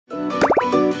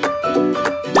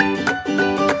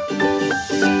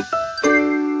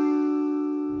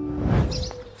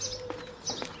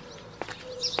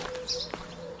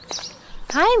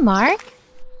Mark.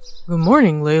 Good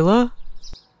morning, Layla.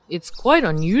 It's quite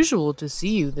unusual to see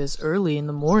you this early in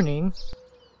the morning.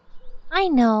 I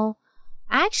know.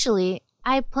 Actually,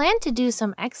 I planned to do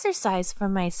some exercise for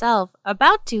myself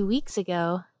about 2 weeks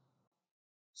ago.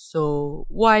 So,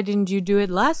 why didn't you do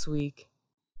it last week?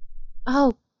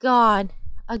 Oh, God.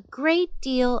 A great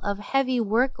deal of heavy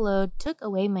workload took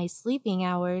away my sleeping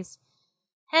hours.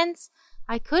 Hence,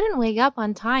 I couldn't wake up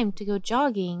on time to go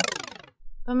jogging.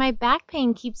 But my back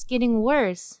pain keeps getting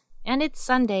worse, and it's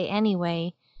Sunday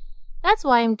anyway. That's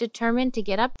why I'm determined to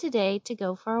get up today to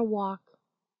go for a walk.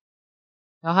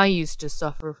 I used to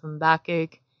suffer from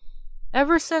backache.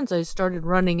 Ever since I started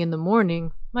running in the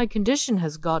morning, my condition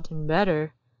has gotten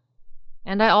better.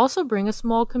 And I also bring a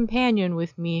small companion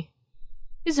with me.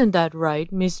 Isn't that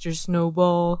right, Mr.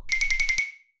 Snowball?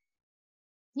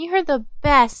 You're the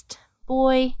best,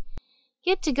 boy.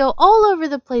 Get to go all over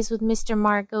the place with Mr.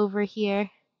 Mark over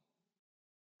here.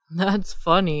 That's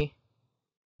funny.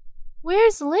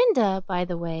 Where's Linda, by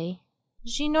the way?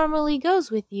 She normally goes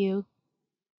with you.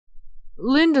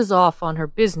 Linda's off on her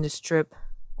business trip.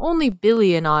 Only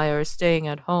Billy and I are staying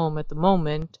at home at the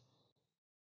moment.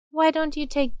 Why don't you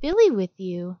take Billy with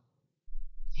you?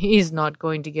 He's not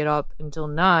going to get up until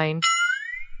 9.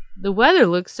 The weather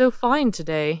looks so fine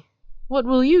today. What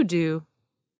will you do?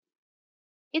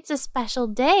 It's a special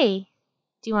day.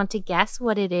 Do you want to guess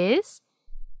what it is?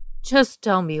 Just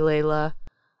tell me, Layla.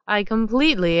 I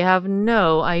completely have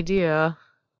no idea.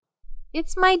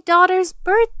 It's my daughter's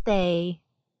birthday.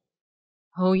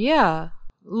 Oh yeah,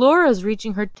 Laura's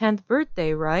reaching her 10th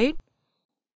birthday, right?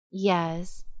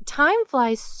 Yes, time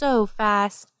flies so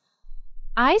fast.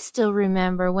 I still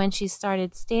remember when she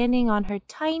started standing on her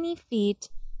tiny feet,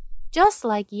 just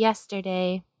like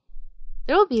yesterday.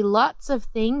 There'll be lots of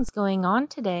things going on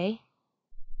today.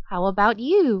 How about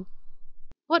you?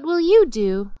 What will you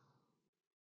do?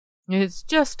 It's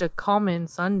just a common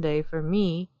Sunday for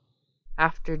me.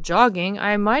 After jogging,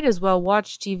 I might as well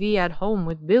watch TV at home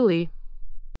with Billy.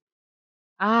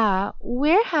 Ah,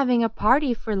 we're having a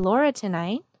party for Laura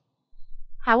tonight.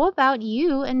 How about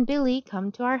you and Billy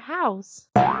come to our house?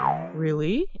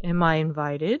 Really? Am I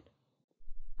invited?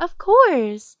 Of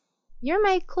course. You're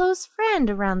my close friend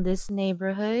around this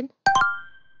neighborhood.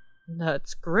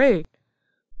 That's great.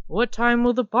 What time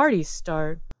will the party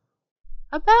start?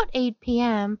 About 8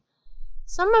 p.m.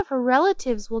 Some of her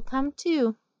relatives will come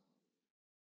too.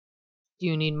 Do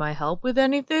you need my help with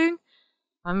anything?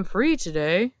 I'm free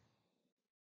today.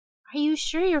 Are you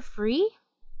sure you're free?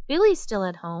 Billy's still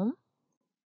at home.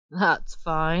 That's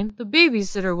fine. The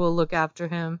babysitter will look after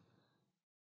him.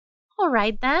 All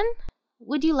right then.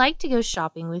 Would you like to go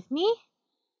shopping with me?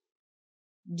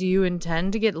 Do you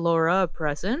intend to get Laura a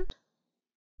present?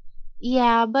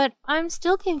 Yeah, but I'm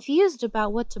still confused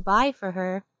about what to buy for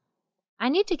her. I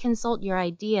need to consult your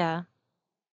idea.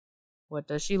 What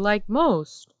does she like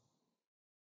most?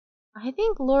 I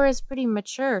think Laura's pretty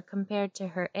mature compared to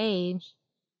her age.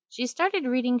 She started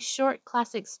reading short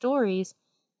classic stories,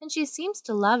 and she seems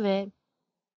to love it.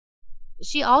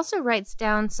 She also writes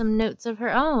down some notes of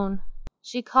her own.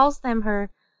 She calls them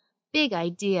her big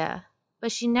idea,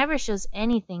 but she never shows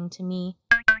anything to me.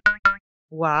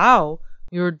 Wow,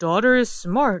 your daughter is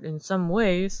smart in some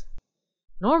ways.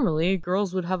 Normally,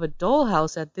 girls would have a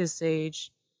dollhouse at this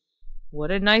age. What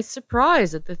a nice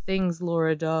surprise at the things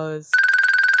Laura does.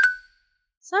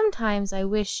 Sometimes I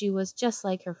wish she was just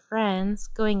like her friends,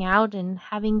 going out and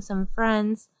having some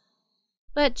friends.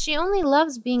 But she only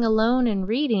loves being alone and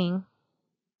reading.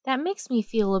 That makes me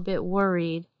feel a bit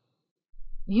worried.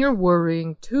 You're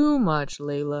worrying too much,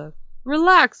 Layla.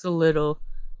 Relax a little.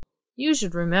 You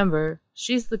should remember,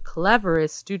 she's the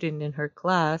cleverest student in her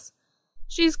class.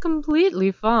 She's completely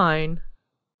fine.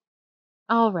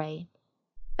 All right,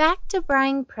 back to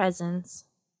buying presents.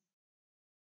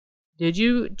 Did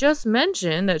you just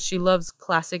mention that she loves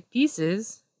classic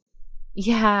pieces?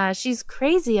 Yeah, she's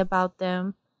crazy about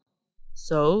them.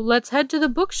 So let's head to the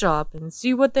bookshop and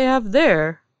see what they have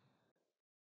there.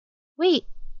 Wait,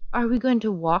 are we going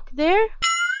to walk there?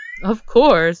 Of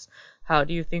course. How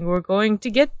do you think we're going to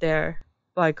get there?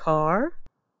 By car?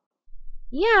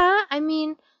 Yeah, I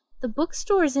mean, the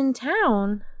bookstore's in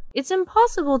town. It's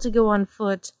impossible to go on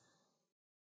foot.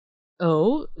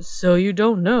 Oh, so you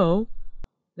don't know?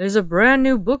 There's a brand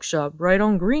new bookshop right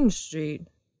on Green Street.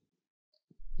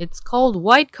 It's called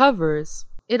White Covers.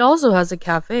 It also has a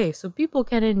cafe so people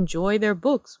can enjoy their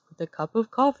books with a cup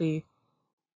of coffee.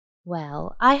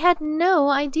 Well, I had no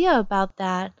idea about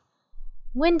that.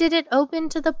 When did it open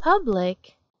to the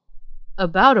public?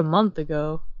 About a month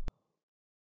ago.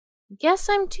 Guess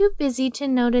I'm too busy to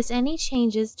notice any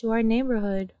changes to our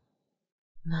neighborhood.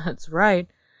 That's right.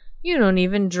 You don't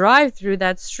even drive through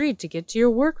that street to get to your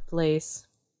workplace.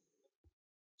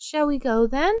 Shall we go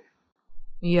then?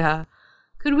 Yeah.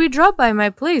 Could we drop by my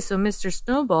place so Mr.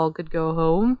 Snowball could go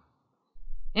home?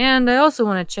 And I also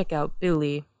want to check out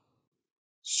Billy.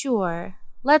 Sure.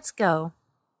 Let's go.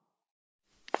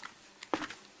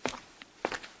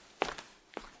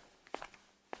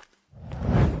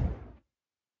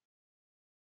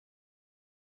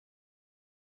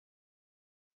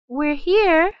 We're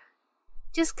here.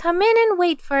 Just come in and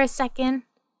wait for a second.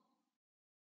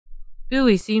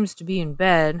 Billy seems to be in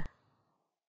bed.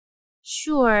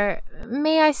 Sure.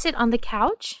 May I sit on the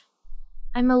couch?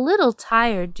 I'm a little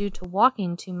tired due to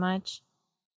walking too much.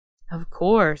 Of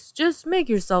course. Just make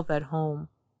yourself at home.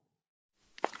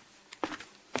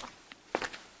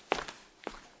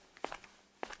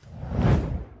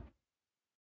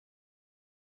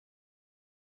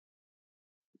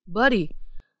 Buddy,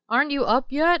 aren't you up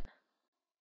yet?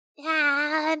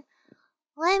 Dad,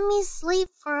 let me sleep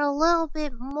for a little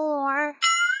bit more.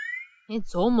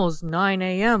 It's almost 9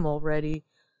 a.m. already.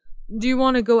 Do you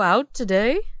want to go out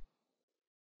today?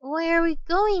 Where are we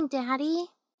going, Daddy?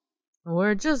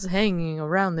 We're just hanging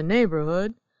around the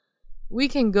neighborhood. We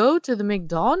can go to the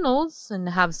McDonald's and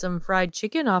have some fried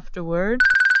chicken afterward.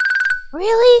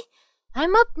 Really?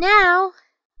 I'm up now.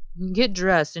 Get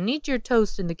dressed and eat your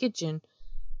toast in the kitchen.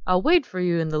 I'll wait for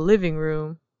you in the living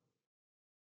room.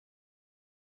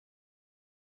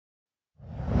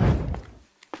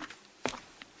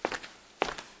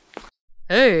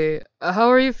 Hey, how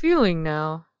are you feeling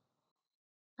now?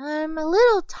 I'm a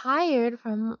little tired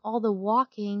from all the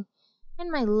walking, and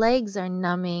my legs are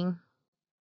numbing.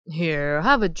 Here,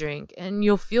 have a drink, and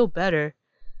you'll feel better.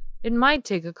 It might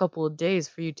take a couple of days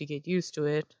for you to get used to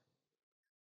it.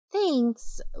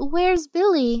 Thanks. Where's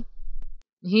Billy?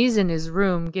 He's in his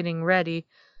room getting ready.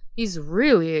 He's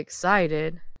really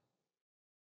excited.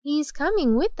 He's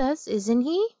coming with us, isn't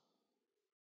he?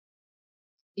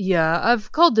 Yeah,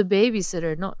 I've called the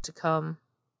babysitter not to come.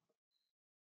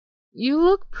 You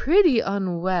look pretty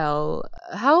unwell.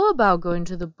 How about going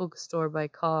to the bookstore by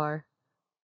car?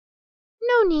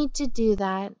 No need to do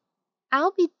that.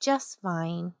 I'll be just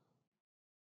fine.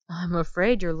 I'm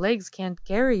afraid your legs can't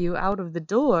carry you out of the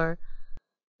door.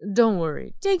 Don't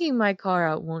worry, taking my car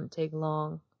out won't take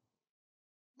long.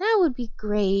 That would be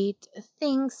great.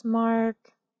 Thanks, Mark.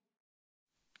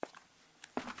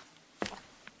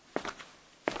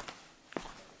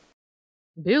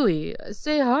 Billy,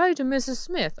 say hi to Mrs.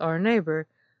 Smith, our neighbor.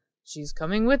 She's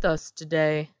coming with us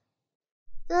today.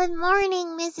 Good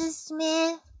morning, Mrs.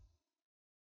 Smith.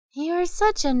 You're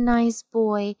such a nice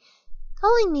boy.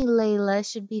 Calling me Layla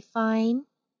should be fine.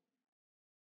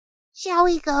 Shall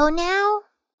we go now?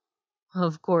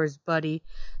 Of course, buddy.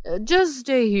 Just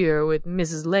stay here with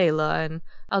Mrs. Layla and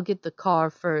I'll get the car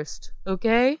first,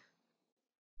 okay?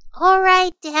 All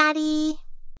right, Daddy.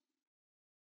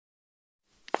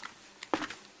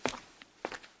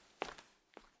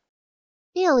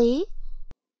 Billy,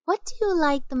 what do you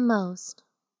like the most?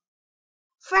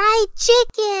 Fried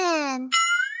chicken.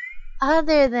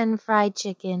 Other than fried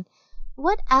chicken,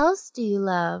 what else do you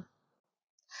love?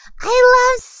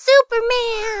 I love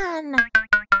Superman.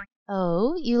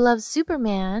 Oh, you love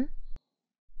Superman?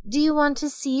 Do you want to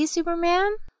see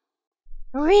Superman?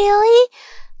 Really?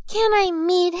 Can I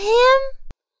meet him?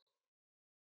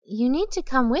 You need to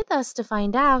come with us to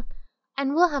find out,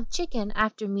 and we'll have chicken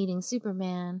after meeting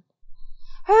Superman.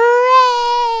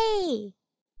 Hooray!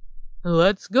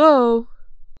 Let's go.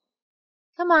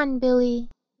 Come on, Billy.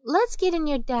 Let's get in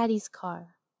your daddy's car.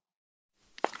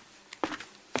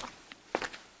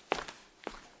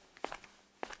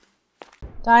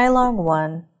 Dialogue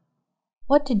 1.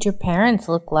 What did your parents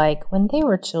look like when they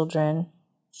were children?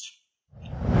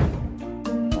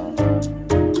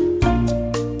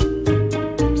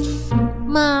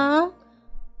 Mom,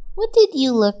 what did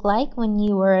you look like when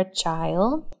you were a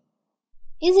child?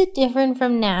 Is it different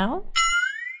from now?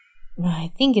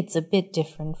 I think it's a bit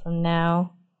different from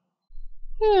now.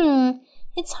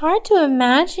 It's hard to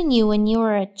imagine you when you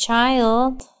were a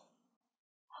child.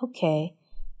 Okay,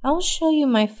 I'll show you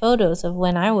my photos of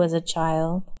when I was a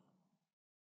child.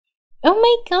 Oh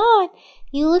my God,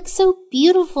 you look so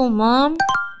beautiful, Mom.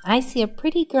 I see a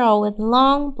pretty girl with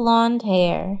long blonde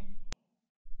hair.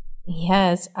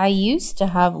 Yes, I used to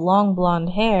have long blonde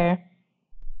hair.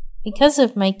 Because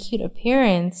of my cute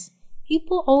appearance,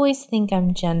 people always think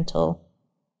I'm gentle.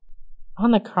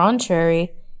 On the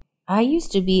contrary, I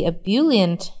used to be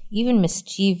ebullient, even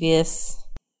mischievous.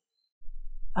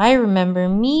 I remember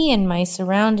me and my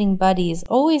surrounding buddies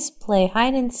always play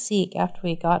hide and seek after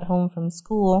we got home from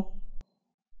school.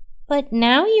 But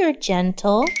now you're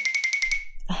gentle.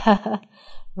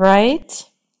 right?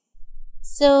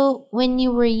 So, when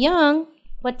you were young,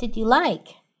 what did you like?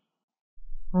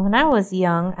 When I was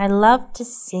young, I loved to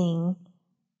sing.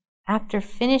 After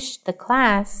finished the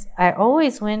class, I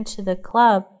always went to the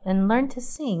club and learned to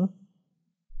sing.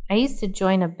 I used to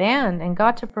join a band and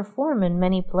got to perform in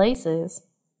many places.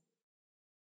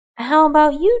 How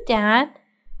about you, Dad?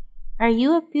 Are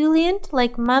you ebullient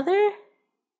like Mother?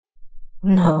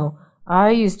 No,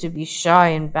 I used to be shy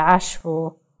and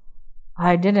bashful.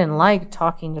 I didn't like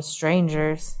talking to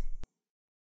strangers.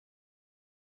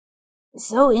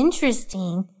 So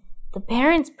interesting. The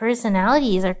parents'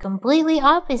 personalities are completely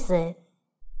opposite.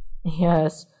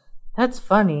 Yes, that's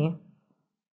funny.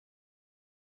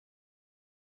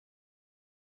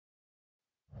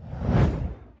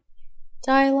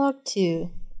 Dialogue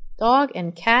 2. Dog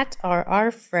and cat are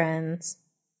our friends.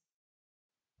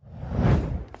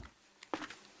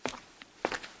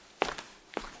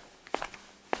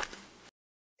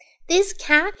 This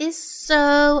cat is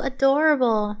so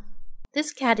adorable.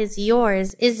 This cat is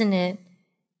yours, isn't it?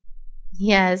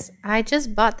 Yes, I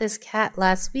just bought this cat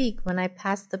last week when I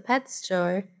passed the pet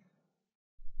store.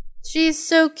 She's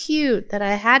so cute that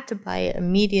I had to buy it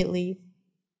immediately.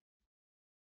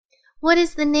 What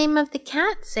is the name of the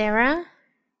cat, Sarah?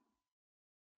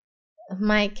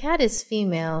 My cat is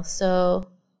female, so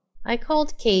I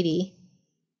called Katie.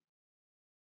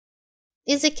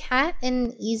 Is a cat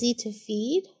an easy to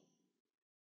feed?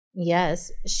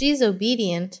 Yes, she's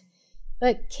obedient,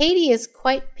 but Katie is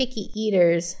quite picky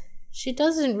eaters. She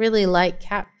doesn't really like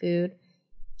cat food.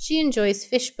 She enjoys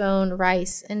fishbone,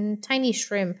 rice, and tiny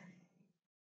shrimp.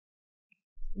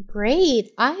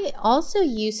 Great. I also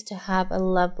used to have a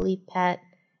lovely pet.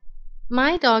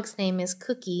 My dog's name is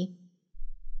Cookie,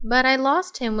 but I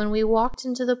lost him when we walked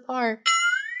into the park.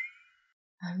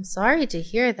 I'm sorry to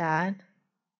hear that.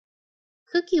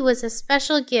 Cookie was a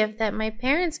special gift that my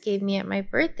parents gave me at my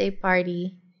birthday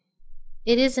party.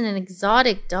 It isn't an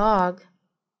exotic dog.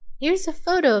 Here's a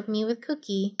photo of me with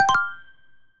Cookie.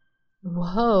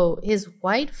 Whoa, his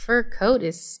white fur coat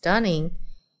is stunning.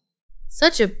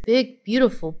 Such a big,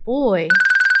 beautiful boy.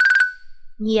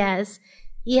 Yes,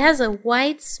 he has a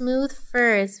white, smooth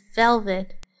fur as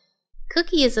velvet.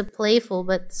 Cookie is a playful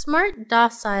but smart,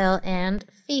 docile, and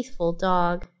faithful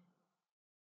dog.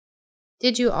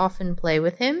 Did you often play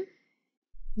with him?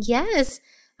 Yes,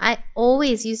 I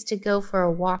always used to go for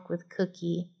a walk with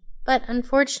Cookie, but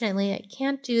unfortunately I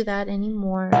can't do that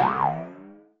anymore.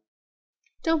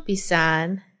 Don't be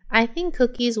sad. I think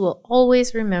Cookies will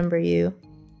always remember you.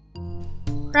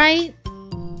 Right?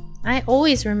 I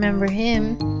always remember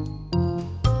him.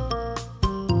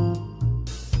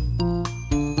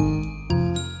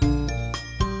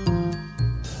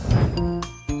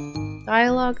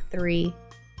 Dialogue 3.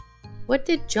 What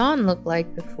did John look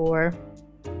like before?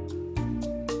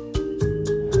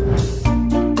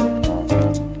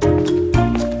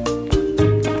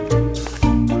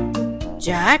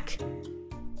 Jack?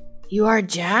 You are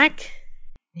Jack?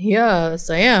 Yes,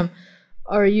 I am.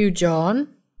 Are you John?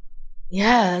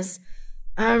 Yes.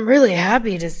 I'm really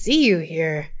happy to see you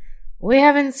here. We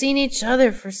haven't seen each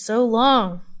other for so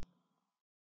long.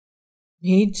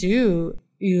 Me too.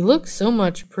 You look so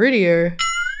much prettier.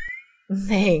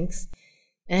 Thanks.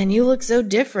 And you look so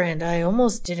different, I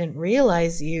almost didn't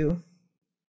realize you.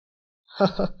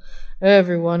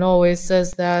 Everyone always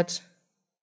says that.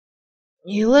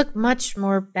 You look much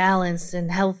more balanced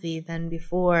and healthy than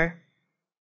before.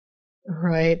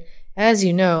 Right. As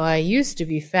you know, I used to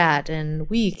be fat and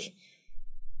weak.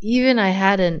 Even I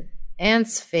had an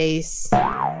ant's face.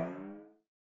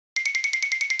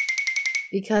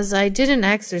 Because I didn't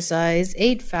exercise,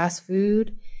 ate fast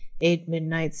food, ate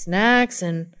midnight snacks,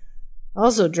 and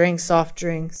also drank soft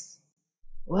drinks.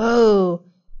 Whoa,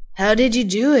 how did you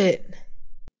do it?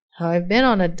 I've been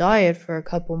on a diet for a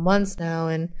couple months now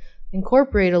and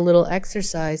incorporate a little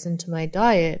exercise into my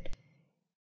diet.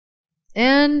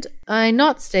 And I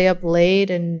not stay up late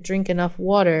and drink enough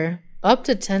water, up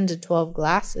to 10 to 12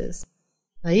 glasses.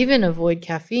 I even avoid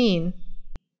caffeine.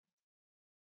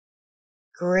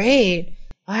 Great.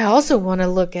 I also want to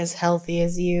look as healthy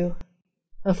as you.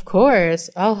 Of course,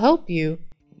 I'll help you.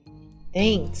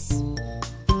 Thanks.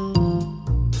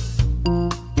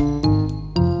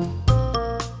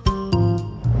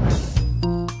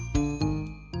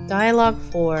 Dialogue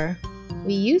 4.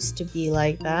 We used to be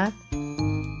like that.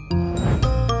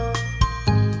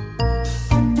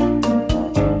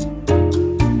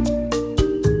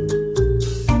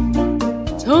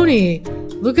 Tony,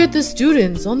 look at the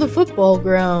students on the football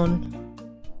ground.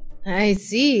 I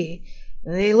see.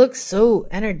 They look so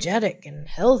energetic and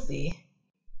healthy.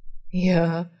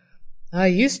 Yeah, I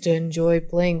used to enjoy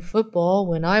playing football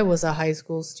when I was a high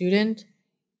school student.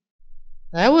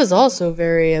 I was also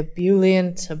very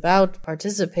ebullient about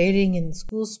participating in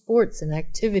school sports and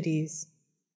activities.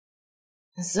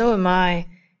 So am I.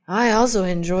 I also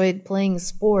enjoyed playing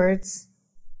sports.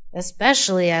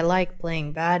 Especially I like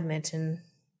playing badminton.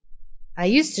 I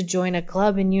used to join a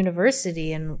club in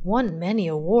university and won many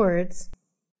awards.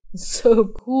 So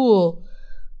cool.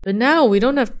 But now we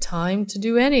don't have time to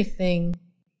do anything.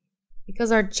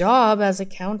 Because our job as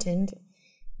accountant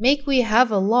make we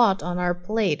have a lot on our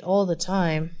plate all the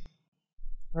time.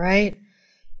 Right?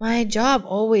 My job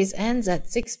always ends at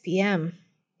 6 p.m.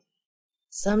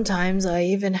 Sometimes I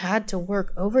even had to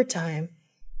work overtime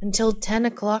until 10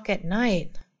 o'clock at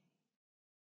night.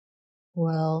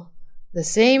 Well, the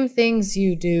same things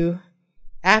you do.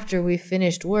 After we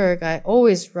finished work, I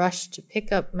always rushed to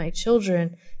pick up my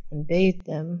children and bathe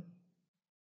them.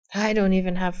 I don't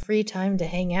even have free time to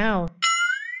hang out.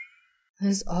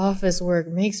 This office work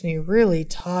makes me really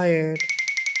tired.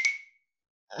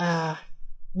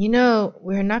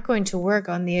 We're not going to work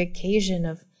on the occasion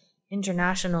of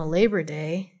International Labor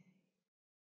Day.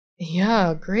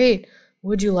 Yeah, great.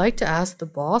 Would you like to ask the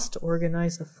boss to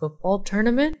organize a football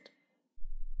tournament?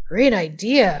 Great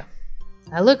idea.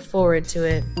 I look forward to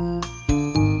it.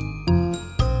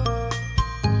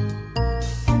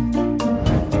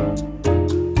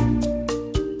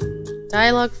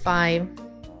 Dialogue 5.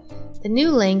 The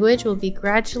new language will be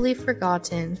gradually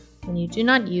forgotten when you do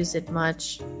not use it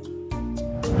much.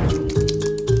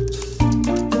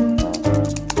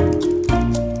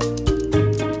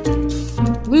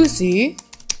 Lucy,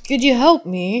 could you help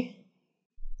me?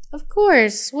 Of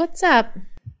course. What's up?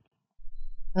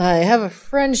 I have a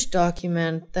French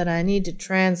document that I need to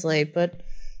translate, but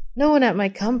no one at my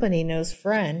company knows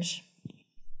French.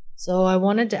 So I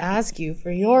wanted to ask you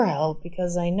for your help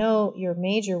because I know your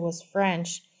major was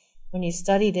French when you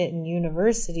studied it in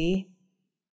university.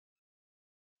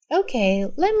 Okay,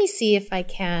 let me see if I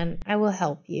can. I will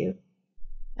help you.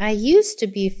 I used to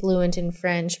be fluent in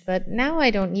French, but now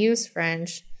I don't use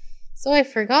French, so I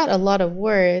forgot a lot of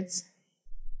words.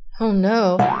 Oh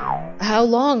no, how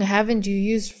long haven't you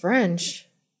used French?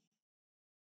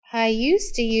 I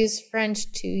used to use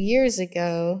French 2 years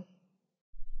ago.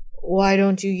 Why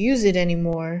don't you use it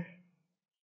anymore?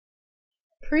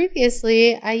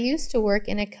 Previously, I used to work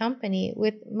in a company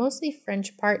with mostly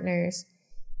French partners,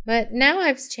 but now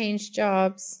I've changed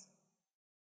jobs.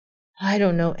 I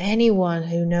don't know anyone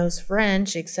who knows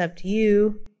French except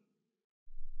you.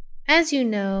 As you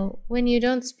know, when you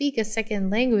don't speak a second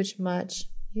language much,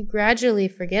 you gradually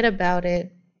forget about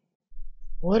it.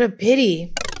 What a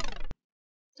pity.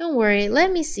 Don't worry,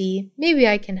 let me see. Maybe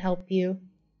I can help you.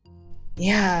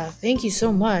 Yeah, thank you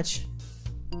so much.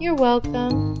 You're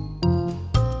welcome.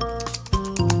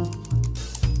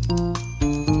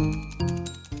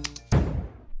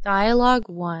 Dialogue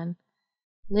 1.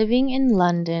 Living in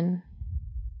London.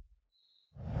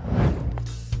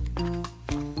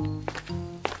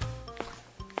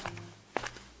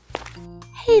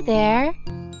 Hey there.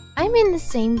 I'm in the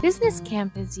same business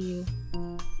camp as you.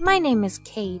 My name is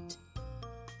Kate.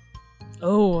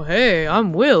 Oh, hey,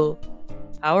 I'm Will.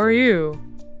 How are you?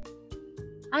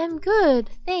 I'm good,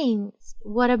 thanks.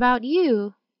 What about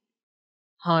you?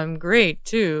 I'm great,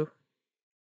 too.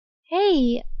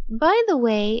 Hey, by the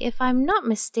way, if I'm not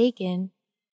mistaken,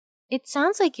 it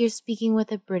sounds like you're speaking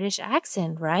with a British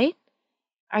accent, right?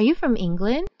 Are you from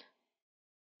England?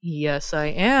 Yes, I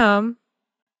am.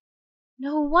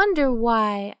 No wonder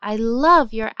why. I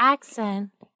love your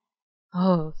accent.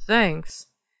 Oh, thanks.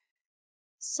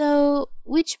 So,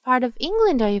 which part of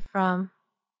England are you from?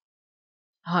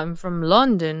 I'm from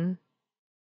London.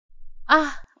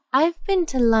 Ah, I've been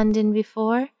to London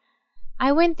before.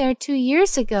 I went there 2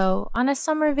 years ago on a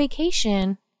summer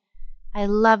vacation. I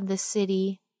love the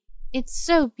city. It's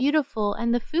so beautiful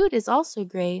and the food is also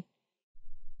great.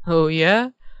 Oh, yeah?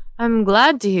 I'm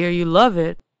glad to hear you love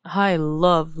it. I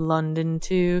love London,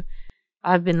 too.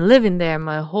 I've been living there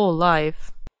my whole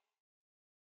life.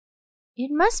 It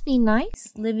must be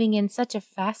nice living in such a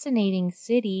fascinating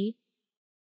city.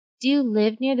 Do you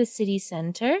live near the city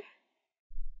center?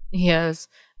 Yes,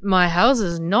 my house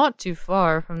is not too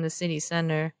far from the city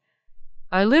center.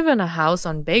 I live in a house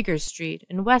on Baker Street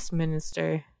in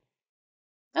Westminster.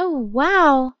 Oh,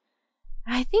 wow.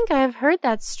 I think I've heard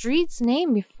that street's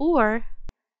name before.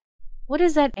 What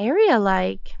is that area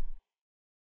like?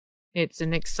 It's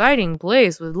an exciting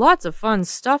place with lots of fun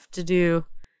stuff to do.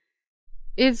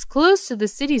 It's close to the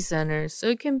city center, so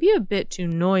it can be a bit too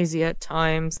noisy at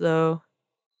times, though.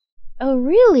 Oh,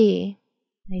 really?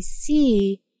 I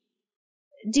see.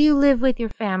 Do you live with your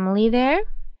family there?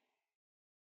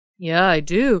 Yeah, I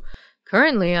do.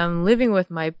 Currently, I'm living with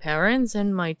my parents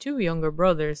and my two younger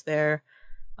brothers there.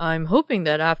 I'm hoping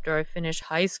that after I finish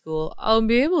high school, I'll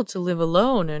be able to live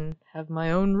alone and have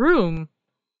my own room.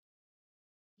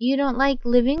 You don't like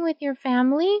living with your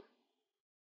family?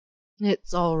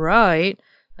 It's alright.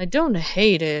 I don't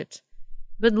hate it.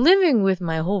 But living with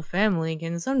my whole family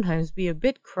can sometimes be a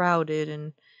bit crowded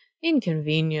and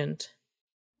inconvenient.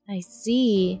 I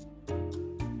see.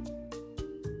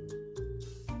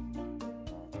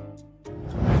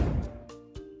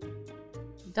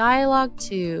 Dialogue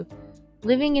 2.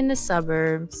 Living in the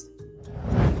suburbs.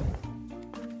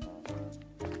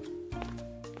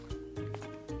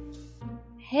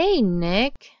 Hey,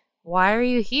 Nick. Why are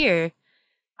you here?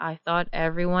 I thought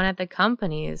everyone at the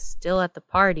company is still at the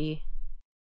party.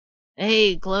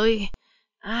 Hey, Chloe.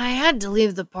 I had to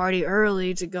leave the party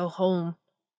early to go home.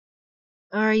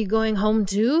 Are you going home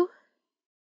too?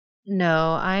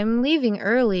 No, I'm leaving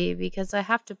early because I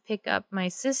have to pick up my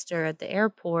sister at the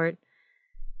airport.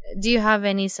 Do you have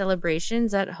any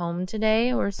celebrations at home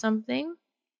today or something?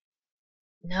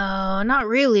 No, not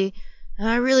really.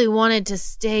 I really wanted to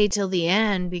stay till the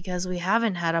end because we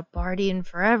haven't had a party in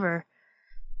forever.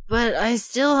 But I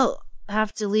still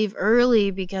have to leave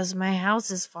early because my house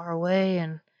is far away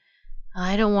and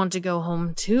I don't want to go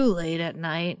home too late at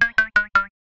night.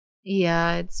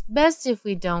 Yeah, it's best if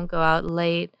we don't go out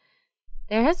late.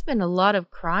 There has been a lot of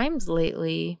crimes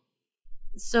lately.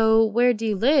 So, where do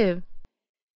you live?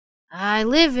 I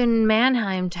live in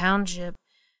Mannheim Township.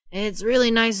 It's really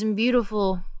nice and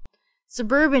beautiful.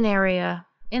 Suburban area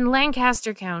in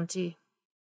Lancaster County.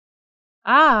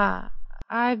 Ah,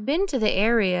 I've been to the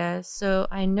area, so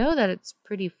I know that it's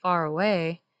pretty far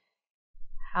away.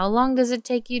 How long does it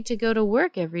take you to go to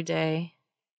work every day?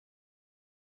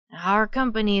 Our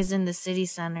company is in the city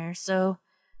center, so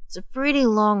it's a pretty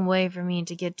long way for me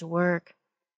to get to work.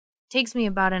 It takes me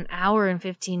about an hour and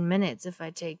 15 minutes if I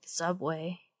take the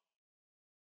subway.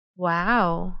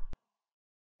 Wow.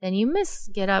 Then you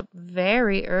must get up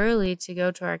very early to go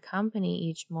to our company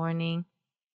each morning.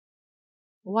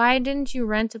 Why didn't you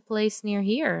rent a place near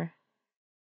here?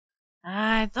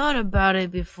 I thought about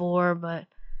it before, but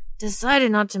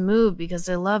decided not to move because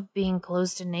I love being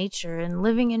close to nature and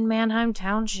living in Mannheim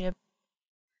Township.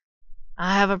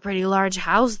 I have a pretty large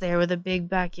house there with a big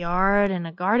backyard and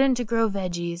a garden to grow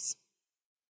veggies.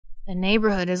 The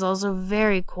neighborhood is also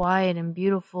very quiet and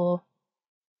beautiful.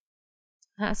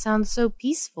 That sounds so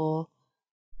peaceful.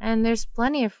 And there's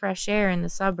plenty of fresh air in the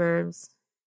suburbs.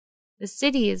 The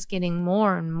city is getting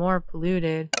more and more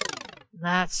polluted.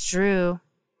 That's true.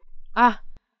 Ah,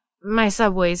 my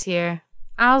subway's here.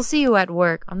 I'll see you at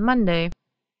work on Monday.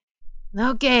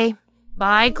 Okay.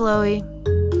 Bye, Chloe.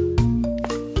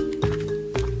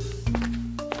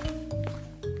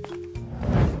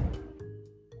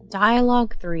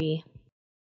 Dialogue 3.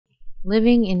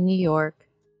 Living in New York.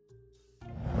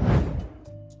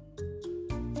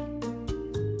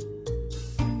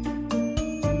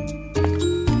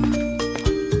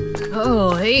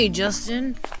 Oh, hey,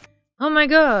 Justin. Oh my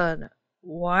god.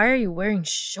 Why are you wearing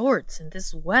shorts in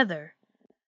this weather?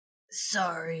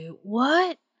 Sorry,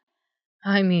 what?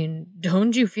 I mean,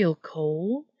 don't you feel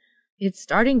cold? It's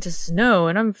starting to snow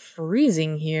and I'm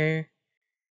freezing here.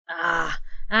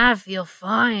 I feel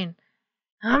fine.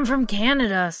 I'm from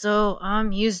Canada, so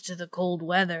I'm used to the cold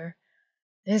weather.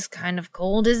 This kind of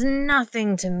cold is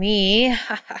nothing to me.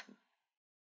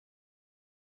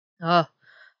 Oh,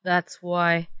 that's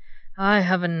why. I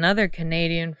have another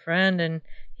Canadian friend and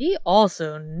he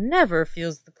also never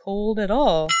feels the cold at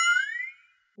all.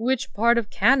 Which part of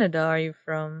Canada are you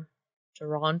from?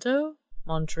 Toronto?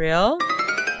 Montreal?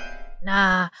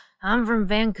 Nah, I'm from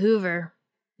Vancouver.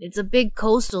 It's a big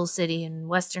coastal city in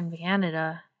Western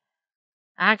Canada.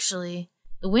 Actually,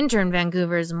 the winter in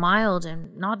Vancouver is mild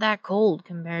and not that cold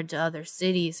compared to other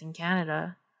cities in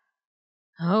Canada.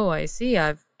 Oh, I see.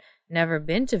 I've never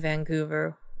been to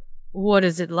Vancouver. What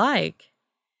is it like?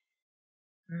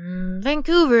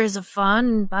 Vancouver is a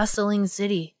fun, bustling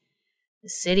city. The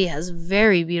city has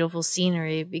very beautiful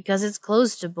scenery because it's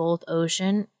close to both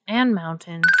ocean and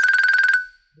mountains.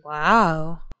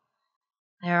 Wow.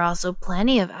 There are also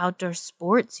plenty of outdoor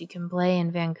sports you can play in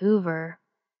Vancouver.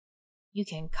 You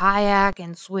can kayak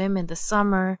and swim in the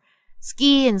summer,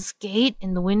 ski and skate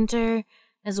in the winter,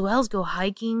 as well as go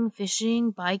hiking,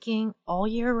 fishing, biking all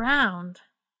year round.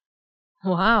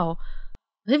 Wow,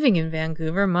 living in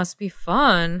Vancouver must be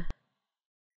fun.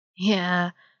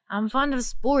 Yeah, I'm fond of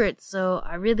sports, so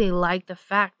I really like the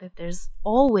fact that there's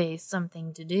always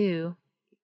something to do.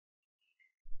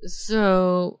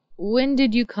 So, when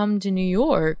did you come to New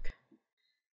York?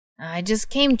 I just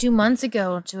came 2 months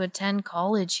ago to attend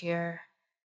college here.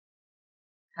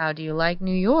 How do you like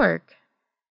New York?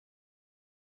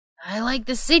 I like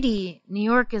the city. New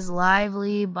York is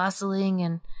lively, bustling,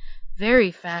 and very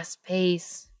fast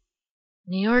paced.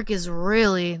 New York is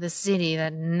really the city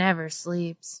that never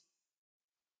sleeps.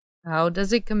 How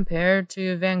does it compare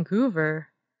to Vancouver?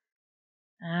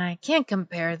 I can't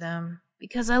compare them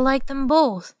because I like them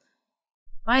both.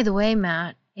 By the way,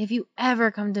 Matt, if you ever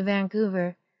come to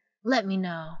Vancouver, let me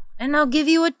know and I'll give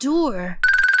you a tour.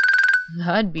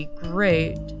 That'd be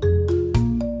great.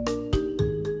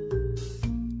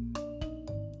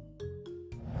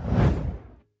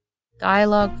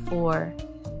 Dialogue 4.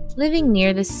 Living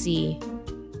near the sea.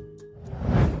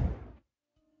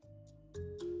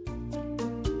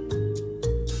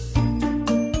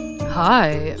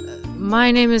 Hi, my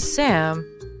name is Sam.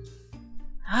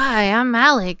 Hi, I'm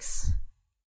Alex.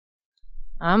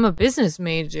 I'm a business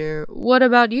major. What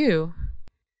about you?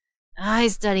 I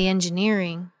study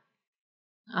engineering.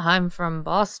 I'm from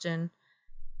Boston.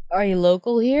 Are you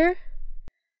local here?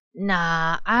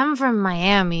 Nah, I'm from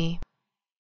Miami.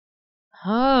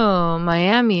 Oh,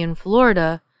 Miami in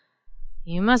Florida.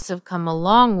 You must have come a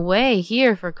long way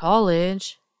here for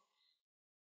college.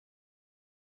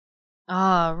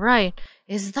 Ah, right.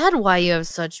 Is that why you have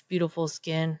such beautiful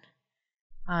skin?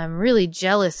 I'm really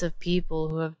jealous of people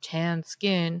who have tan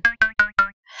skin.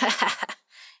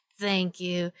 Thank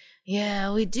you.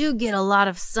 Yeah, we do get a lot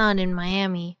of sun in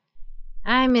Miami.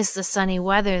 I miss the sunny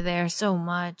weather there so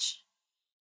much.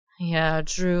 Yeah,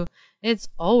 true. It's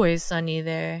always sunny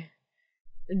there.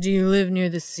 Do you live near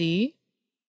the sea?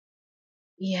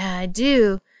 Yeah, I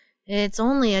do. It's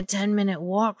only a 10-minute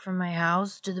walk from my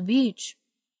house to the beach.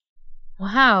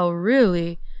 Wow,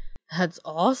 really? That's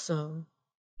awesome.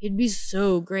 It'd be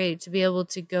so great to be able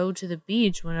to go to the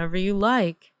beach whenever you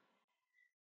like.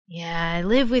 Yeah, I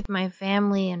live with my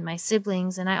family and my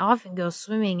siblings, and I often go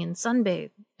swimming and sunbathe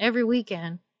every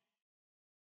weekend.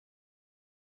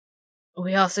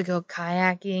 We also go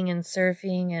kayaking and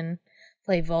surfing and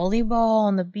play volleyball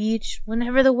on the beach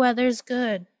whenever the weather's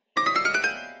good.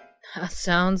 That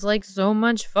sounds like so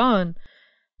much fun.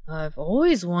 I've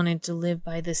always wanted to live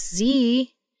by the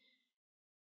sea.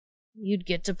 You'd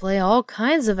get to play all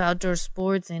kinds of outdoor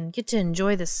sports and get to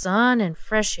enjoy the sun and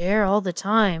fresh air all the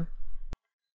time.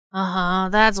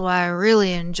 That's why I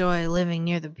really enjoy living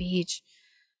near the beach.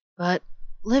 But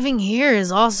living here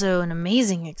is also an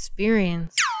amazing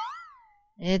experience.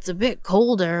 It's a bit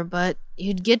colder, but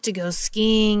you'd get to go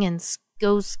skiing and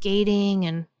go skating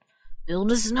and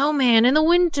build a snowman in the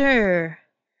winter.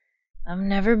 I've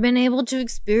never been able to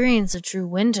experience a true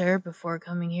winter before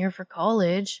coming here for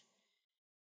college.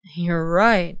 You're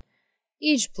right.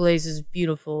 Each place is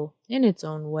beautiful in its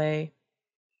own way.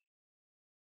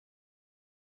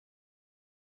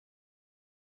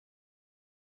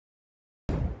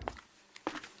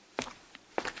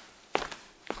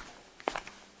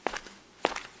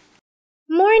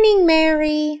 Morning,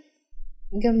 Mary.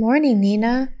 Good morning,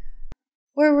 Nina.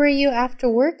 Where were you after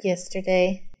work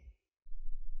yesterday?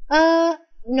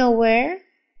 Nowhere.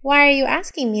 Why are you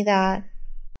asking me that?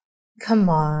 Come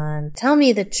on, tell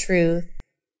me the truth.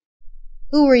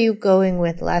 Who were you going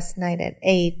with last night at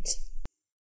 8?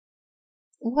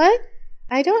 What?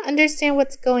 I don't understand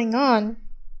what's going on.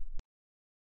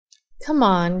 Come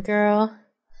on, girl.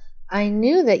 I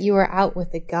knew that you were out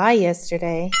with a guy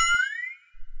yesterday.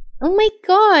 Oh my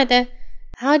God!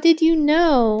 How did you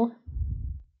know?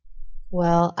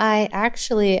 Well, I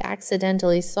actually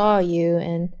accidentally saw you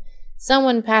and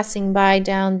someone passing by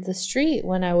down the street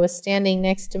when I was standing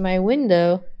next to my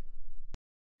window.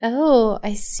 Oh,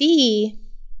 I see.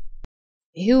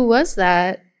 Who was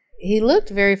that? He looked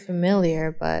very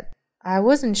familiar, but I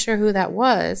wasn't sure who that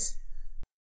was.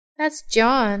 That's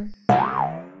John.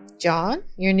 John?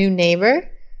 Your new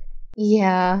neighbor?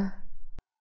 Yeah.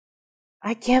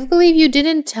 I can't believe you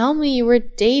didn't tell me you were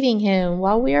dating him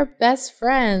while we are best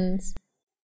friends.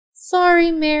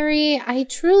 Sorry, Mary. I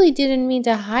truly didn't mean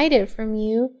to hide it from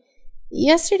you.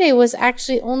 Yesterday was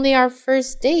actually only our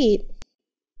first date.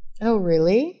 Oh,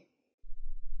 really?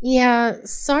 Yeah,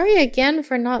 sorry again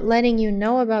for not letting you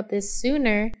know about this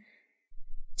sooner.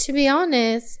 To be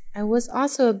honest, I was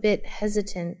also a bit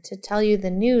hesitant to tell you the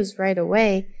news right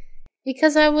away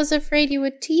because I was afraid you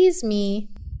would tease me.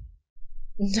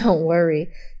 Don't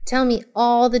worry. Tell me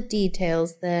all the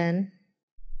details then.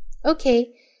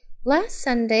 Okay, last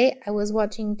Sunday I was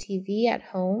watching TV at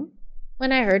home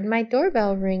when I heard my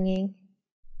doorbell ringing.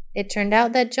 It turned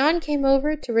out that John came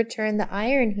over to return the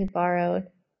iron he borrowed.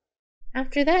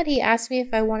 After that, he asked me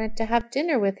if I wanted to have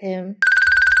dinner with him.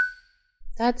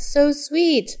 That's so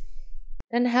sweet.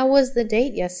 Then how was the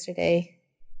date yesterday?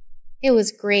 It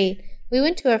was great. We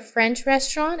went to a French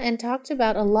restaurant and talked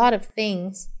about a lot of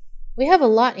things. We have a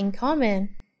lot in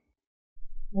common.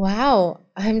 Wow,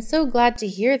 I'm so glad to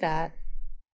hear that.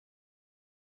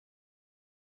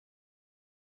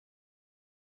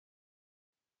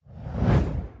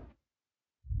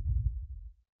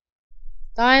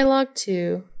 Dialogue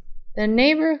 2. The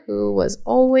neighbor who was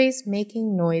always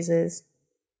making noises.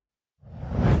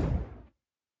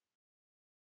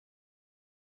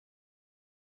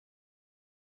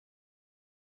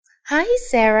 Hi,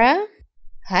 Sarah.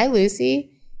 Hi,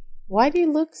 Lucy. Why do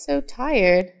you look so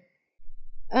tired?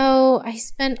 Oh, I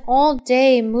spent all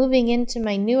day moving into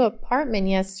my new apartment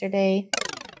yesterday.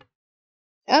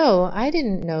 Oh, I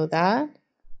didn't know that.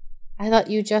 I thought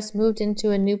you just moved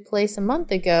into a new place a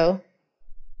month ago.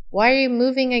 Why are you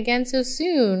moving again so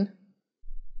soon?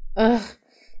 Ugh,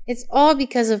 it's all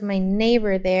because of my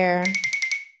neighbor there.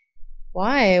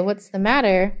 Why? What's the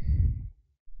matter?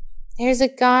 There's a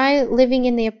guy living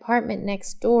in the apartment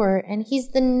next door, and he's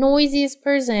the noisiest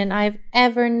person I've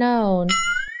ever known.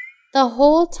 The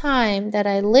whole time that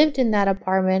I lived in that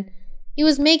apartment, he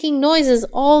was making noises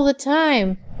all the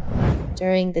time.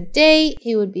 During the day,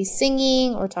 he would be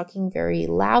singing or talking very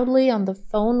loudly on the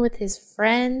phone with his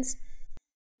friends.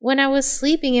 When I was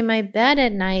sleeping in my bed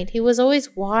at night, he was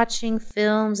always watching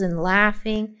films and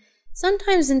laughing,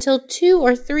 sometimes until 2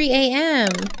 or 3 a.m.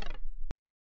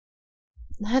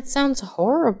 That sounds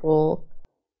horrible.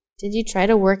 Did you try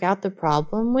to work out the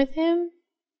problem with him?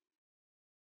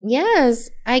 Yes,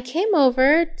 I came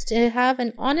over to have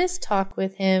an honest talk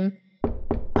with him.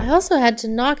 I also had to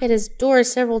knock at his door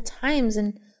several times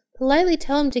and politely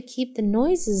tell him to keep the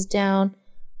noises down,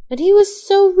 but he was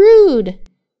so rude.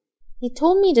 He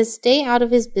told me to stay out of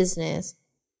his business.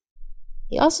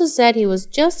 He also said he was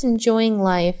just enjoying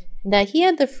life and that he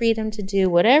had the freedom to do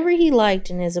whatever he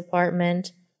liked in his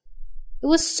apartment. It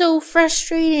was so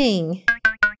frustrating.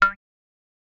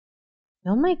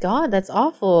 Oh my God, that's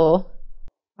awful.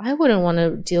 I wouldn't want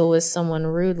to deal with someone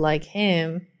rude like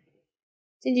him.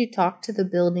 Did you talk to the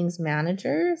building's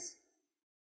managers?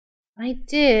 I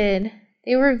did.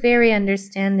 They were very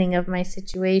understanding of my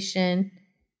situation.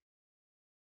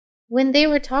 When they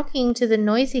were talking to the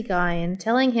noisy guy and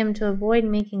telling him to avoid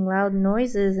making loud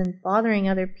noises and bothering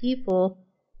other people,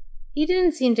 he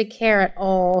didn't seem to care at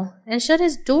all and shut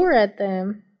his door at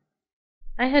them.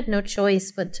 I had no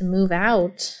choice but to move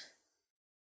out.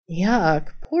 Yuck,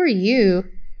 poor you.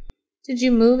 Did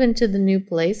you move into the new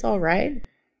place all right?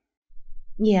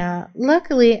 Yeah,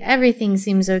 luckily everything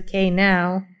seems okay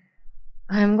now.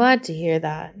 I'm glad to hear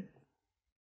that.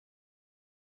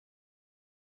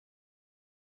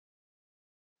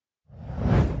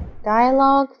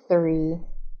 Dialogue 3.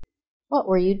 What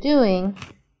were you doing?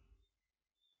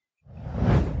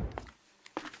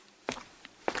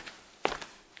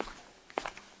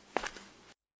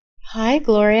 Hi,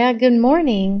 Gloria. Good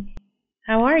morning.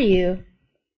 How are you?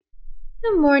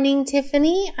 Good morning,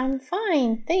 Tiffany. I'm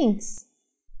fine, thanks.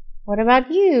 What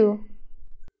about you?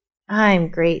 I'm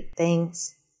great,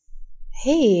 thanks.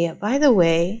 Hey, by the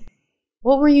way,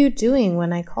 what were you doing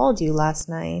when I called you last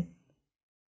night?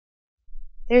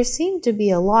 There seemed to be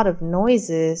a lot of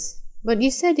noises, but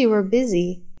you said you were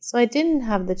busy, so I didn't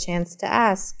have the chance to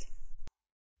ask.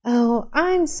 Oh,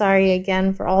 I'm sorry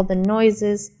again for all the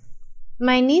noises.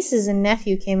 My nieces and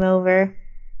nephew came over.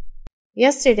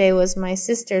 Yesterday was my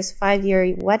sister's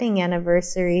 5-year wedding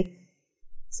anniversary,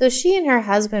 so she and her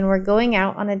husband were going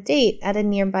out on a date at a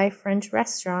nearby French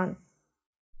restaurant.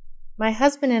 My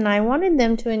husband and I wanted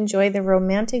them to enjoy the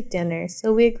romantic dinner,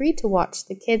 so we agreed to watch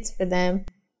the kids for them.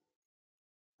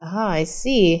 Ah, I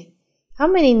see. How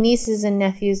many nieces and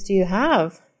nephews do you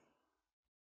have?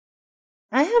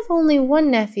 I have only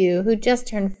one nephew who just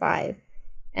turned 5,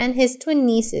 and his twin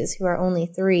nieces who are only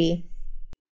 3.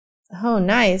 Oh,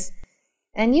 nice.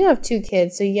 And you have 2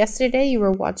 kids, so yesterday you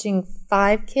were watching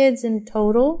 5 kids in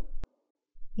total?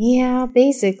 Yeah,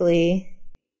 basically.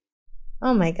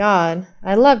 Oh my God,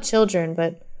 I love children,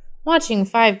 but watching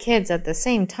 5 kids at the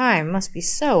same time must be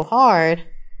so hard.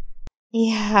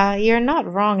 Yeah, you're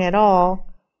not wrong at all.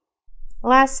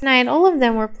 Last night, all of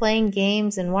them were playing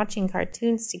games and watching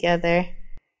cartoons together.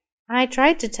 I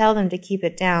tried to tell them to keep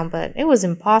it down, but it was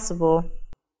impossible.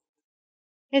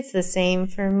 It's the same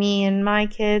for me and my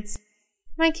kids.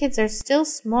 My kids are still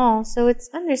small, so it's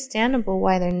understandable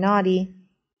why they're naughty.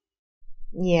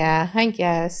 Yeah, I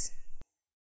guess.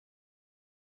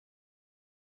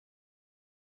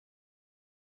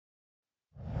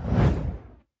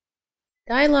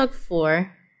 Dialogue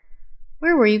 4.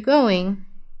 Where were you going?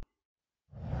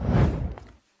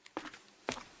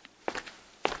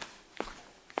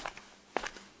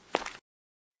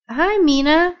 Hi,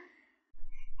 Mina.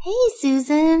 Hey,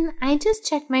 Susan. I just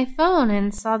checked my phone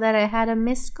and saw that I had a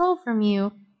missed call from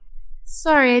you.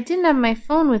 Sorry, I didn't have my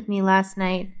phone with me last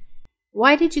night.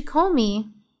 Why did you call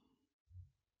me?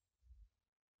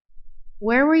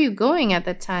 Where were you going at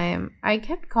the time? I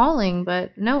kept calling,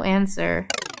 but no answer.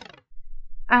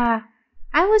 I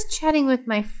was chatting with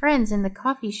my friends in the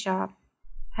coffee shop.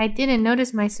 I didn't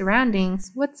notice my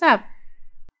surroundings. What's up?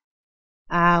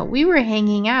 We were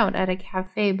hanging out at a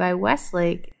cafe by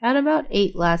Westlake at about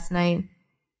 8 last night.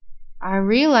 I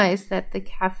realized that the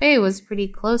cafe was pretty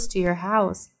close to your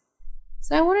house,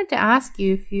 so I wanted to ask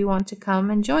you if you want to come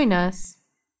and join us.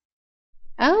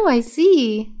 Oh, I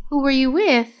see. Who were you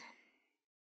with?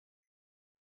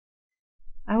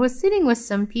 I was sitting with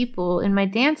some people in my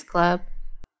dance club.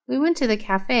 We went to the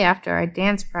cafe after our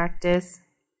dance practice.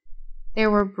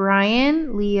 There were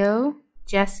Brian, Leo,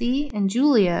 Jesse, and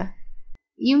Julia.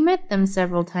 You met them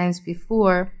several times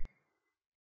before.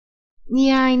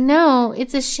 Yeah, I know.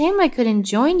 It's a shame I couldn't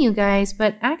join you guys,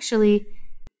 but actually,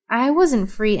 I wasn't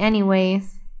free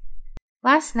anyways.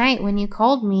 Last night when you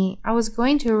called me, I was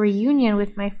going to a reunion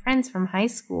with my friends from high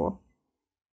school.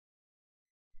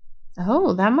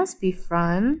 Oh, that must be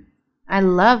fun. I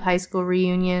love high school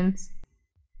reunions.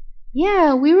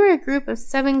 Yeah, we were a group of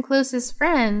 7 closest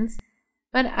friends,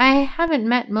 but I haven't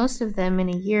met most of them in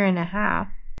a year and a half.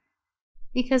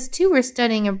 Because 2 were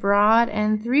studying abroad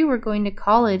and 3 were going to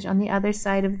college on the other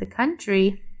side of the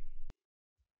country.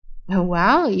 Oh,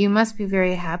 wow, you must be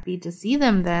very happy to see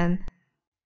them then.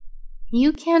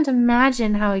 You can't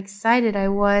imagine how excited I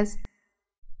was.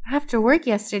 After work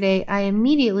yesterday, I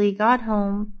immediately got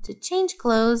home to change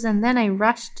clothes and then I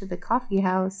rushed to the coffee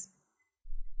house.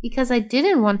 Because I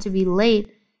didn't want to be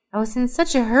late, I was in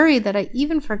such a hurry that I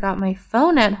even forgot my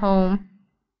phone at home.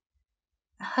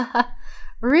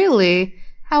 Really?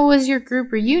 How was your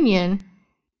group reunion?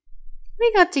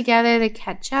 We got together to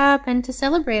catch up and to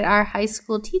celebrate our high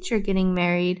school teacher getting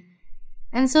married.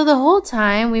 And so the whole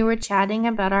time we were chatting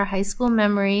about our high school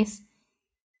memories,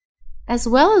 as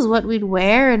well as what we'd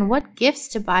wear and what gifts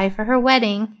to buy for her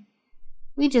wedding.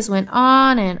 We just went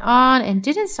on and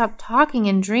didn't stop talking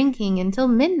and drinking until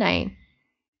midnight.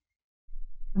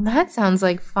 That sounds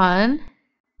like fun.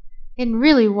 It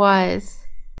really was.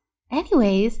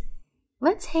 Anyways,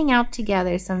 let's hang out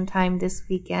together sometime this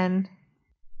weekend.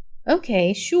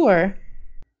 Okay, sure.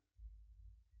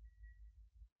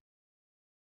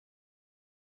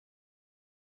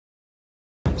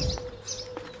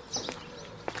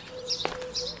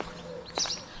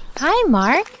 Hi,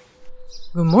 Mark.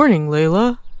 Good morning,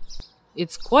 Layla.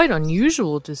 It's quite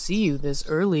unusual to see you this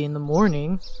early in the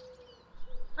morning.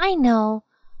 I know.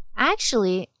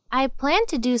 Actually, I planned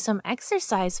to do some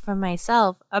exercise for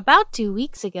myself about 2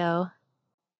 weeks ago.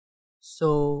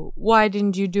 So, why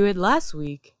didn't you do it last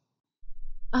week?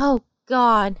 Oh,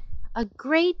 God. A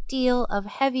great deal of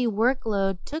heavy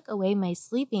workload took away my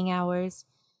sleeping hours.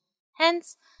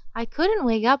 Hence, I couldn't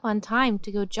wake up on time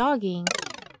to go jogging.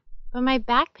 But my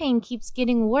back pain keeps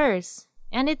getting worse,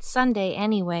 and it's Sunday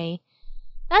anyway.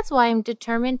 That's why I'm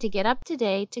determined to get up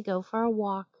today to go for a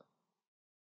walk.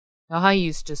 I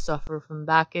used to suffer from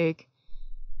backache.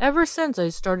 Ever since I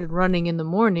started running in the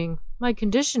morning, my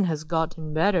condition has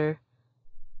gotten better.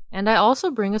 And I also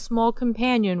bring a small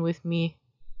companion with me.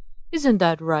 Isn't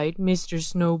that right, Mr.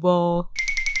 Snowball?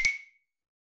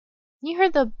 You're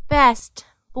the best,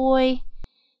 boy.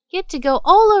 Get to go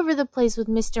all over the place with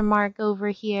Mr. Mark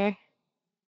over here.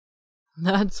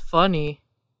 That's funny.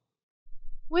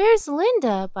 Where's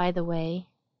Linda, by the way?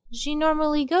 She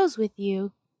normally goes with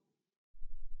you.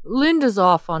 Linda's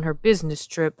off on her business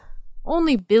trip.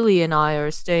 Only Billy and I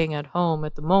are staying at home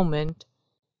at the moment.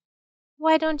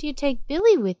 Why don't you take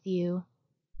Billy with you?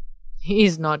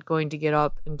 He's not going to get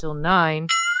up until 9.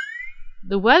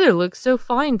 The weather looks so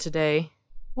fine today.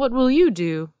 What will you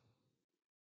do?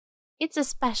 It's a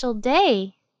special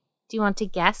day. Do you want to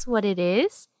guess what it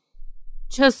is?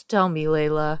 Just tell me,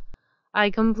 Layla.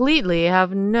 I completely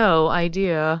have no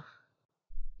idea.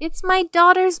 It's my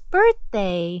daughter's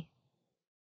birthday.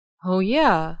 Oh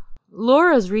yeah,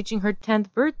 Laura's reaching her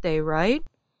 10th birthday, right?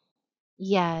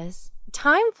 Yes,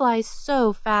 time flies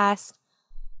so fast.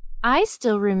 I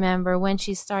still remember when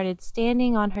she started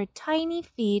standing on her tiny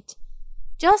feet,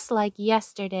 just like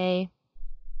yesterday.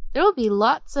 There will be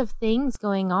lots of things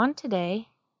going on today.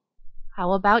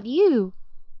 How about you?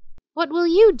 What will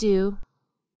you do?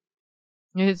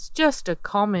 It's just a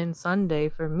common Sunday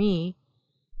for me.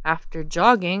 After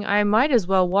jogging, I might as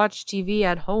well watch TV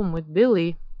at home with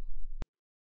Billy.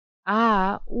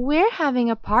 We're having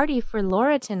a party for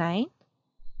Laura tonight.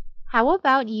 How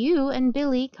about you and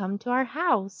Billy come to our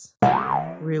house?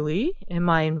 Really? Am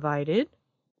I invited?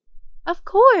 Of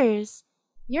course.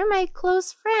 You're my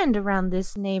close friend around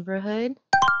this neighborhood.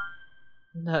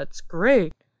 That's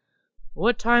great.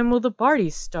 What time will the party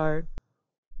start?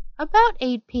 About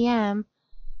 8 p.m.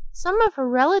 Some of her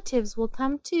relatives will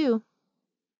come too.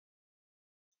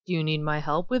 Do you need my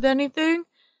help with anything?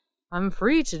 I'm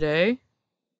free today.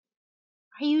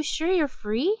 Are you sure you're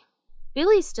free?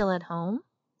 Billy's still at home.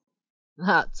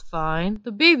 That's fine.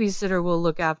 The babysitter will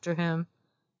look after him.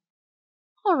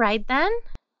 All right then.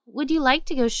 Would you like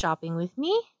to go shopping with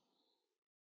me?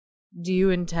 Do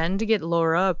you intend to get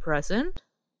Laura a present?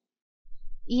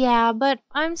 Yeah, but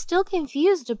I'm still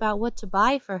confused about what to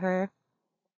buy for her.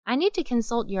 I need to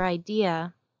consult your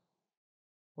idea.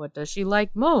 What does she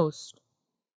like most?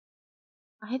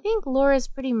 I think Laura's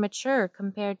pretty mature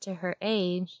compared to her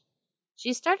age.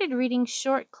 She started reading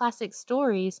short classic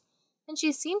stories, and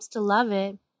she seems to love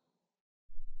it.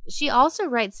 She also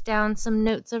writes down some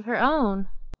notes of her own.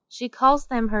 She calls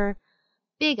them her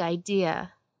big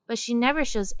idea, but she never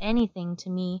shows anything to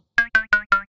me.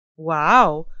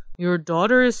 Wow, your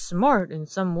daughter is smart in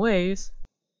some ways.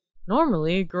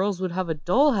 Normally, girls would have a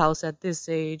dollhouse at this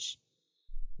age.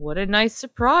 What a nice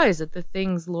surprise at the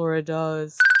things Laura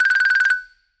does.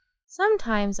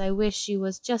 Sometimes I wish she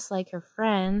was just like her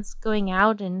friends, going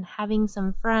out and having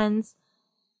some friends.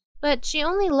 But she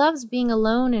only loves being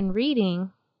alone and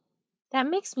reading. That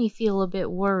makes me feel a bit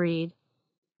worried.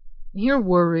 You're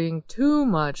worrying too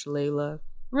much, Layla.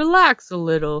 Relax a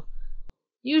little.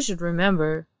 You should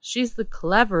remember, she's the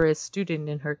cleverest student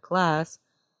in her class.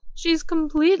 She's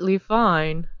completely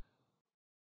fine.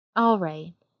 All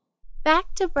right,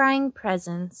 back to buying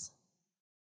presents.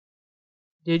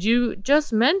 Did you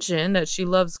just mention that she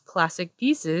loves classic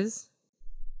pieces?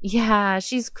 Yeah,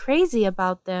 she's crazy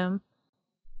about them.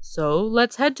 So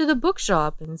let's head to the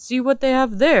bookshop and see what they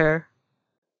have there.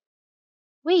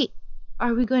 Wait,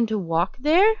 are we going to walk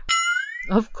there?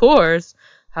 Of course.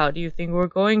 How do you think we're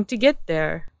going to get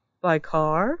there? By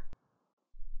car?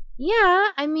 Yeah,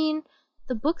 I mean,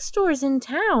 the bookstore's in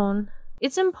town.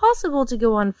 It's impossible to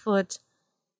go on foot.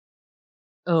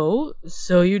 Oh,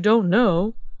 so you don't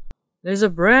know? There's a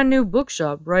brand new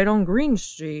bookshop right on Green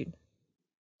Street.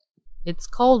 It's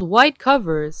called White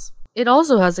Covers. It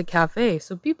also has a cafe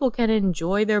so people can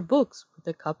enjoy their books with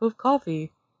a cup of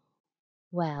coffee.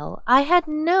 Well, I had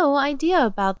no idea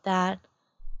about that.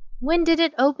 When did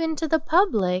it open to the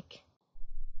public?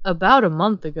 About a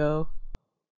month ago.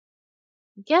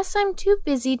 Guess I'm too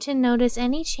busy to notice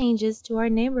any changes to our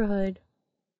neighborhood.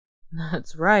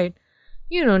 That's right.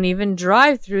 You don't even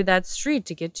drive through that street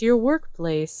to get to your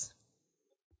workplace.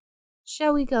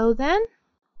 Shall we go then?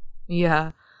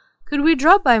 Yeah. Could we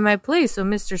drop by my place so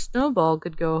Mr. Snowball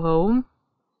could go home?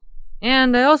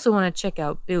 And I also want to check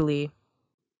out Billy.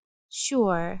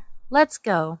 Sure. Let's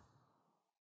go.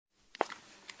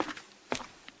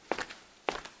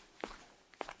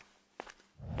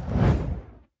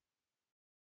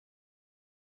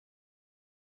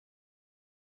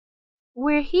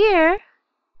 We're here.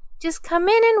 Just come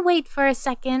in and wait for a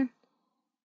second.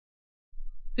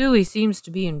 Billy seems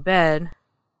to be in bed.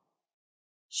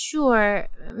 Sure.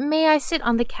 May I sit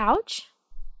on the couch?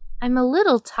 I'm a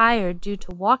little tired due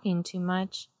to walking too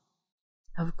much.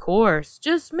 Of course.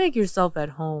 Just make yourself at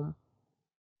home.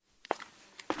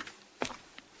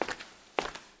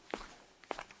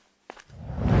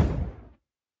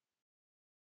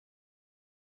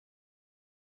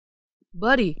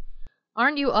 Buddy,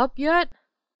 aren't you up yet?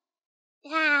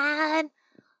 Dad,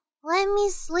 let me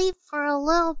sleep for a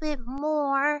little bit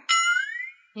more.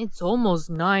 It's almost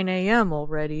 9 a.m.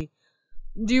 already.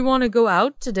 Do you want to go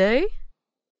out today?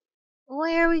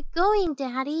 Where are we going,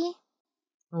 Daddy?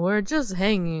 We're just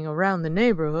hanging around the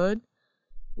neighborhood.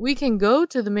 We can go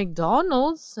to the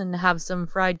McDonald's and have some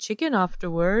fried chicken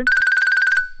afterward.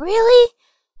 Really?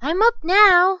 I'm up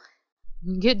now.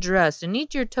 Get dressed and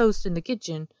eat your toast in the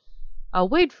kitchen. I'll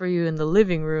wait for you in the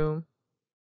living room.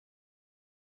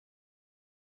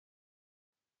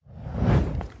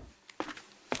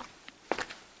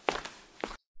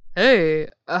 Hey,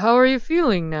 how are you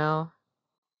feeling now?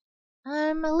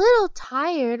 I'm a little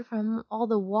tired from all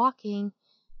the walking,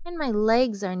 and my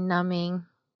legs are numbing.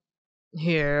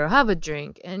 Here, have a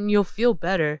drink, and you'll feel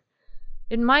better.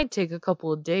 It might take a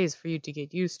couple of days for you to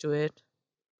get used to it.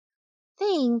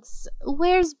 Thanks.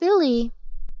 Where's Billy?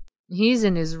 He's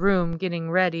in his room getting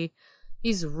ready.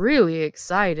 He's really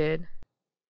excited.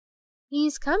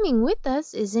 He's coming with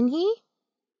us, isn't he?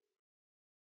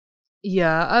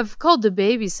 Yeah, I've called the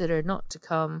babysitter not to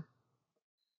come.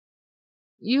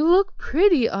 You look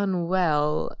pretty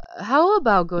unwell. How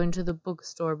about going to the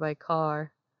bookstore by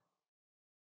car?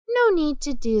 No need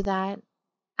to do that.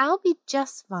 I'll be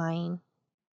just fine.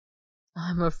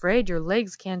 I'm afraid your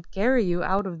legs can't carry you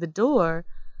out of the door.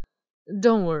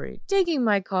 Don't worry, taking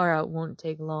my car out won't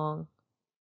take long.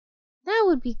 That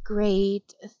would be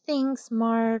great. Thanks,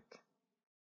 Mark.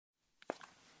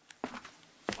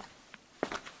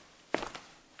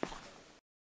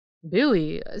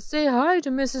 Billy, say hi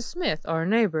to Mrs. Smith, our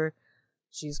neighbor.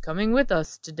 She's coming with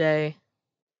us today.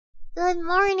 Good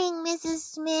morning, Mrs.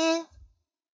 Smith.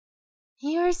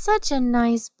 You're such a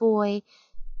nice boy.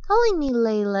 Calling me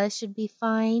Layla should be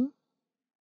fine.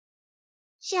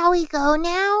 Shall we go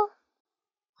now?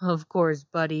 Of course,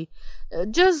 buddy.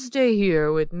 Just stay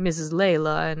here with Mrs.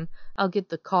 Layla and I'll get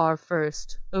the car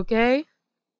first, okay?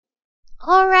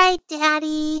 All right,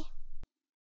 Daddy.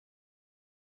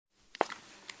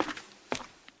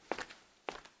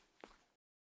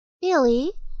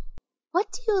 Billy,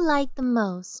 what do you like the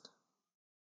most?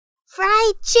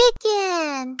 Fried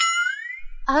chicken.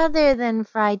 Other than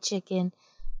fried chicken,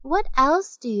 what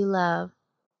else do you love?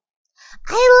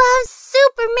 I love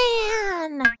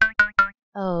Superman.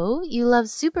 Oh, you love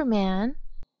Superman?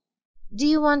 Do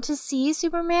you want to see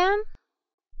Superman?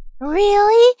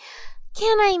 Really?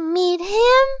 Can I meet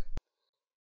him?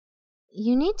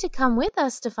 You need to come with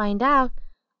us to find out,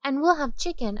 and we'll have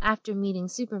chicken after meeting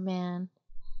Superman.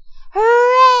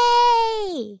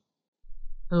 Hooray!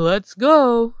 Let's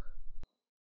go.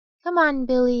 Come on,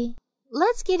 Billy.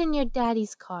 Let's get in your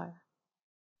daddy's car.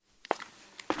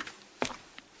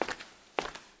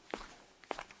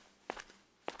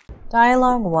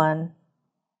 Dialogue 1.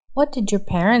 What did your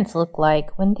parents look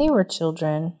like when they were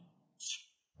children?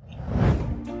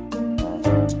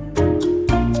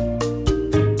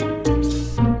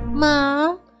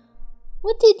 Mom,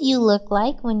 what did you look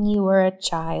like when you were a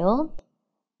child?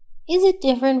 Is it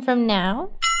different from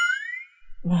now?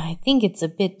 I think it's a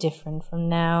bit different from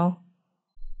now.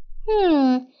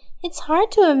 It's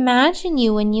hard to imagine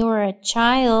you when you were a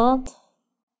child.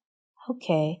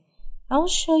 Okay, I'll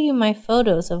show you my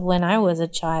photos of when I was a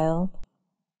child.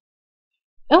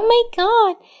 Oh my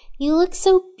God, you look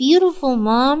so beautiful,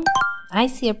 Mom. I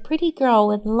see a pretty girl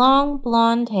with long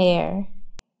blonde hair.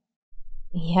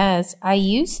 Yes, I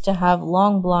used to have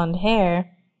long blonde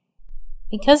hair.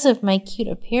 Because of my cute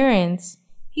appearance,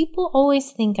 people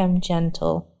always think I'm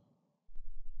gentle.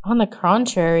 On the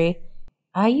contrary,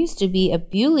 I used to be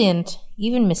ebullient,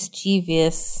 even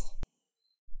mischievous.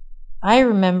 I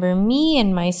remember me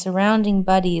and my surrounding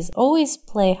buddies always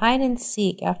play hide and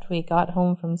seek after we got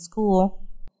home from school.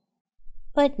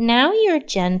 But now you're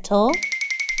gentle.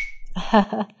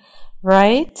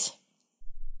 Right?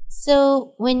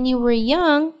 So, when you were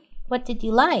young, what did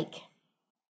you like?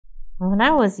 When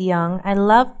I was young, I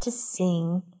loved to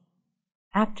sing.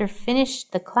 After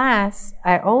finished the class,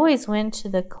 I always went to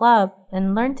the club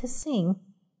and learned to sing.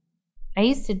 I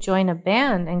used to join a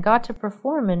band and got to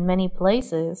perform in many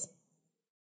places.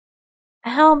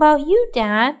 How about you,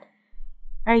 Dad?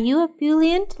 Are you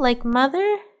ebullient like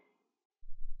Mother?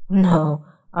 No,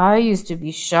 I used to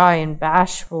be shy and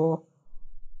bashful.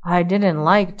 I didn't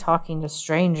like talking to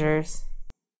strangers.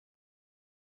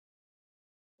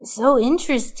 So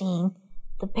interesting.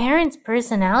 The parents'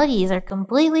 personalities are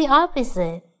completely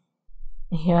opposite.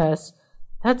 Yes,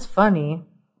 that's funny.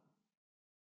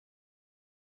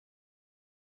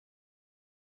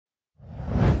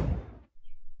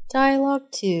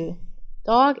 Dialogue 2.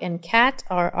 Dog and cat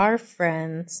are our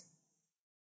friends.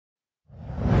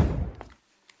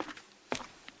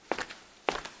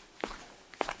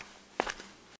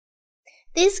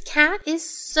 This cat is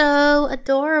so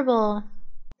adorable.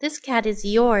 This cat is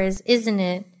yours, isn't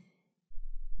it?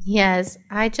 Yes,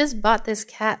 I just bought this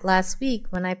cat last week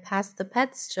when I passed the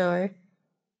pet store.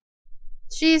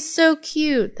 She's so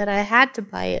cute that I had to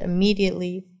buy it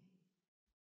immediately.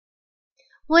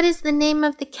 What is the name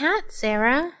of the cat,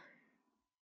 Sarah?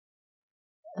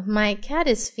 My cat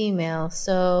is female,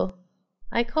 so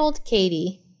I called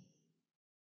Katie.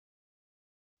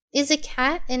 Is a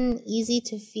cat an easy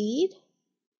to feed?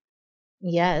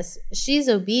 Yes, she's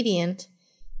obedient,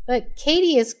 but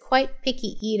Katie is quite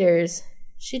picky eaters.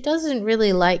 She doesn't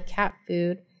really like cat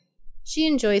food. She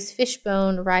enjoys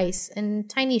fishbone, rice, and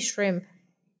tiny shrimp.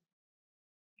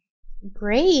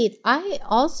 Great. I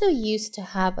also used to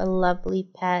have a lovely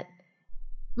pet.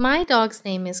 My dog's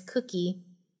name is Cookie,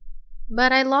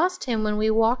 but I lost him when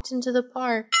we walked into the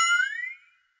park.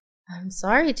 I'm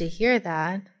sorry to hear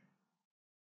that.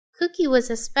 Cookie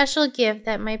was a special gift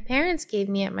that my parents gave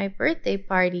me at my birthday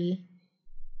party.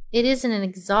 It isn't an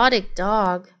exotic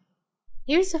dog.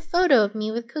 Here's a photo of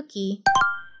me with Cookie.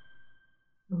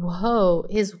 Whoa,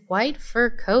 his white fur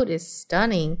coat is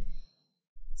stunning.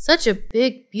 Such a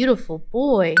big, beautiful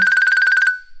boy.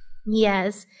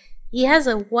 Yes, he has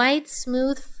a white,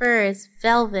 smooth fur as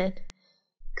velvet.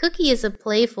 Cookie is a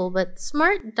playful but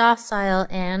smart, docile,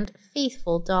 and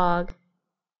faithful dog.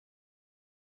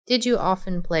 Did you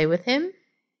often play with him?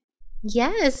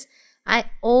 Yes, I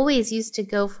always used to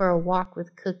go for a walk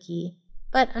with Cookie,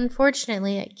 but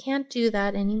unfortunately I can't do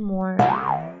that anymore.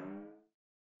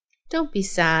 Don't be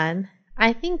sad.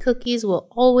 I think Cookies will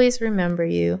always remember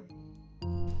you.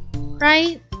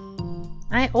 Right?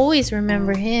 I always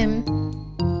remember him.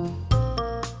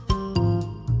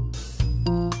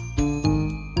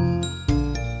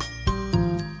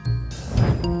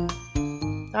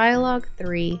 Dialogue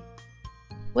 3.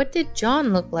 What did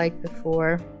John look like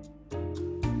before?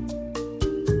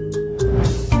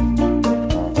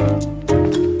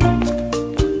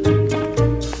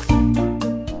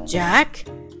 Jack?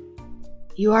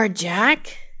 You are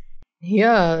Jack?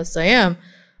 Yes, I am.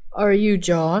 Are you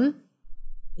John?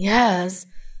 Yes.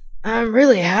 I'm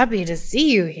really happy to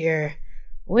see you here.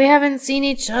 We haven't seen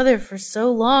each other for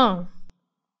so long.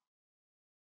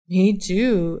 Me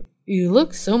too. You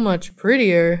look so much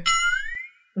prettier.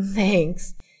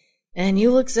 Thanks. And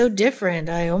you look so different,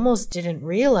 I almost didn't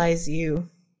realize you.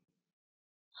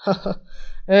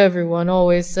 Everyone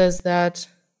always says that.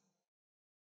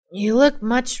 You look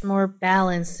much more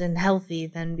balanced and healthy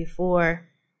than before.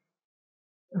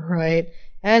 Right.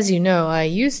 As you know, I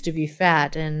used to be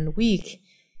fat and weak.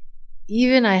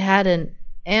 Even I had an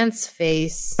ant's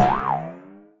face.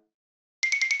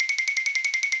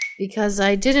 Because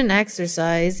I didn't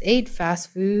exercise, ate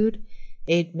fast food,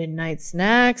 ate midnight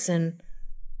snacks, and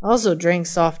also drank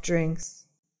soft drinks.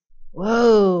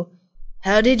 Whoa,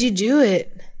 how did you do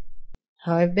it?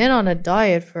 I've been on a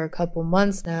diet for a couple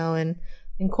months now and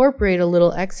incorporate a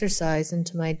little exercise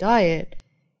into my diet.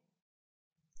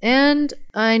 And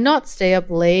I not stay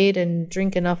up late and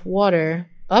drink enough water,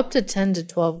 up to 10 to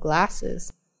 12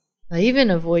 glasses. I even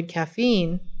avoid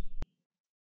caffeine.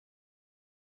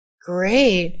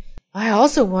 Great. I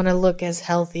also want to look as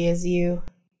healthy as you.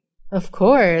 Of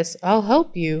course, I'll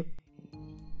help you.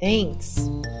 Thanks.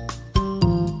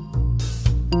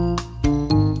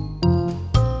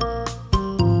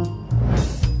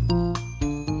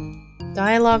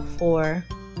 Dialogue 4.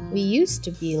 We used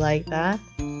to be like that.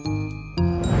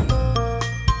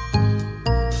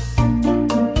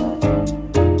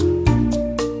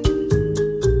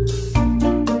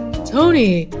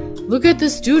 Tony, look at the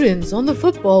students on the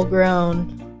football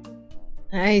ground.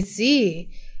 I see.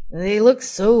 They look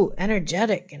so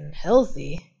energetic and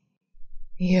healthy.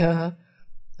 Yeah,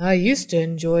 I used to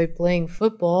enjoy playing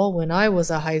football when I was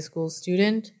a high school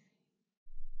student.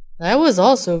 I was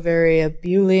also very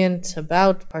ebullient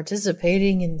about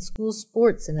participating in school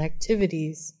sports and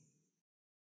activities.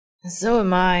 So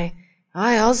am I.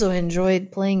 I also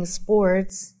enjoyed playing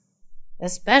sports.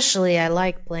 Especially I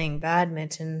like playing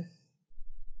badminton.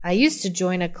 I used to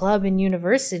join a club in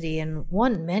university and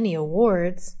won many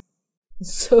awards.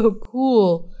 So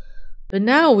cool. But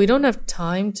now we don't have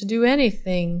time to do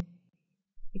anything.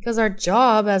 Because our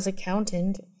job as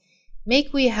accountant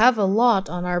make we have a lot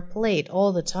on our plate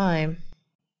all the time.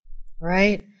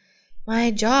 Right? My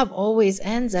job always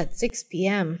ends at 6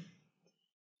 p.m.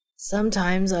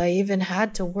 Sometimes I even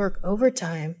had to work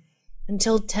overtime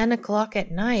until 10 o'clock at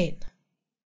night.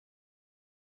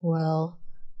 Well,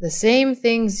 the same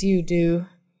things you do.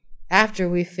 After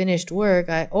we finished work,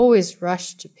 I always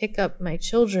rush to pick up my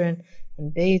children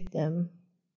and bathe them.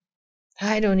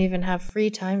 I don't even have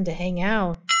free time to hang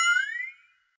out.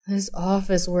 This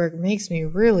office work makes me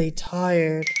really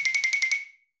tired.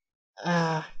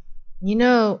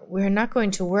 We're not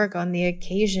going to work on the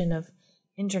occasion of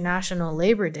International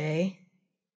Labor Day.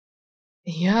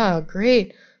 Yeah,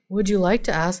 great. Would you like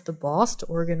to ask the boss to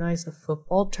organize a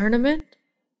football tournament?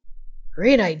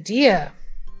 Great idea.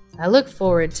 I look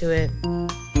forward to it.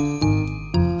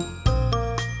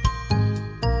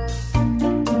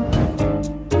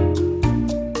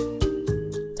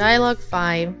 Dialogue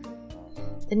 5.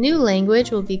 The new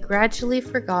language will be gradually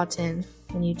forgotten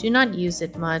when you do not use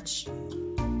it much.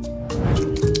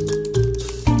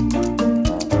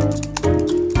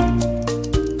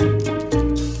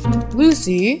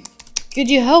 Lucy, could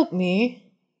you help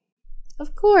me?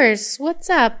 Of course. What's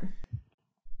up?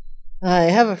 I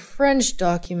have a French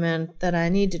document that I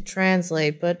need to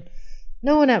translate, but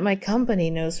no one at my company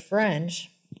knows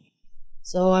French.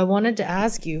 So I wanted to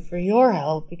ask you for your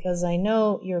help because I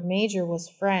know your major was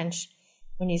French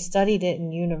when you studied it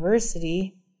in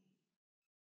university.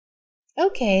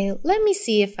 Okay, let me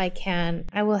see if I can.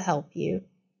 I will help you.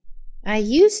 I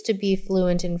used to be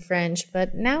fluent in French,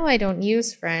 but now I don't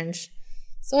use French,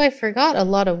 so I forgot a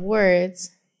lot of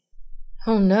words.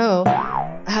 Oh no,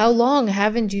 how long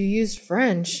haven't you used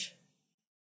French?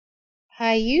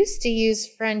 I used to use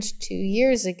French 2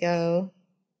 years ago.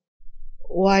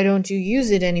 Why don't you use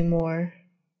it anymore?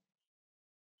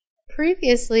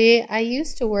 Previously, I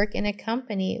used to work in a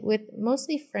company with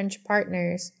mostly French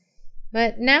partners,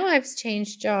 but now I've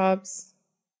changed jobs.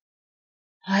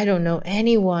 I don't know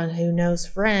anyone who knows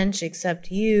French except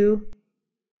you.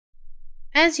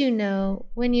 As you know,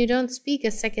 when you don't speak a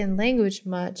second language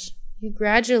much, you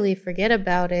gradually forget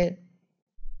about it.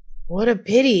 What a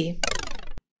pity.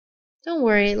 Don't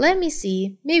worry, let me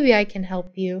see. Maybe I can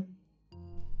help you.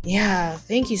 Yeah,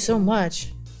 thank you so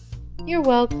much. You're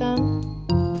welcome.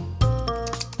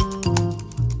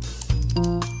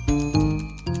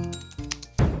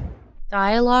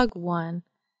 Dialogue 1.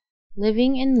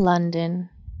 Living in London.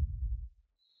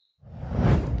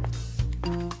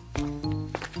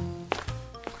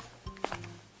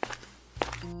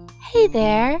 Hey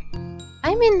there.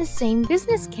 I'm in the same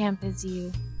business camp as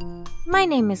you. My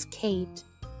name is Kate.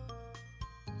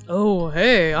 Oh,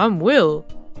 hey, I'm Will.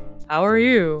 How are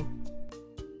you?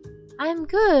 I'm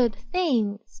good,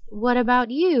 thanks. What about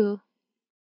you?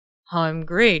 I'm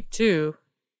great, too.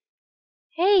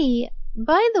 Hey,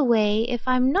 by the way, if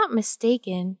I'm not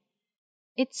mistaken,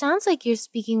 it sounds like you're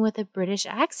speaking with a British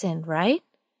accent, right?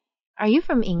 Are you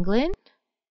from England?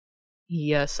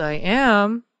 Yes, I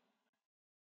am.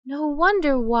 No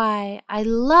wonder why. I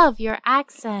love your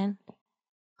accent.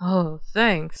 Oh,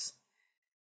 thanks.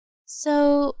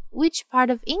 So, which part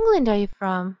of England are you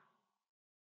from?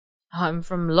 I'm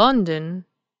from London.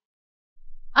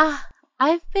 Ah,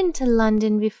 I've been to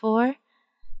London before.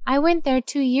 I went there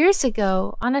 2 years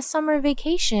ago on a summer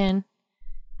vacation.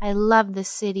 I love the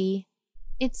city.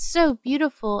 It's so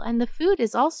beautiful and the food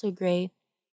is also great.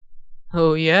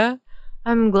 Oh, yeah?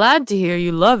 I'm glad to hear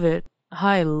you love it.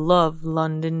 I love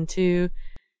London, too.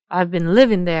 I've been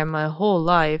living there my whole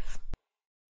life.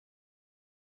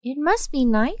 It must be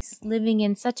nice living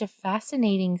in such a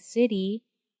fascinating city.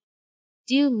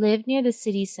 Do you live near the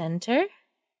city center?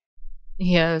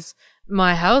 Yes,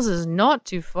 my house is not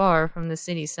too far from the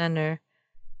city center.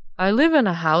 I live in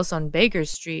a house on Baker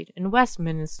Street in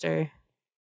Westminster.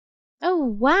 Oh,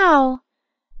 wow.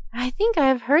 I think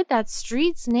I've heard that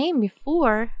street's name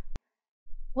before.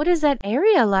 What is that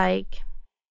area like?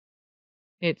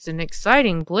 It's an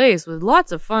exciting place with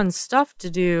lots of fun stuff to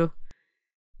do.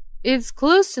 It's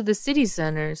close to the city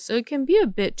center, so it can be a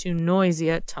bit too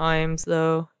noisy at times,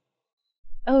 though.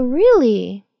 Oh,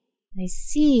 really? I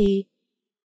see.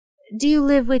 Do you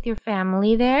live with your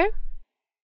family there?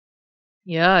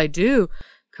 Yeah, I do.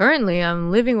 Currently, I'm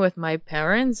living with my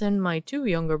parents and my 2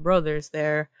 younger brothers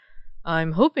there.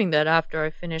 I'm hoping that after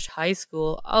I finish high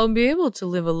school, I'll be able to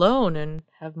live alone and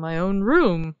have my own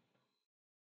room.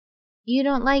 You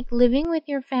don't like living with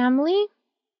your family?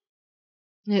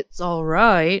 It's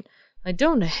alright. I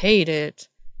don't hate it.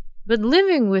 But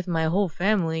living with my whole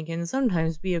family can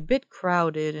sometimes be a bit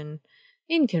crowded and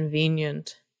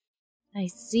inconvenient. I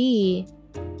see.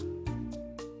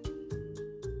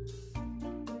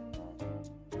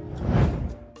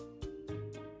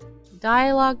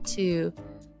 Dialogue 2.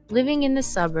 Living in the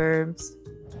suburbs.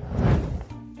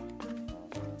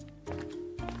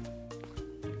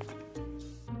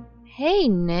 Hey,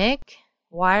 Nick.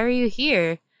 Why are you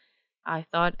here? I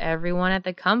thought everyone at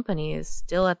the company is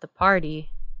still at the party.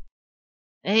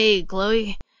 Hey,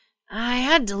 Chloe. I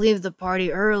had to leave the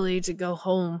party early to go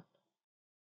home.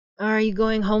 Are you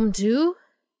going home too?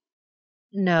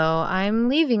 No, I'm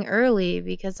leaving early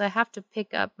because I have to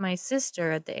pick up my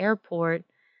sister at the airport.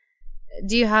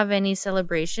 Do you have any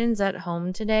celebrations at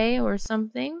home today or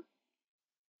something?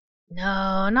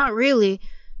 No, not really.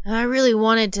 I really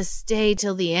wanted to stay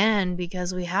till the end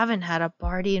because we haven't had a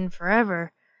party in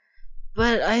forever.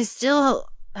 But I still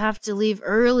have to leave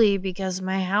early because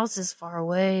my house is far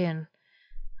away and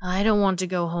I don't want to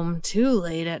go home too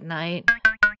late at night.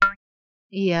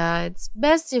 Yeah, it's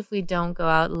best if we don't go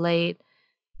out late.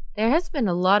 There has been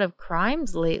a lot of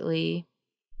crimes lately.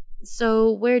 So,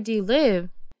 where do you live?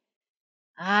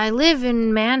 I live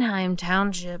in Mannheim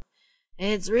Township.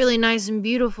 It's really nice and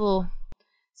beautiful.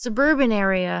 Suburban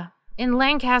area in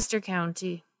Lancaster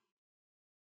County.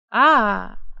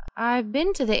 Ah, I've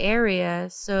been to the area,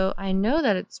 so I know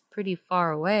that it's pretty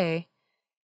far away.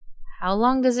 How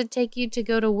long does it take you to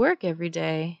go to work every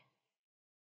day?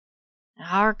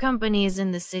 Our company is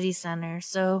in the city center,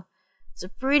 so it's a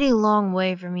pretty long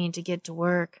way for me to get to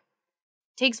work.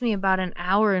 It takes me about an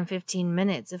hour and 15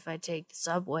 minutes if I take the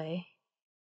subway.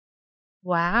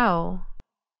 Wow.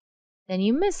 Then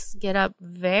you must get up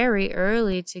very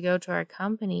early to go to our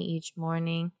company each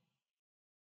morning.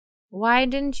 Why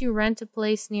didn't you rent a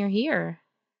place near here?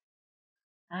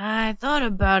 I thought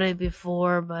about it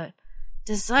before, but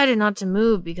decided not to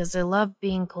move because I love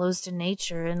being close to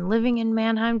nature and living in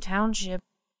Mannheim Township.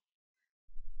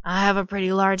 I have a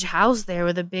pretty large house there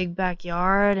with a big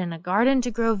backyard and a garden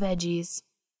to grow veggies.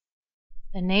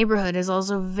 The neighborhood is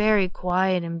also very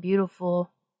quiet and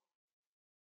beautiful.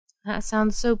 That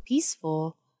sounds so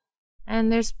peaceful.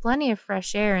 And there's plenty of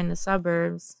fresh air in the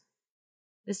suburbs.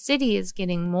 The city is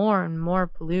getting more and more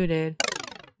polluted.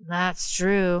 That's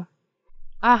true.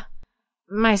 Ah,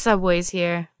 my subway's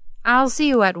here. I'll see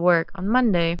you at work on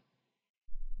Monday.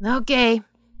 Okay.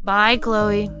 Bye,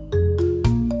 Chloe.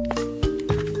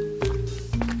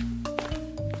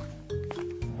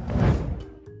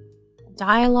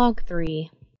 Dialogue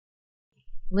 3.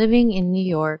 Living in New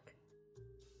York.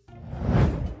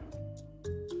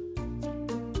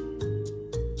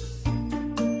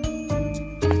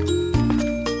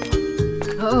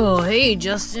 Oh, hey,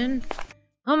 Justin.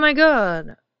 Oh my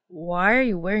god. Why are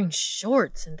you wearing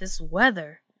shorts in this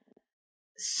weather?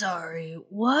 Sorry,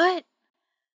 what?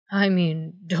 I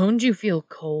mean, don't you feel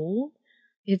cold?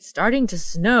 It's starting to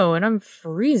snow and I'm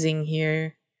freezing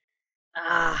here.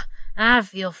 I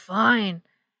feel fine.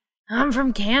 I'm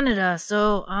from Canada,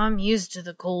 so I'm used to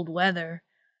the cold weather.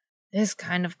 This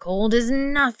kind of cold is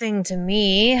nothing to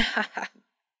me.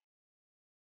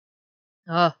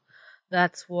 Oh,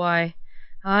 that's why.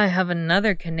 I have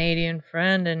another Canadian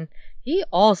friend, and he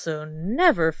also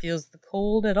never feels the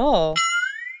cold at all.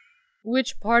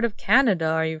 Which part of Canada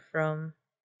are you from?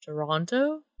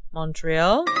 Toronto?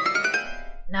 Montreal?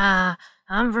 Nah,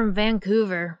 I'm from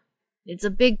Vancouver. It's a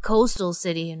big coastal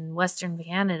city in Western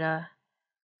Canada.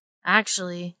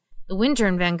 Actually, the winter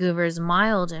in Vancouver is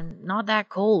mild and not that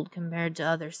cold compared to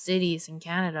other cities in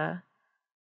Canada.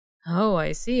 Oh,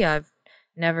 I see. I've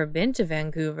never been to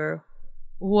Vancouver.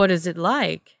 What is it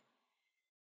like?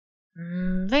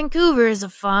 Vancouver is a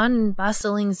fun,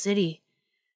 bustling city.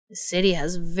 The city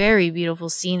has very beautiful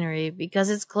scenery because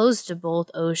it's close to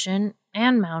both ocean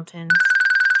and mountains.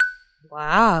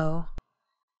 Wow.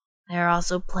 There are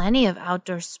also plenty of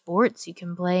outdoor sports you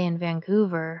can play in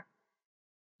Vancouver.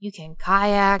 You can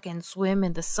kayak and swim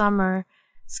in the summer,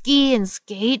 ski and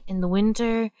skate in the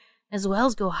winter, as well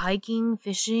as go hiking,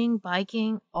 fishing,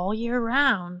 biking all year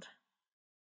round.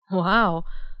 Wow.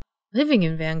 Living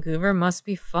in Vancouver must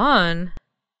be fun.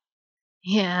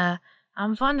 Yeah,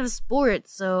 I'm fond of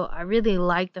sports, so I really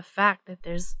like the fact that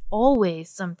there's always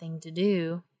something to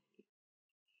do.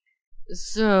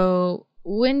 So,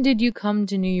 when did you come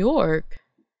to New York?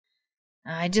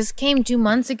 I just came 2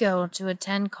 months ago to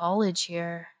attend college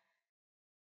here.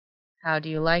 How do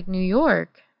you like New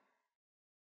York?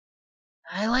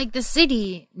 I like the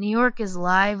city. New York is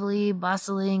lively,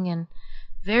 bustling, and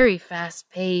very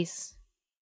fast-paced.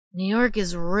 New York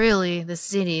is really the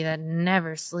city that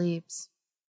never sleeps.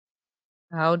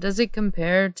 How does it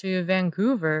compare to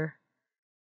Vancouver?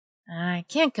 I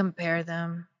can't compare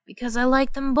them because I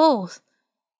like them both.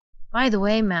 By the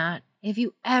way, Matt, if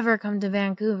you ever come to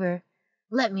Vancouver,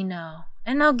 let me know,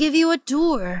 and I'll give you a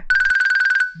tour.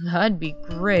 That'd be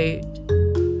great.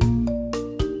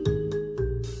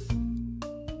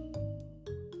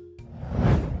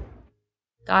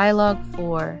 Dialogue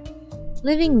 4.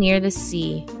 Living near the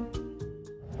sea.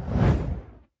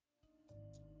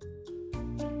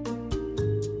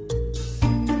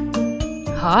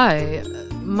 Hi,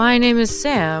 my name is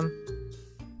Sam.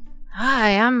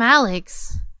 Hi, I'm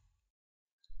Alex.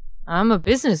 I'm a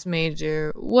business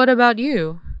major. What about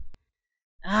you?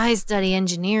 I study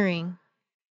engineering.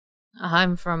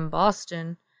 I'm from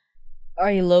Boston.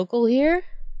 Are you local here?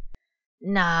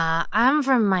 Nah, I'm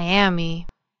from Miami.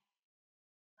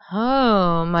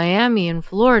 Oh, Miami in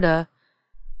Florida.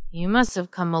 You must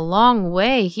have come a long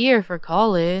way here for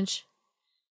college.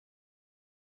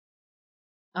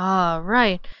 Ah,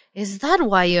 right. Is that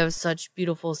why you have such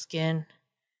beautiful skin?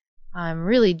 I'm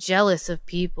really jealous of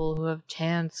people who have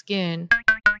tan skin.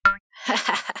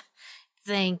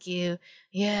 Thank you.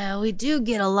 Yeah, we do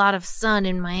get a lot of sun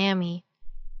in Miami.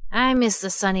 I miss the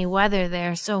sunny weather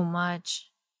there so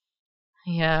much.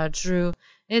 Yeah, true.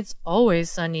 It's always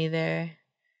sunny there.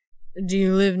 Do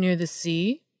you live near the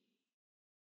sea?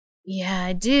 Yeah,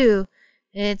 I do.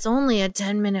 It's only a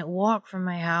 10-minute walk from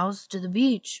my house to the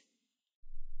beach.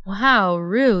 Wow,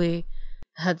 really?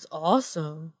 That's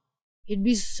awesome. It'd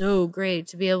be so great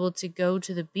to be able to go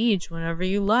to the beach whenever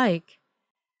you like.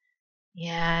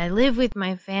 Yeah, I live with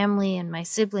my family and my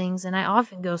siblings, and I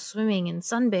often go swimming and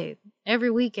sunbathe every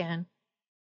weekend.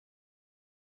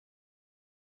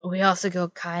 We also go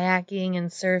kayaking and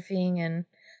surfing and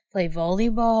play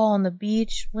volleyball on the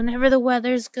beach whenever the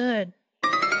weather's good.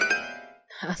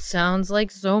 That sounds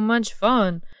like so much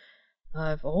fun.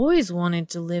 I've always wanted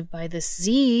to live by the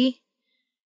sea.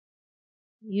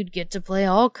 You'd get to play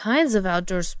all kinds of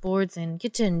outdoor sports and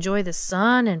get to enjoy the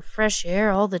sun and fresh air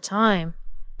all the time.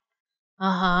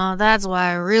 That's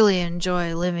why I really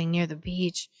enjoy living near the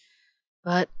beach.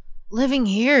 But living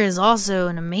here is also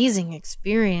an amazing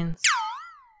experience.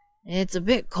 It's a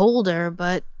bit colder,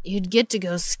 but you'd get to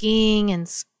go skiing and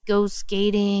go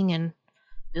skating and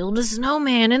build a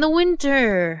snowman in the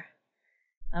winter.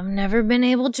 I've never been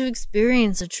able to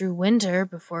experience a true winter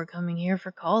before coming here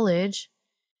for college.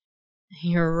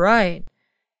 You're right.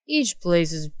 Each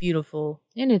place is beautiful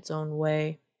in its own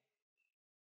way.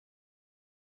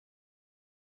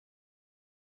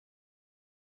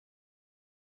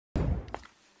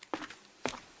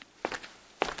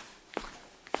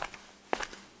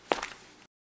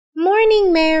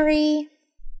 Morning, Mary.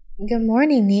 Good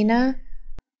morning, Nina.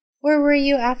 Where were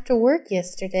you after work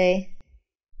yesterday?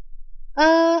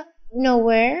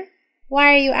 Nowhere.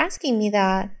 Why are you asking me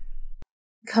that?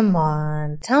 Come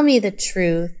on, tell me the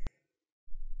truth.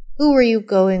 Who were you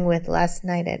going with last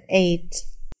night at 8?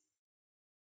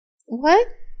 What?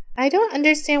 I don't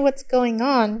understand what's going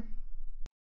on.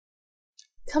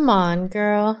 Come on,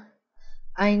 girl.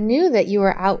 I knew that you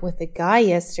were out with a guy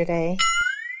yesterday.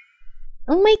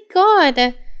 Oh my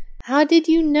God! How did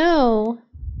you know?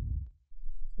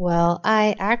 Well,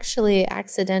 I actually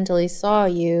accidentally saw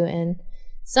you and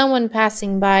someone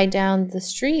passing by down the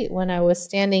street when I was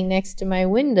standing next to my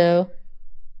window.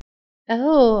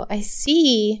 Oh, I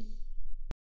see.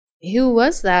 Who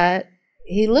was that?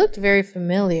 He looked very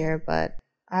familiar, but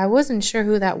I wasn't sure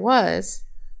who that was.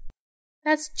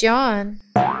 That's John.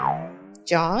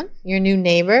 John? Your new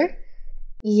neighbor?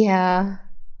 Yeah.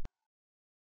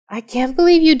 I can't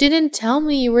believe you didn't tell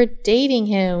me you were dating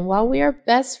him while we are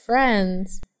best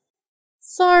friends.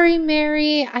 Sorry,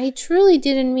 Mary. I truly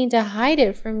didn't mean to hide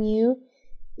it from you.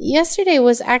 Yesterday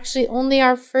was actually only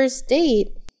our first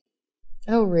date.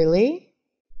 Oh, really?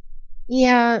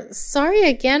 Yeah, sorry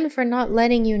again for not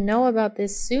letting you know about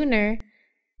this sooner.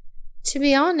 To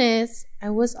be honest, I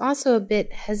was also a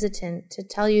bit hesitant to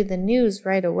tell you the news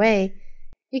right away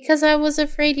because I was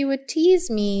afraid you would tease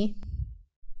me.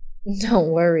 Don't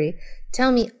worry.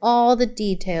 Tell me all the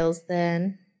details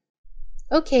then.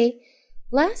 Okay,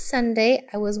 last Sunday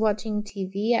I was watching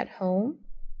TV at home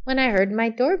when I heard my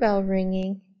doorbell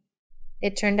ringing.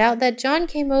 It turned out that John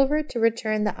came over to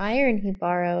return the iron he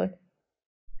borrowed.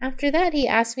 After that, he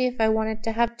asked me if I wanted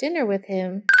to have dinner with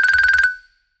him.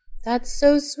 That's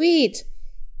so sweet.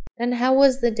 Then how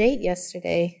was the date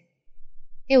yesterday?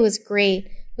 It was great.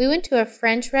 We went to a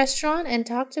French restaurant and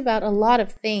talked about a lot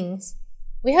of things.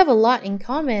 We have a lot in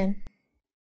common.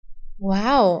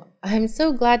 Wow, I'm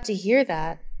so glad to hear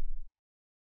that.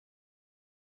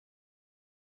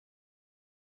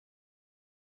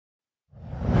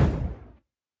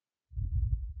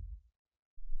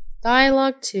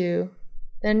 Dialogue 2.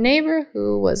 The neighbor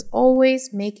who was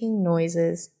always making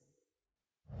noises.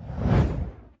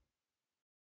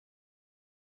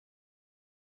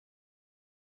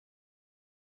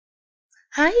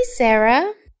 Hi,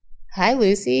 Sarah. Hi,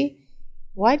 Lucy.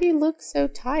 Why do you look so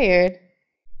tired?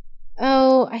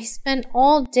 Oh, I spent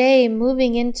all day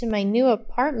moving into my new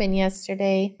apartment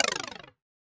yesterday.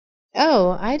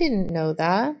 Oh, I didn't know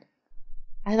that.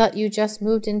 I thought you just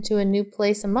moved into a new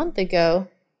place a month ago.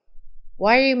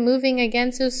 Why are you moving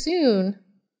again so soon?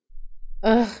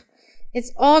 Ugh,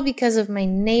 it's all because of my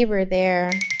neighbor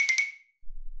there.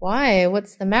 Why?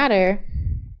 What's the matter?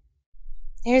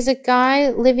 There's a guy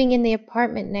living in the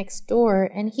apartment next door,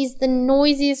 and he's the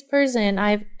noisiest person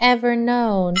I've ever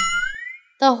known.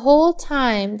 The whole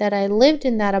time that I lived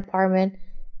in that apartment,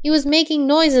 he was making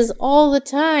noises all the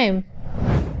time.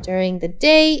 During the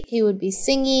day, he would be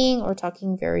singing or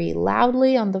talking very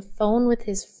loudly on the phone with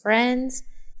his friends.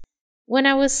 When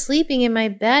I was sleeping in my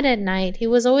bed at night, he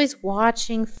was always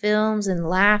watching films and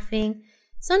laughing,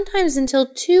 sometimes until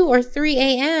 2 or 3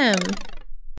 a.m.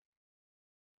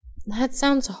 That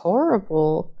sounds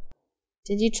horrible.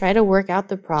 Did you try to work out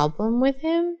the problem with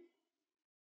him?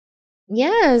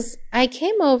 Yes, I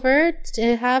came over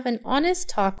to have an honest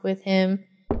talk with him.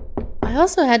 I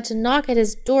also had to knock at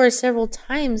his door several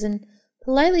times and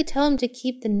politely tell him to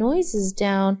keep the noises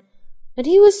down, but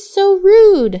he was so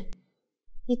rude.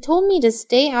 He told me to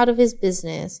stay out of his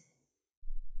business.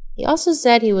 He also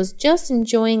said he was just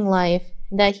enjoying life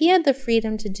and that he had the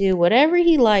freedom to do whatever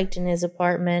he liked in his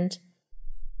apartment.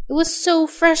 It was so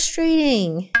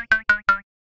frustrating.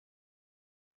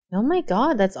 Oh my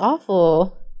God, that's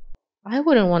awful. I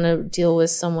wouldn't want to deal with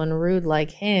someone rude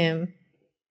like him.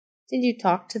 Did you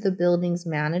talk to the building's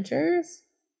managers?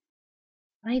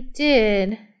 I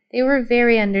did. They were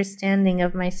very understanding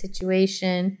of my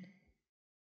situation.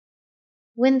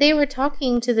 When they were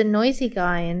talking to the noisy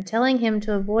guy and telling him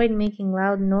to avoid making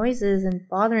loud noises and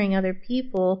bothering other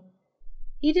people,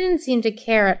 he didn't seem to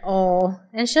care at all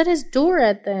and shut his door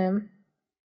at them.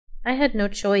 I had no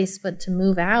choice but to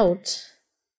move out.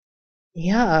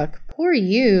 Yuck, poor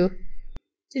you.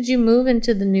 Did you move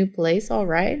into the new place all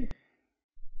right?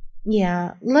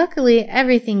 Yeah, luckily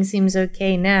everything seems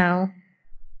okay now.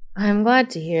 I'm glad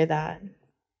to hear that.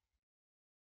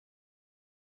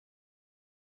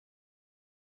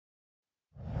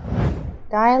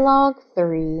 Dialogue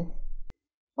 3.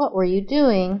 What were you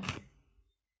doing?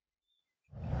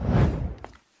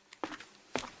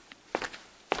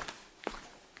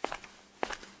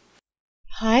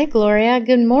 Hi, Gloria.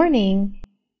 Good morning.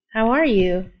 How are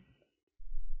you?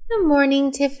 Good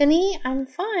morning, Tiffany. I'm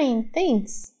fine,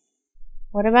 thanks.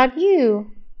 What about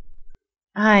you?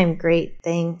 I'm great,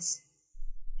 thanks.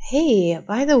 Hey,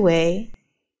 by the way,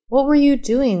 what were you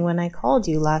doing when I called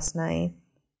you last night?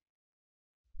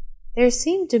 There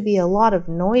seemed to be a lot of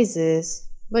noises,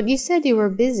 but you said you were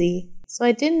busy, so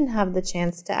I didn't have the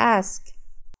chance to ask.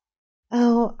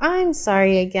 Oh, I'm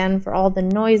sorry again for all the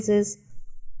noises.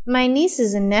 My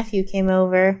nieces and nephew came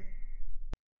over.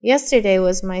 Yesterday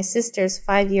was my sister's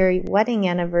 5-year wedding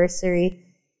anniversary,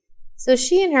 so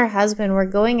she and her husband were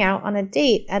going out on a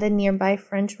date at a nearby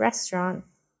French restaurant.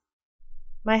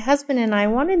 My husband and I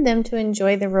wanted them to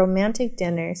enjoy the romantic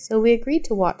dinner, so we agreed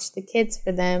to watch the kids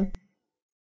for them.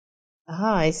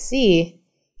 Ah, I see.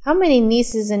 How many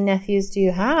nieces and nephews do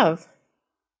you have?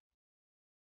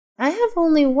 I have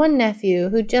only one nephew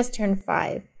who just turned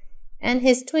 5, and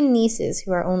his twin nieces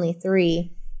who are only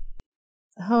 3.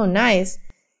 Oh, nice.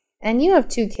 And you have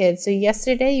 2 kids, so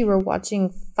yesterday you were watching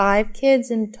 5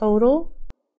 kids in total?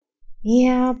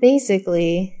 Yeah,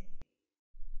 basically.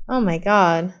 Oh my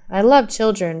god, I love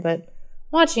children, but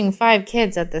watching 5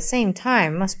 kids at the same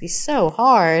time must be so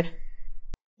hard.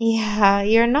 Yeah,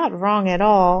 you're not wrong at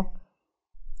all.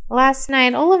 Last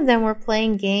night, all of them were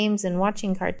playing games and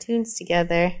watching cartoons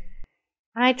together.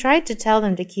 I tried to tell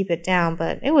them to keep it down,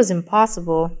 but it was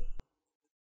impossible.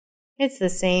 It's the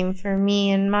same for me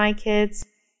and my kids.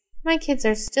 My kids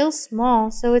are still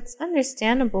small, so it's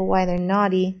understandable why they're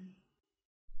naughty.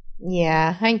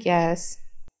 Yeah, I guess.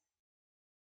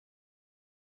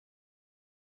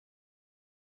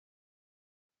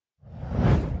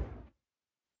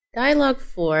 Dialogue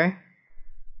 4.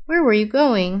 Where were you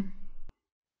going?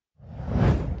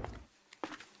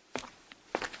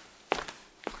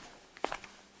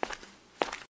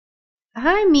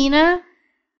 Hi, Mina.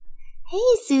 Hey,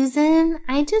 Susan.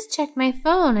 I just checked my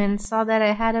phone and saw that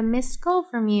I had a missed call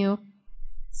from you.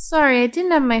 Sorry, I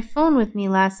didn't have my phone with me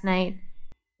last night.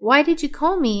 Why did you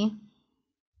call me?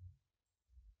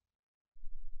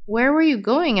 Where were you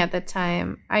going at the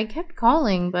time? I kept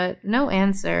calling, but no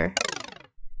answer.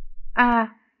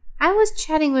 I was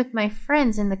chatting with my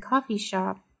friends in the coffee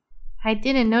shop. I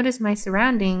didn't notice my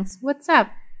surroundings. What's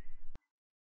up?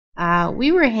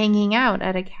 We were hanging out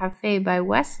at a cafe by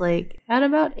Westlake at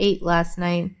about 8 last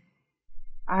night.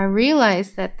 I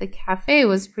realized that the cafe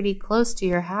was pretty close to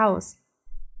your house,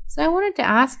 so I wanted to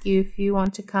ask you if you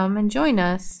want to come and join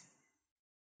us.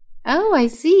 Oh, I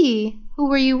see. Who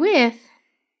were you with?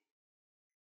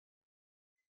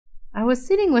 I was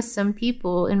sitting with some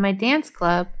people in my dance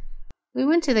club. We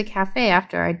went to the cafe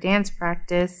after our dance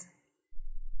practice.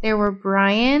 There were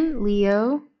Brian,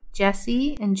 Leo,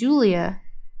 Jesse, and Julia.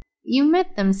 You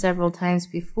met them several times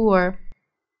before.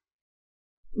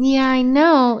 Yeah, I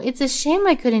know. It's a shame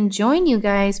I couldn't join you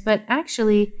guys, but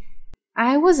actually,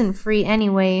 I wasn't free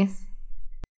anyways.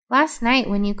 Last night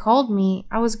when you called me,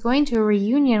 I was going to a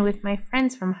reunion with my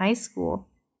friends from high school.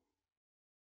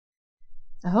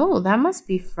 Oh, that must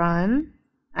be fun.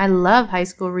 I love high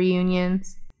school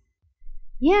reunions.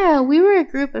 Yeah, we were a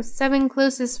group of 7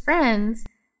 closest friends,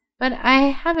 but I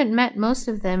haven't met most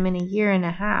of them in a year and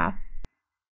a half.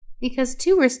 Because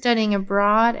 2 were studying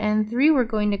abroad and 3 were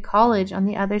going to college on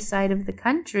the other side of the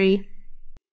country.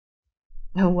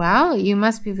 Oh, wow, you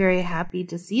must be very happy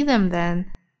to see them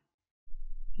then.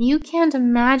 You can't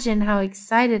imagine how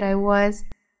excited I was.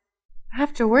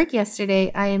 After work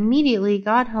yesterday, I immediately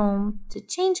got home to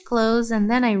change clothes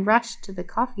and then I rushed to the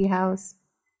coffee house.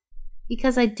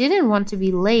 Because I didn't want to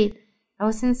be late, I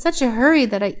was in such a hurry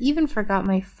that I even forgot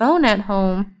my phone at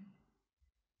home.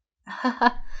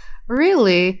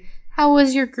 Really? How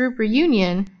was your group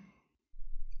reunion?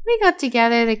 We got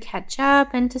together to catch up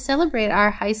and to celebrate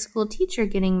our high school teacher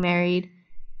getting married.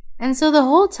 And so the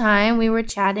whole time we were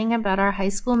chatting about our high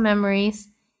school memories,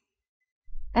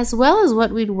 as well as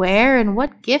what we'd wear and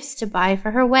what gifts to buy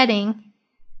for her wedding.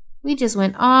 We just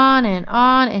went on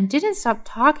and didn't stop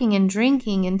talking and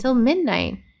drinking until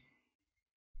midnight.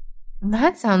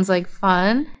 That sounds like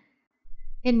fun.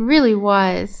 It really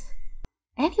was.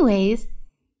 Anyways,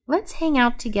 let's hang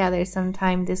out together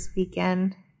sometime this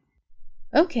weekend.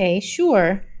 Okay,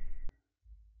 sure.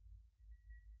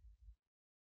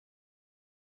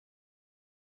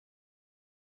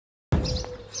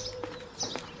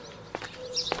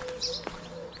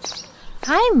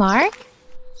 Hi, Mark.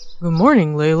 Good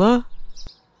morning, Layla.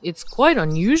 It's quite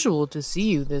unusual to see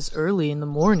you this early in the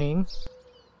morning.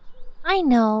 I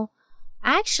know.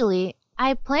 Actually,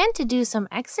 I planned to do some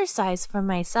exercise for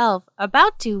myself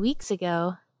about 2 weeks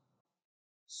ago.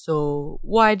 So,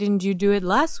 why didn't you do it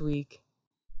last week?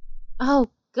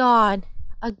 Oh, God.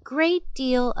 A great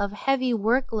deal of heavy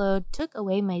workload took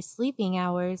away my sleeping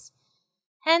hours.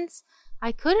 Hence,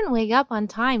 I couldn't wake up on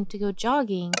time to go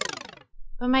jogging.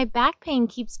 But my back pain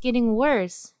keeps getting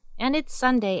worse, and it's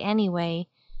Sunday anyway.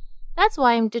 That's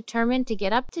why I'm determined to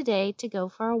get up today to go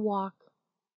for a walk.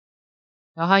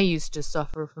 I used to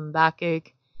suffer from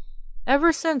backache.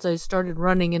 Ever since I started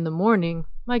running in the morning,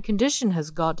 my condition has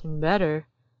gotten better.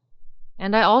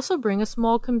 And I also bring a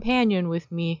small companion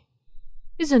with me.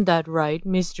 Isn't that right,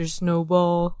 Mr.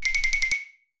 Snowball?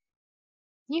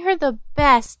 You're the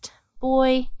best,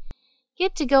 boy.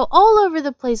 Get to go all over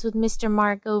the place with Mr.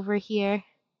 Mark over here.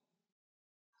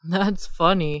 That's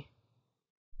funny.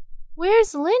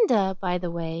 Where's Linda, by the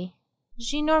way?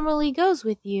 She normally goes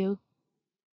with you.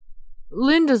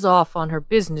 Linda's off on her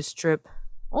business trip.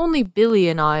 Only Billy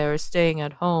and I are staying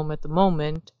at home at the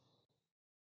moment.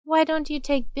 Why don't you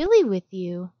take Billy with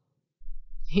you?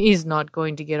 He's not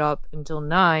going to get up until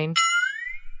 9.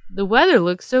 The weather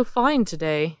looks so fine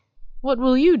today. What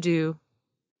will you do?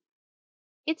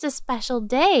 It's a special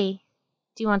day.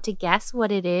 Do you want to guess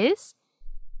what it is?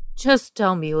 Just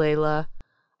tell me, Layla.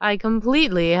 I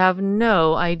completely have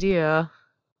no idea.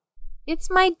 It's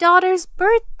my daughter's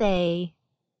birthday.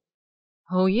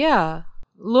 Oh yeah,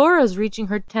 Laura's reaching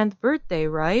her 10th birthday,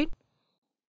 right?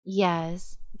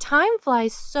 Yes, time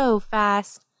flies so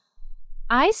fast.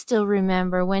 I still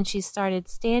remember when she started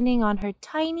standing on her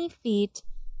tiny feet,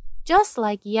 just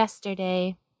like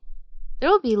yesterday.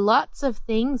 There'll be lots of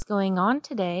things going on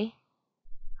today.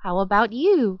 How about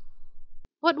you?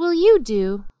 What will you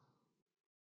do?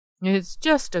 It's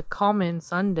just a common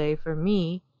Sunday for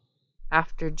me.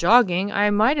 After jogging, I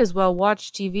might as well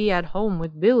watch TV at home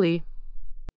with Billy.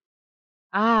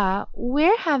 Ah,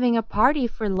 we're having a party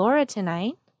for Laura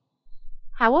tonight.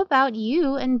 How about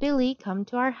you and Billy come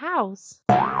to our house?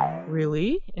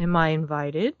 Really? Am I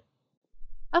invited?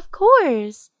 Of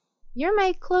course. You're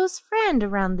my close friend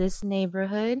around this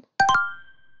neighborhood.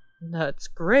 That's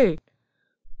great.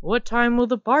 What time will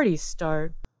the party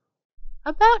start?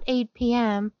 About 8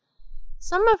 p.m.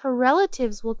 Some of her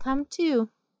relatives will come too.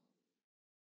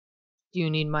 Do you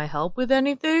need my help with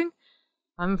anything?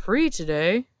 I'm free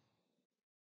today.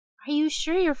 Are you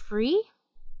sure you're free?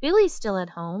 Billy's still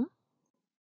at home.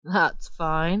 That's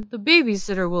fine. The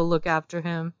babysitter will look after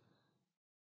him.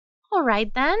 All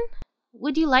right then.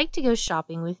 Would you like to go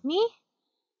shopping with me?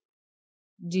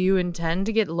 Do you intend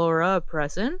to get Laura a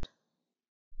present?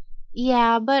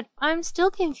 Yeah, but I'm still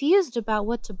confused about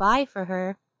what to buy for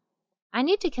her. I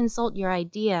need to consult your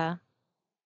idea.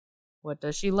 What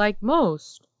does she like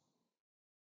most?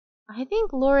 I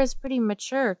think Laura's pretty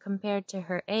mature compared to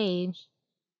her age.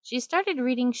 She started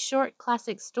reading short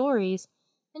classic stories,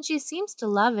 and she seems to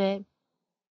love it.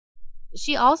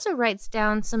 She also writes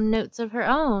down some notes of her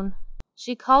own.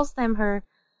 She calls them her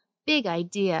big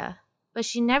idea, but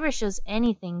she never shows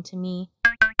anything to me.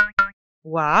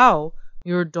 Wow,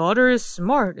 your daughter is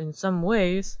smart in some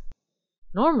ways.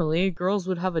 Normally, girls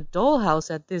would have a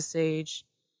dollhouse at this age.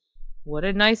 What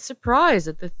a nice surprise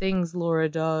at the things Laura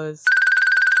does.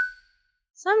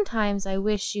 Sometimes I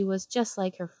wish she was just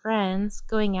like her friends,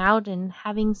 going out and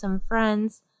having some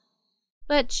friends.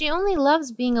 But she only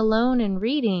loves being alone and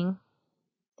reading.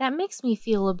 That makes me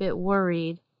feel a bit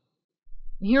worried.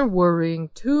 You're worrying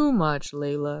too much,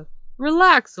 Layla.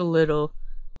 Relax a little.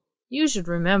 You should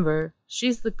remember,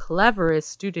 she's the cleverest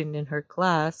student in her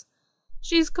class.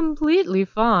 She's completely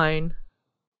fine.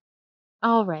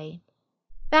 All right,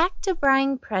 back to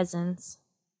buying presents.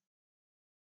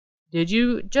 Did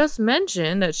you just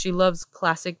mention that she loves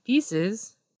classic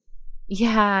pieces?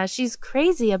 Yeah, she's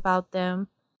crazy about them.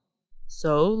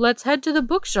 So let's head to the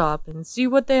bookshop and see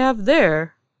what they have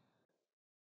there.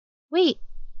 Wait,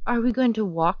 are we going to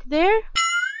walk there?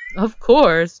 Of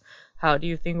course. How do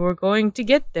you think we're going to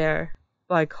get there?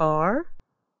 By car?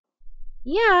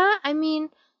 Yeah, I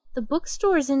mean, the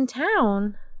bookstore's in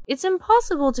town. It's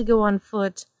impossible to go on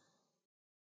foot.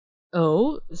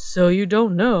 Oh, so you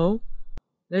don't know?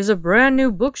 There's a brand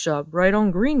new bookshop right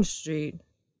on Green Street.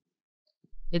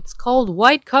 It's called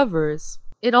White Covers.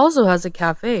 It also has a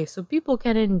cafe so people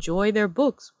can enjoy their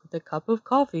books with a cup of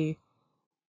coffee.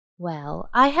 Well,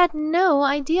 I had no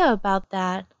idea about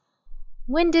that.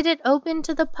 When did it open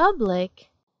to the public?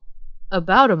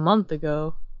 About a month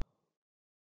ago.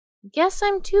 Guess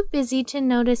I'm too busy to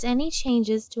notice any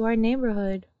changes to our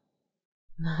neighborhood.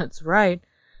 That's right.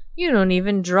 You don't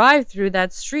even drive through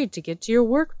that street to get to your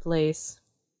workplace.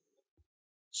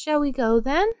 Shall we go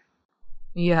then?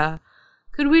 Yeah.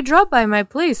 Could we drop by my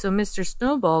place so Mr.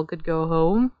 Snowball could go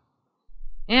home?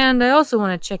 And I also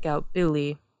want to check out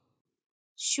Billy.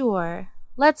 Sure.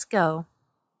 Let's go.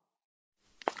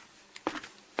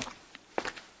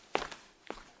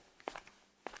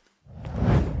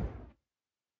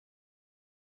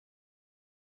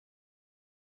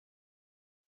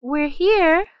 We're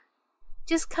here.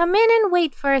 Just come in and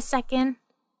wait for a second.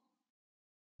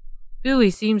 Billy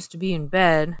seems to be in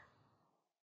bed.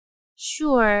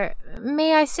 Sure.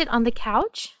 May I sit on the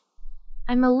couch?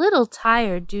 I'm a little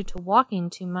tired due to walking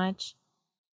too much.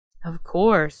 Of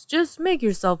course. Just make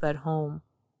yourself at home.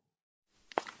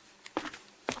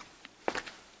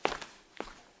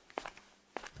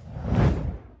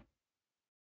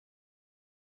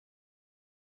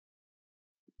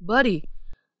 Buddy,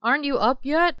 aren't you up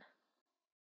yet?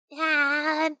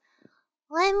 Dad,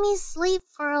 let me sleep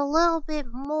for a little bit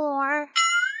more.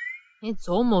 It's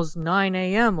almost 9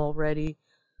 a.m. already.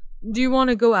 Do you want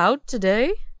to go out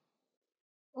today?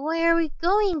 Where are we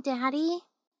going, Daddy?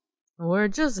 We're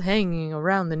just hanging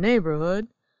around the neighborhood.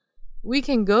 We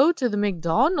can go to the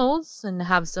McDonald's and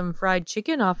have some fried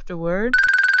chicken afterward.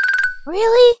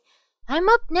 Really? I'm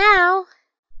up now.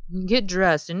 Get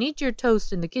dressed and eat your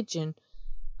toast in the kitchen.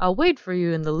 I'll wait for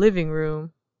you in the living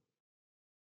room.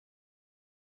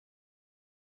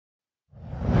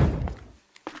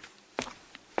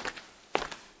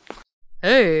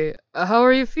 Hey, how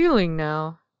are you feeling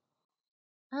now?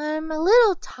 I'm a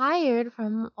little tired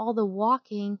from all the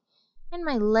walking, and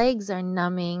my legs are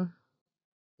numbing.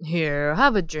 Here,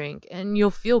 have a drink, and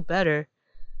you'll feel better.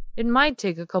 It might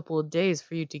take a couple of days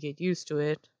for you to get used to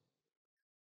it.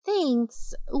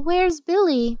 Thanks. Where's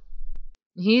Billy?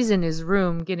 He's in his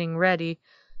room getting ready.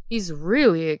 He's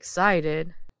really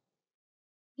excited.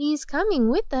 He's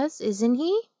coming with us, isn't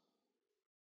he?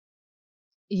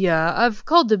 Yeah, I've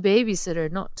called the babysitter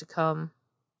not to come.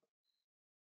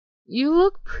 You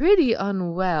look pretty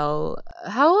unwell.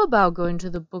 How about going to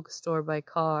the bookstore by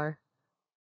car?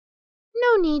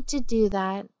 No need to do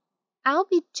that. I'll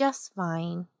be just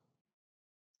fine.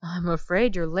 I'm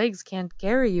afraid your legs can't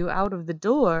carry you out of the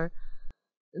door.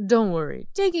 Don't worry,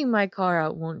 taking my car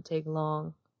out won't take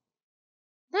long.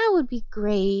 That would be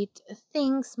great.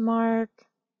 Thanks, Mark.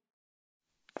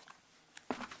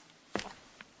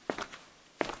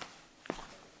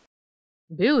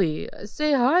 Billy,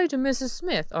 say hi to Mrs.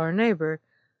 Smith, our neighbor.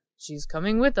 She's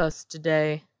coming with us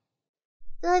today.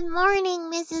 Good morning,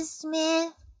 Mrs.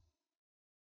 Smith.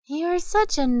 You're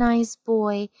such a nice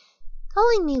boy.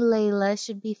 Calling me Layla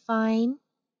should be fine.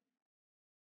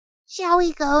 Shall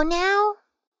we go now?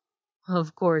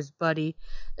 Of course, buddy.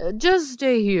 Just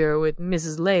stay here with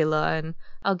Mrs. Layla and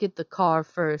I'll get the car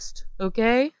first,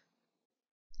 okay?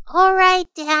 All right,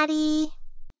 Daddy.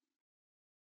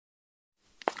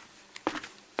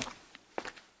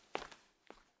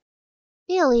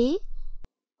 Billy,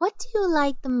 what do you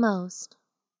like the most?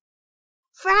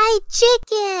 Fried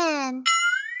chicken.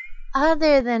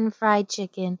 Other than fried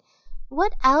chicken,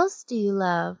 what else do you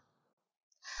love?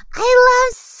 I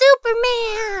love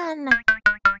Superman.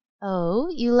 Oh,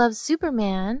 you love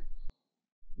Superman?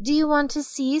 Do you want to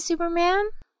see Superman?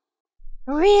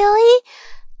 Really?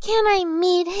 Can I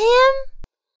meet him?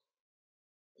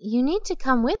 You need to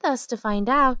come with us to find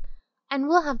out, and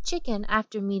we'll have chicken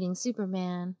after meeting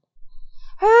Superman.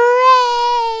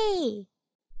 Hooray!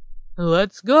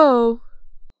 Let's go.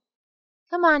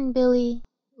 Come on, Billy.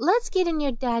 Let's get in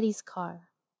your daddy's car.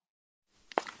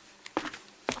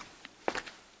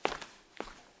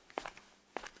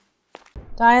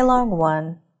 Dialogue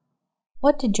 1.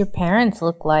 What did your parents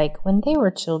look like when they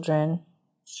were children?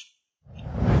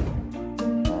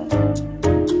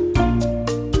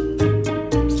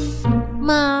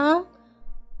 Mom,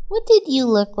 what did you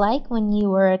look like when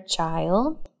you were a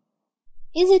child?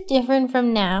 Is it different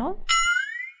from now?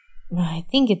 I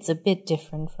think it's a bit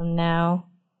different from now.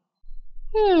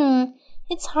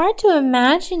 It's hard to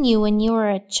imagine you when you were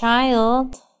a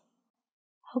child.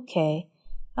 Okay,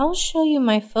 I'll show you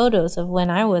my photos of when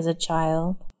I was a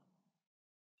child.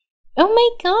 Oh my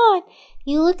God,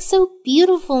 you look so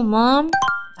beautiful, Mom.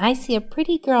 I see a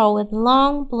pretty girl with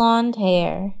long blonde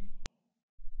hair.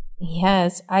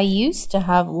 Yes, I used to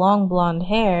have long blonde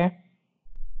hair.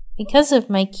 Because of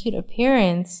my cute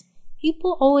appearance,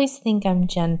 people always think I'm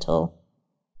gentle.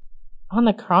 On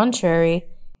the contrary,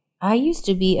 I used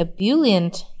to be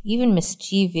ebullient, even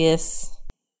mischievous.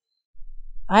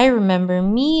 I remember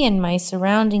me and my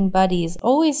surrounding buddies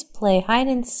always play hide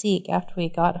and seek after we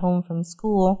got home from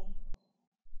school.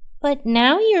 But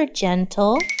now you're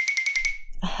gentle.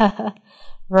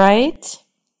 Right?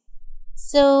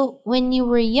 So, when you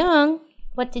were young,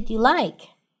 what did you like?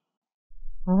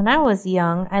 When I was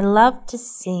young, I loved to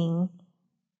sing.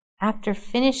 After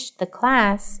finished the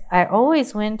class, I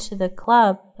always went to the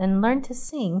club and learned to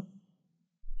sing.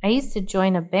 I used to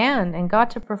join a band and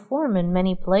got to perform in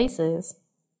many places.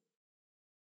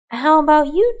 How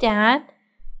about you, Dad?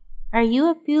 Are you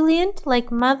ebullient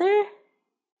like Mother?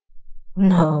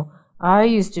 No, I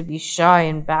used to be shy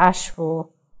and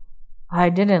bashful. I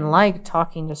didn't like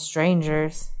talking to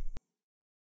strangers.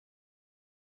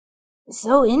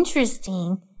 So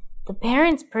interesting. The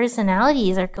parents'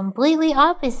 personalities are completely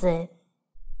opposite.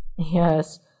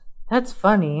 Yes, that's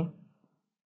funny.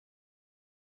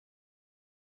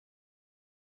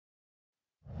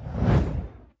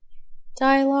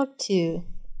 Dialogue 2.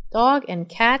 Dog and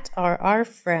cat are our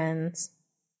friends.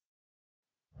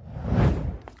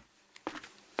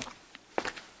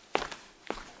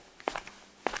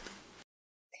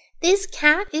 This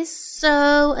cat is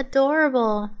so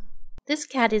adorable. This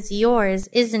cat is yours,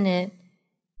 isn't it?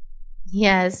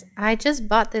 Yes, I just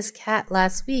bought this cat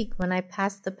last week when I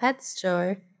passed the pet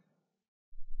store.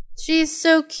 She's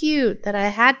so cute that I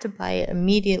had to buy it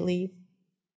immediately.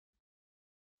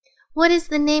 What is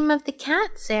the name of the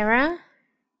cat, Sarah?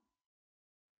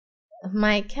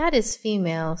 My cat is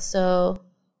female, so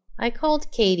I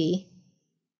called Katie.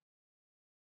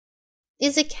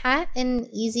 Is a cat an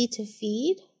easy to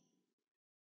feed?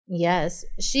 Yes,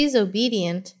 she's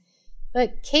obedient,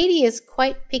 but Katie is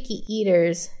quite picky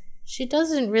eaters. She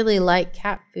doesn't really like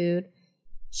cat food.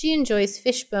 She enjoys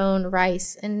fishbone,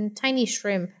 rice, and tiny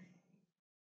shrimp.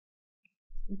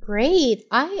 Great.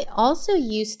 I also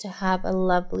used to have a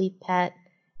lovely pet.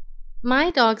 My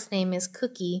dog's name is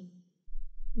Cookie,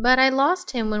 but I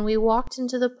lost him when we walked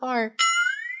into the park.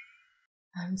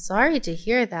 I'm sorry to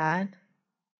hear that.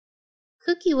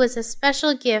 Cookie was a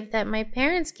special gift that my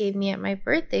parents gave me at my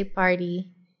birthday party.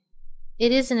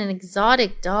 It is an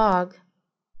exotic dog.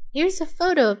 Here's a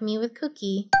photo of me with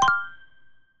Cookie.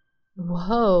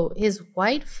 Whoa, his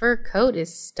white fur coat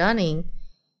is stunning.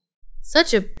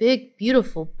 Such a big,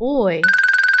 beautiful boy.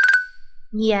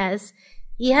 Yes,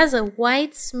 he has a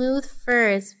white, smooth fur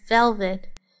as velvet.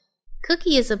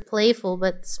 Cookie is a playful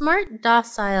but smart,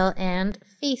 docile, and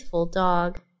faithful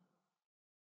dog.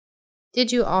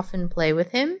 Did you often play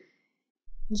with him?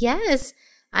 Yes,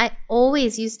 I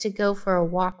always used to go for a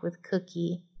walk with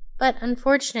Cookie, but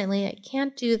unfortunately I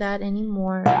can't do that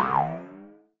anymore.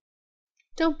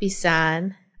 Don't be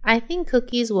sad. I think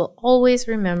Cookies will always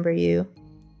remember you.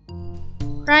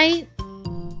 Right?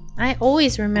 I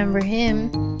always remember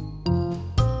him.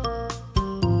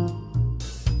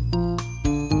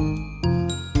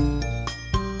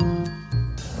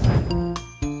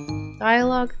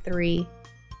 Dialogue 3.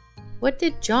 What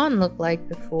did John look like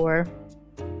before?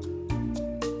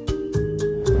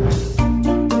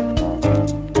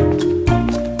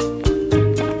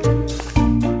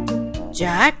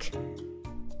 Jack?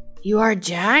 You are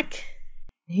Jack?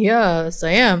 Yes,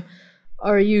 I am.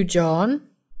 Are you John?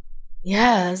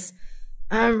 Yes.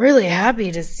 I'm really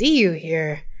happy to see you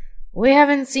here. We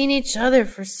haven't seen each other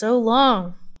for so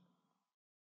long.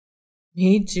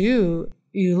 Me too.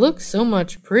 You look so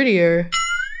much prettier.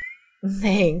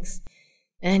 Thanks.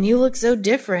 And you look so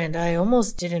different, I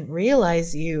almost didn't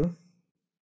realize you.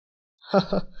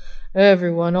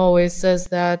 Everyone always says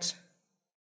that.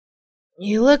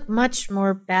 You look much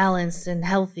more balanced and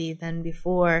healthy than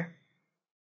before.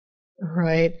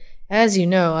 Right. As you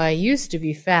know, I used to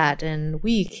be fat and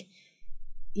weak.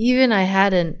 Even I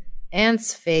had an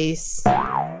ant's face.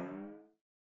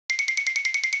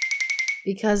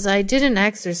 Because I didn't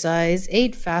exercise,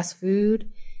 ate fast food,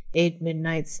 ate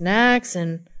midnight snacks,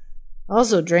 and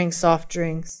also drank soft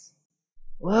drinks.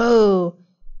 Whoa,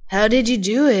 how did you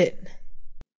do it?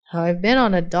 I've been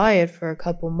on a diet for a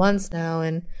couple months now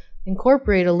and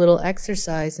incorporate a little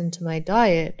exercise into my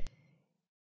diet.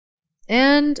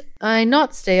 And I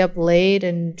not stay up late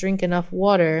and drink enough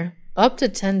water, up to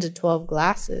 10 to 12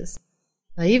 glasses.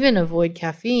 I even avoid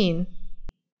caffeine.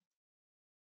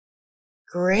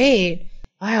 Great.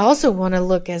 I also want to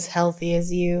look as healthy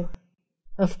as you.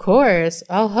 Of course,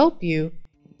 I'll help you.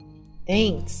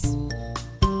 Thanks.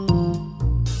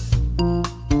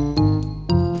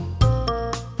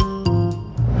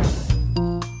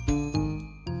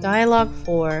 Dialogue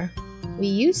 4. We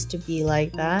used to be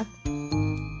like that.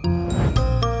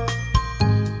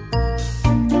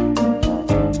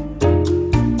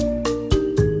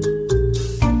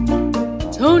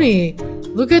 Tony,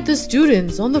 look at the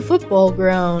students on the football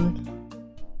ground.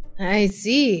 I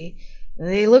see.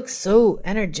 They look so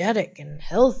energetic and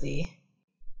healthy.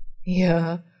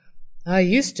 Yeah, I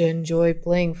used to enjoy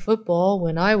playing football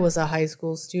when I was a high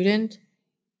school student.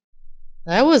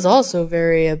 I was also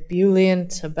very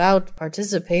ebullient about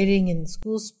participating in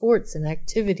school sports and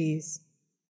activities.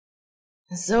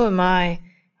 So am I.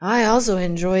 I also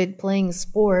enjoyed playing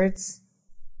sports.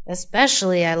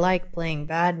 Especially I like playing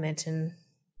badminton.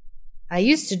 I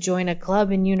used to join a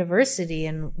club in university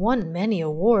and won many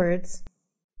awards.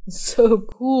 So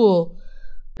cool.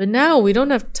 But now we don't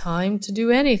have time to do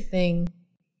anything.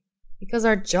 Because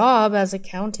our job as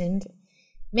accountant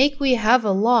make we have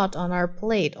a lot on our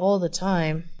plate all the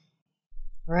time.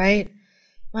 Right?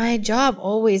 My job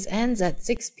always ends at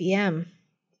 6 p.m.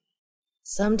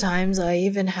 Sometimes I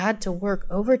even had to work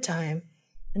overtime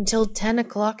until 10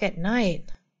 o'clock at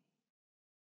night.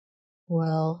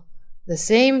 Well, the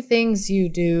same things you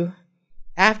do.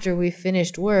 After we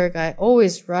finished work, I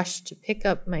always rushed to pick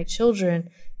up my children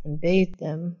and bathe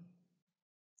them.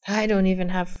 I don't even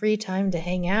have free time to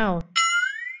hang out.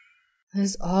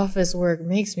 This office work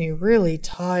makes me really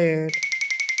tired.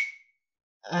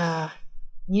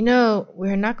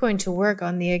 We're not going to work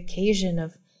on the occasion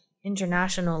of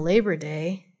International Labor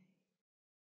Day.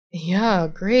 Yeah,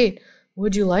 great.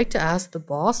 Would you like to ask the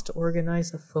boss to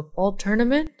organize a football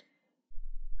tournament?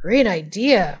 Great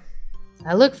idea.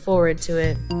 I look forward to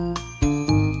it.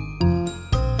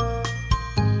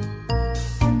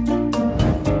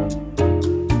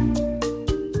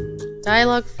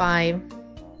 Dialogue 5.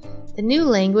 The new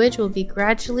language will be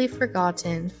gradually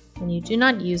forgotten when you do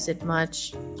not use it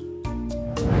much.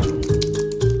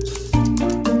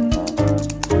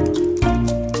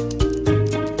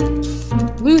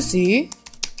 Lucy,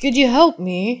 could you help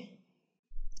me?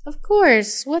 Of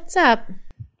course. What's up?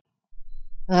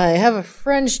 I have a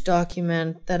French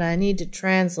document that I need to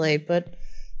translate, but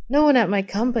no one at my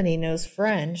company knows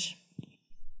French.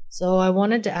 So I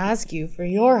wanted to ask you for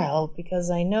your help because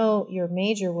I know your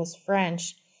major was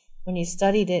French when you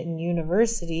studied it in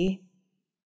university.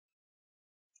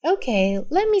 Okay,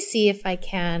 let me see if I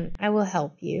can. I will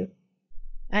help you.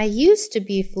 I used to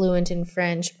be fluent in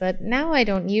French, but now I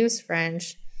don't use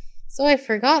French, so I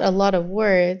forgot a lot of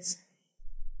words.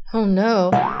 Oh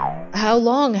no, how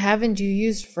long haven't you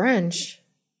used French?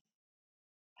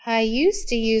 I used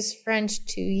to use French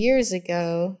 2 years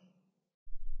ago.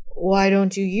 Why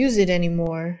don't you use it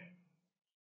anymore?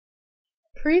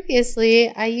 Previously,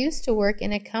 I used to work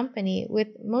in a company with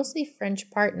mostly French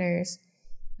partners,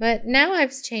 but now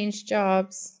I've changed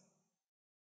jobs.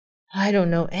 I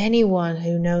don't know anyone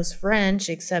who knows French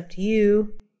except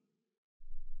you.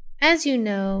 As you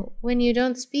know, when you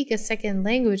don't speak a second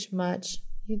language much,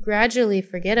 you gradually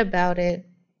forget about it.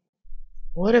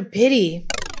 What a pity.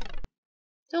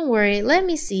 Don't worry, let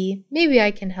me see. Maybe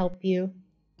I can help you.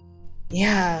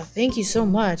 Yeah, thank you so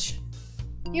much.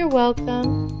 You're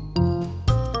welcome.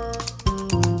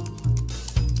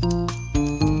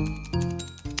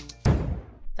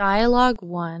 Dialogue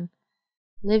 1.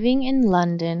 Living in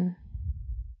London.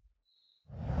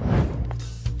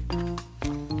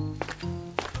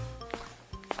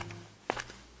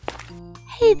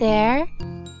 Hey there.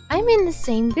 I'm in the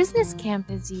same business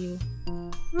camp as you.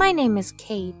 My name is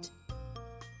Kate.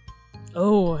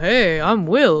 Oh, hey, I'm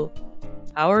Will.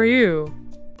 How are you?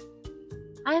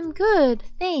 I'm good,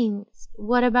 thanks.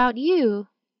 What about you?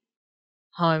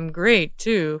 I'm great,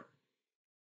 too.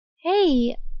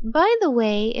 Hey, by the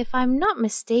way, if I'm not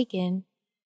mistaken,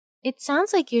 it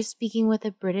sounds like you're speaking with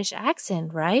a British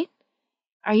accent, right?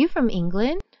 Are you from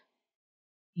England?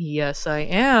 Yes, I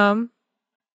am.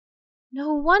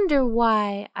 No wonder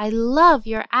why. I love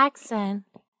your accent.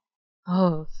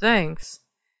 Oh, thanks.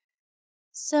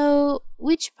 So,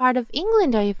 which part of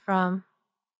England are you from?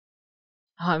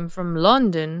 I'm from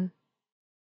London.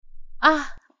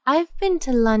 Ah, I've been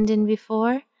to London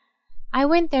before. I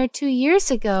went there 2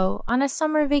 years ago on a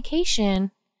summer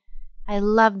vacation. I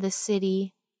love the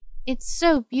city. It's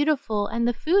so beautiful and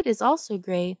the food is also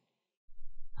great.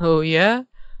 Oh, yeah?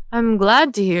 I'm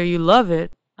glad to hear you love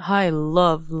it. I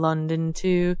love London,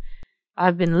 too.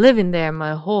 I've been living there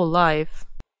my whole life.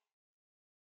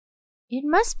 It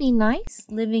must be nice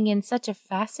living in such a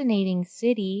fascinating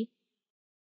city.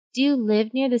 Do you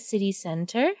live near the city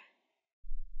center?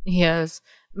 Yes,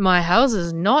 my house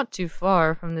is not too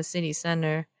far from the city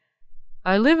center.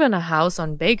 I live in a house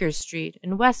on Baker Street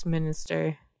in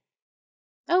Westminster.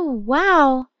 Oh,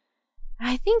 wow.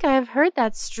 I think I have heard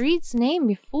that street's name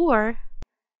before.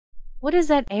 What is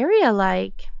that area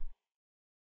like?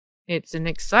 It's an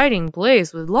exciting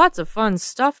place with lots of fun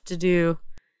stuff to do.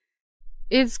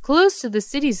 It's close to the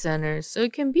city center, so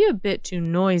it can be a bit too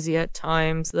noisy at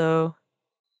times, though.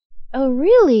 Oh,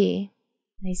 really?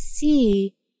 I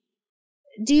see.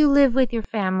 Do you live with your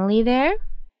family there?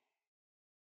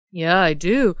 Yeah, I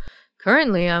do.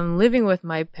 Currently, I'm living with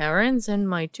my parents and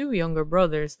my two younger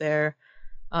brothers there.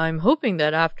 I'm hoping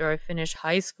that after I finish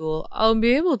high school, I'll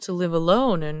be able to live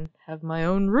alone and have my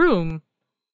own room.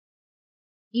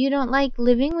 You don't like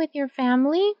living with your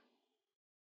family?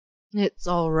 It's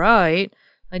alright.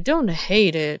 I don't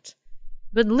hate it.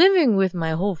 But living with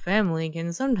my whole family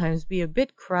can sometimes be a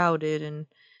bit crowded and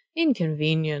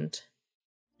inconvenient.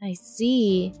 I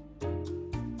see.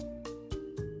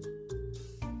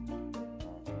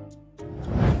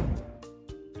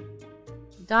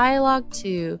 Dialogue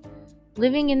 2.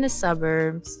 Living in the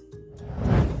suburbs.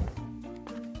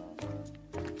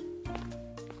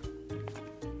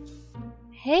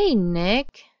 Hey,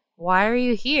 Nick. Why are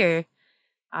you here?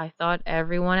 I thought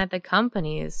everyone at the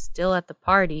company is still at the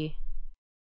party.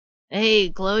 Hey,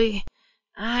 Chloe.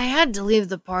 I had to leave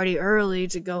the party early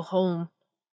to go home.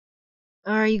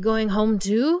 Are you going home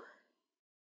too?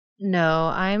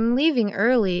 No, I'm leaving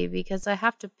early because I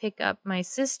have to pick up my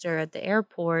sister at the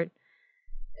airport.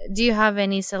 Do you have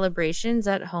any celebrations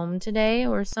at home today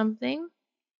or something?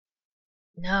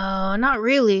 No, not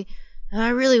really. I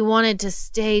really wanted to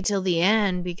stay till the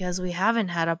end because we haven't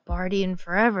had a party in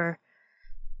forever.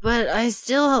 But I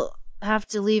still have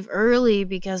to leave early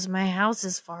because my house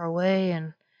is far away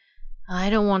and I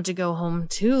don't want to go home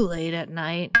too late at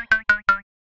night.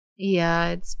 Yeah,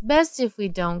 it's best if we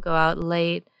don't go out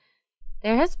late.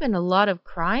 There has been a lot of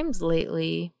crimes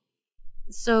lately.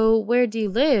 So, where do you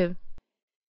live?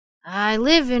 I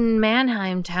live in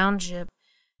Mannheim Township.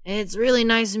 It's really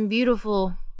nice and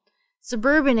beautiful.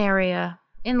 Suburban area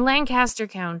in Lancaster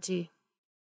County.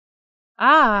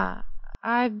 Ah,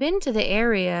 I've been to the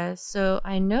area, so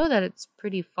I know that it's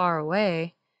pretty far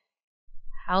away.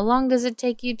 How long does it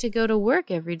take you to go to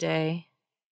work every day?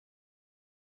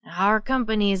 Our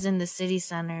company is in the city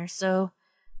center, so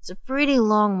it's a pretty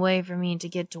long way for me to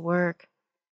get to work.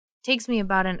 It takes me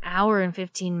about an hour and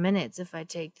 15 minutes if I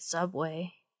take the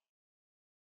subway.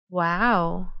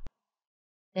 Wow.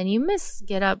 Then you must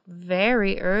get up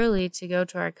very early to go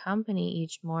to our company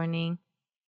each morning.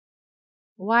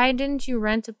 Why didn't you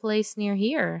rent a place near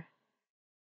here?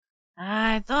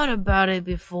 I thought about it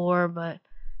before, but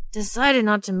decided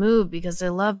not to move because I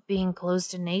love being close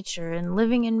to nature and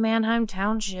living in Mannheim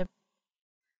Township.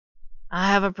 I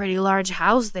have a pretty large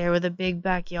house there with a big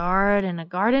backyard and a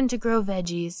garden to grow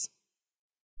veggies.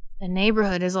 The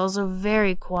neighborhood is also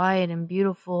very quiet and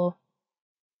beautiful.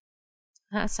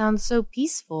 That sounds so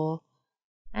peaceful.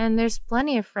 And there's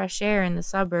plenty of fresh air in the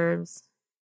suburbs.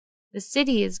 The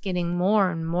city is getting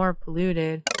more and more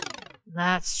polluted.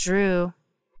 That's true.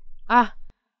 Ah,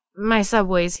 my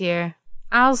subway's here.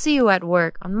 I'll see you at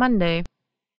work on Monday.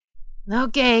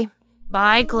 Okay.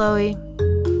 Bye, Chloe.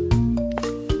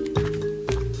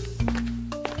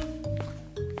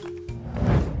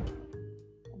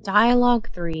 Dialogue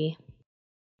 3.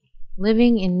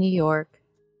 Living in New York.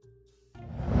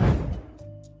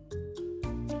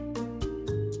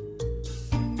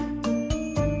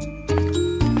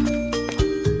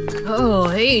 Oh,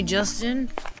 hey, Justin.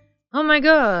 Oh my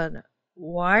god.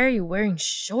 Why are you wearing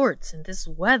shorts in this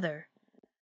weather?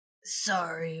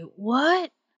 Sorry,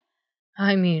 what?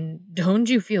 I mean, don't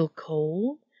you feel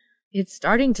cold? It's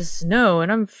starting to snow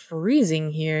and I'm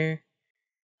freezing here.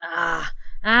 Ah,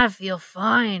 I feel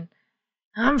fine.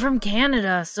 I'm from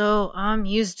Canada, so I'm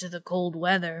used to the cold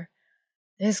weather.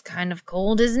 This kind of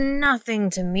cold is nothing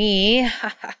to me.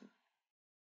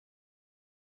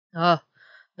 Oh,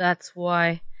 that's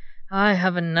why. I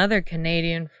have another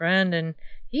Canadian friend, and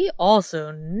he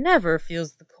also never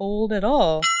feels the cold at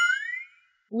all.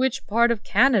 Which part of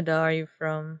Canada are you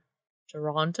from?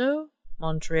 Toronto?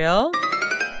 Montreal?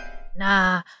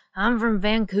 Nah, I'm from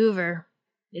Vancouver.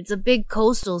 It's a big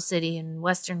coastal city in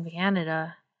Western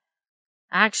Canada.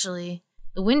 Actually,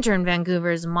 the winter in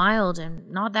Vancouver is mild and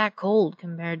not that cold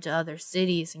compared to other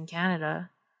cities in Canada.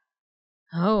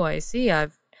 Oh, I see.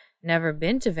 I've never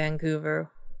been to Vancouver.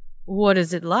 What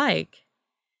is it like?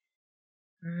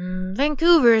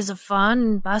 Vancouver is a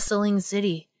fun, bustling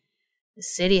city. The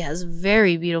city has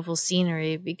very beautiful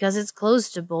scenery because it's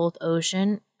close to both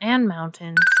ocean and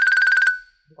mountains.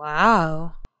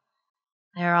 Wow.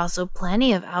 There are also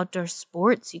plenty of outdoor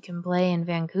sports you can play in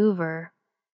Vancouver.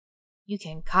 You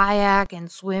can kayak and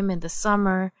swim in the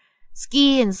summer,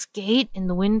 ski and skate in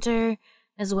the winter,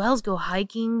 as well as go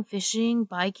hiking, fishing,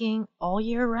 biking all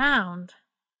year round.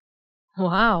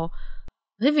 Wow,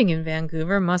 living in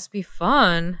Vancouver must be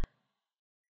fun.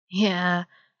 Yeah,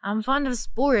 I'm fond of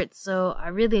sports, so I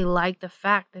really like the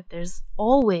fact that there's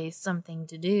always something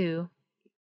to do.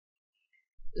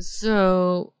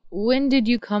 So, when did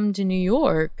you come to New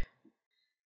York?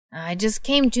 I just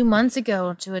came 2 months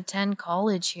ago to attend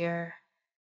college here.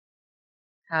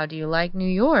 How do you like New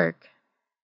York?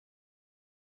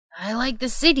 I like the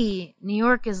city. New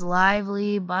York is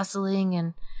lively, bustling,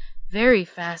 and very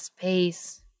fast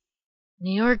paced.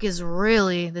 New York is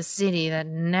really the city that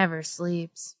never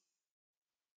sleeps.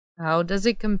 How does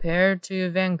it compare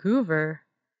to Vancouver?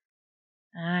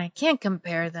 I can't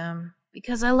compare them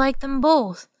because I like them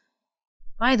both.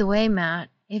 By the way, Matt,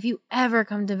 if you ever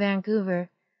come to Vancouver,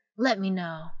 let me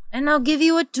know and I'll give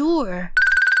you a tour.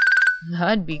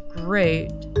 That'd be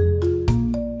great.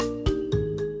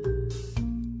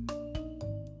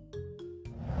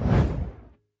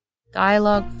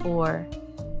 Dialogue 4.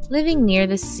 Living near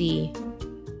the sea.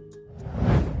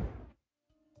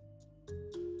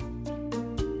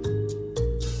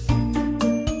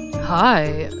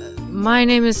 Hi, my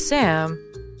name is Sam.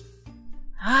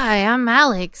 Hi, I'm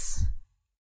Alex.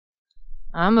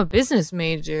 I'm a business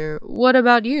major. What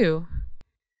about you?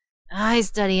 I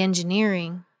study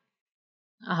engineering.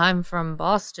 I'm from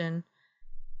Boston.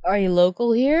 Are you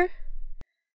local here?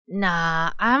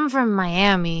 Nah, I'm from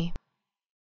Miami.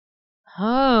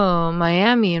 Oh,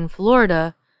 Miami in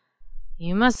Florida.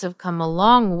 You must have come a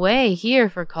long way here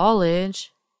for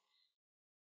college.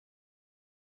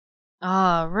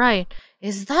 Ah, right.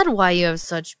 Is that why you have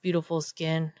such beautiful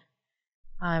skin?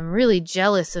 I'm really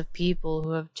jealous of people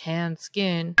who have tan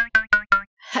skin.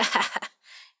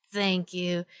 Thank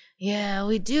you. Yeah,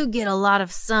 we do get a lot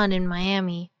of sun in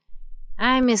Miami.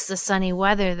 I miss the sunny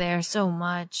weather there so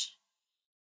much.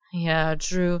 Yeah,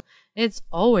 true. It's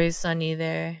always sunny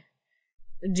there.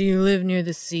 Do you live near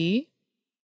the sea?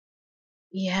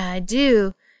 Yeah, I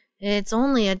do. It's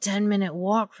only a 10-minute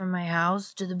walk from my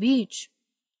house to the beach.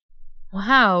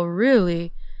 Wow,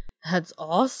 really? That's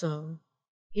awesome.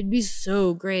 It'd be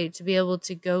so great to be able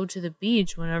to go to the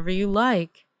beach whenever you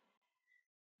like.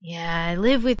 Yeah, I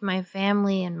live with my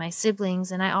family and my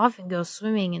siblings, and I often go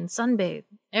swimming and sunbathe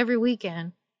every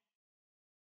weekend.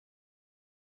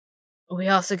 We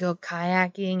also go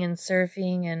kayaking and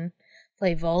surfing and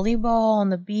play volleyball on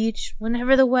the beach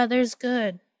whenever the weather's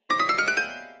good.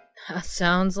 That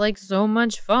sounds like so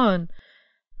much fun.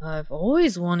 I've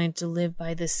always wanted to live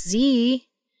by the sea.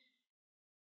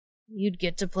 You'd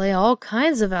get to play all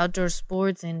kinds of outdoor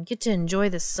sports and get to enjoy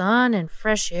the sun and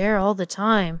fresh air all the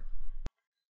time.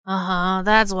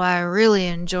 That's why I really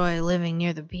enjoy living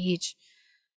near the beach.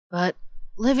 But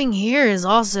living here is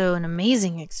also an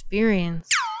amazing experience.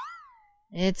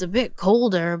 It's a bit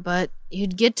colder, but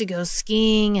you'd get to go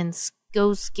skiing and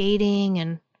go skating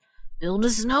and build a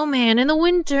snowman in the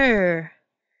winter.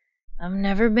 I've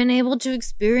never been able to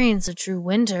experience a true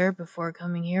winter before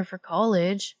coming here for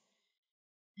college.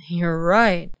 You're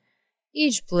right.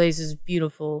 Each place is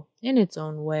beautiful in its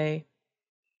own way.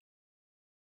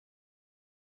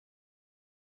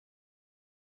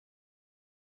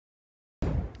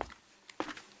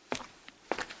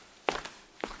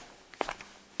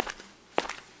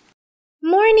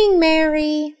 Morning,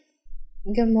 Mary.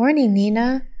 Good morning,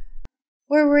 Nina.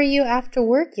 Where were you after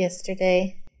work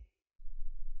yesterday?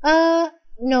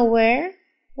 Nowhere.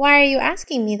 Why are you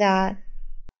asking me that?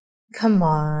 Come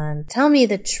on, tell me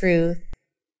the truth.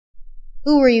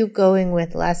 Who were you going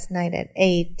with last night at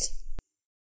 8?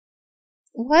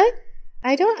 What?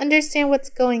 I don't understand what's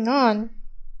going on.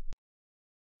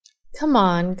 Come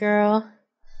on, girl.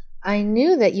 I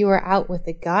knew that you were out with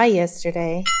a guy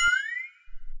yesterday.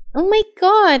 Oh my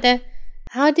God!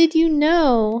 How did you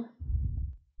know?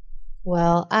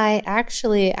 Well, I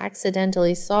actually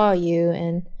accidentally saw you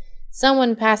and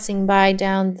someone passing by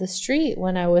down the street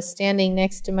when I was standing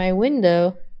next to my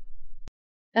window.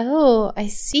 Oh, I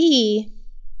see.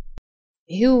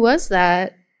 Who was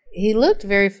that? He looked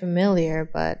very familiar,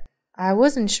 but I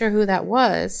wasn't sure who that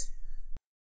was.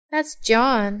 That's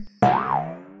John.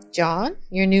 John?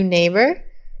 Your new neighbor?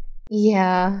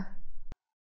 Yeah.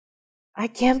 I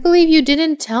can't believe you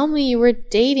didn't tell me you were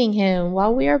dating him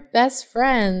while we are best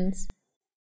friends.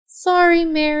 Sorry,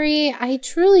 Mary. I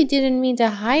truly didn't mean to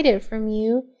hide it from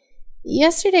you.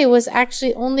 Yesterday was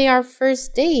actually only our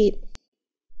first date.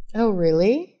 Oh,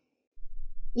 really?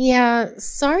 Yeah,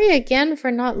 sorry again for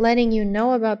not letting you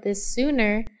know about this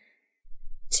sooner.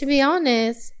 To be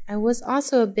honest, I was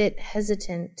also a bit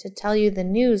hesitant to tell you the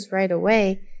news right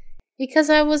away because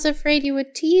I was afraid you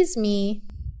would tease me.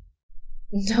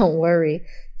 Don't worry.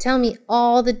 Tell me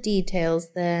all the details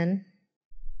then.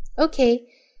 Okay,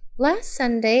 last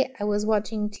Sunday I was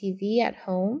watching TV at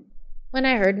home when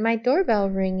I heard my doorbell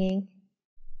ringing.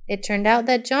 It turned out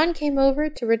that John came over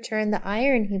to return the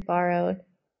iron he borrowed.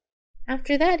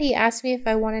 After that, he asked me if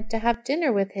I wanted to have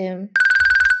dinner with him.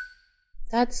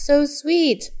 That's so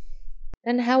sweet.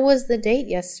 Then how was the date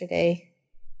yesterday?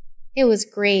 It was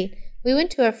great. We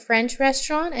went to a French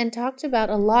restaurant and talked about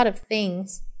a lot of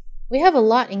things. We have a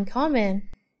lot in common.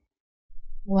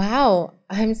 Wow,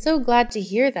 I'm so glad to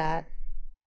hear that.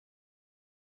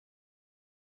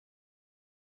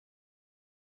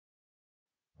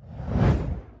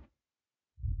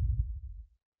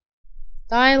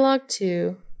 Dialogue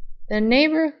 2. The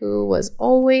neighbor who was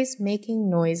always making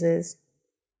noises.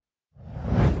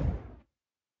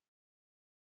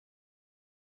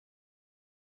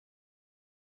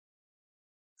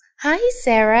 Hi,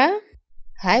 Sarah.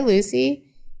 Hi,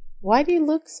 Lucy. Why do you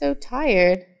look so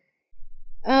tired?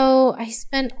 Oh, I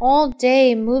spent all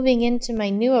day moving into my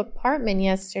new apartment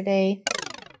yesterday.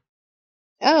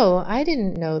 Oh, I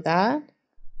didn't know that.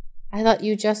 I thought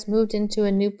you just moved into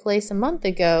a new place a month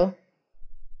ago.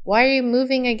 Why are you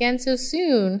moving again so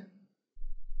soon?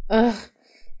 Ugh,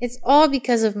 it's all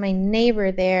because of my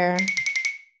neighbor there.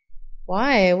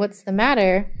 Why? What's the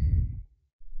matter?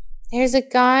 There's a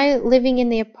guy living in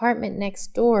the apartment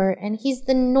next door, and he's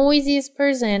the noisiest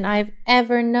person I've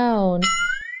ever known.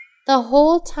 The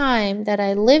whole time that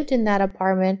I lived in that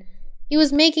apartment, he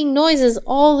was making noises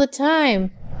all the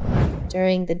time.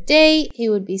 During the day, he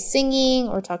would be singing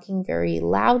or talking very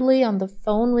loudly on the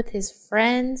phone with his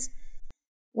friends.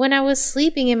 When I was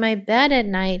sleeping in my bed at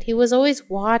night, he was always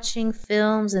watching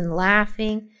films and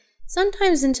laughing,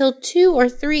 sometimes until 2 or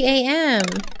 3 a.m.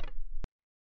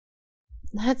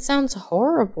 That sounds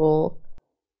horrible.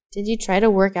 Did you try to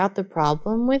work out the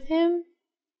problem with him?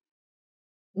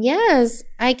 Yes,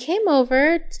 I came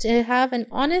over to have an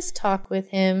honest talk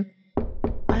with him.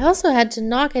 I also had to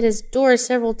knock at his door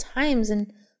several times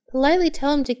and politely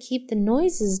tell him to keep the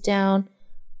noises down,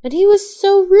 but he was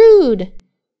so rude.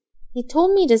 He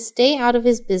told me to stay out of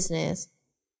his business.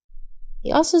 He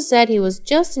also said he was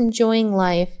just enjoying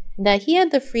life and that he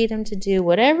had the freedom to do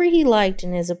whatever he liked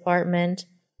in his apartment.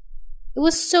 It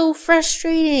was so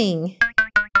frustrating.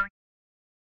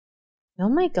 Oh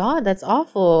my God, that's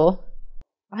awful.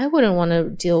 I wouldn't want to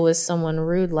deal with someone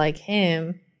rude like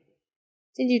him.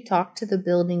 Did you talk to the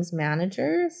building's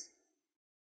managers?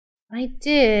 I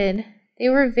did. They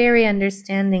were very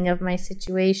understanding of my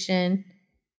situation.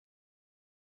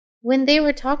 When they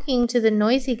were talking to the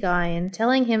noisy guy and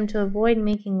telling him to avoid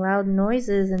making loud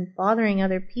noises and bothering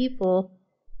other people,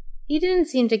 he didn't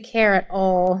seem to care at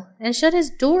all and shut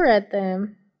his door at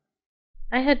them.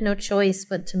 I had no choice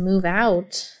but to move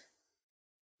out.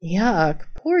 Yuck,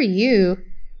 poor you.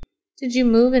 Did you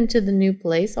move into the new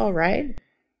place all right?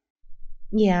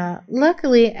 Yeah,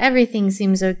 luckily everything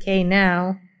seems okay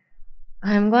now.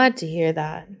 I'm glad to hear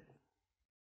that.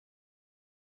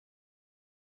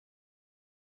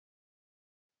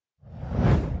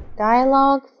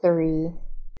 Dialogue 3.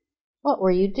 What were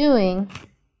you doing?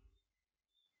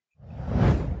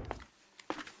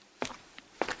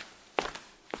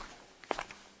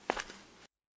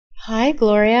 Hi,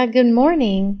 Gloria. Good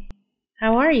morning.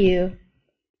 How are you?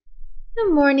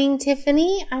 Good morning,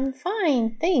 Tiffany. I'm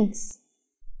fine, thanks.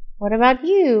 What about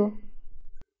you?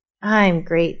 I'm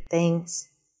great, thanks.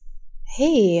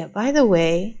 Hey, by the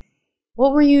way,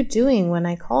 what were you doing when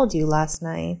I called you last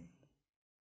night?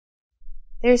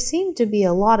 There seemed to be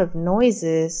a lot of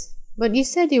noises, but you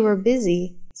said you were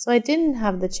busy, so I didn't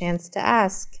have the chance to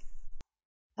ask.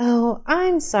 Oh,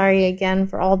 I'm sorry again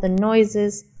for all the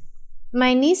noises.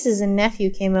 My nieces and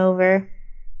nephew came over.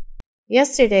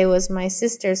 Yesterday was my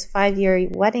sister's 5-year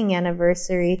wedding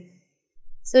anniversary,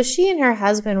 so she and her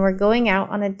husband were going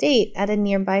out on a date at a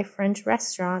nearby French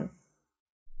restaurant.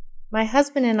 My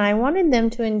husband and I wanted them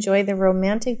to enjoy the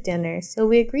romantic dinner, so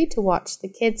we agreed to watch the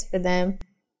kids for them.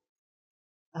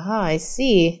 Ah, I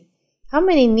see. How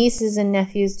many nieces and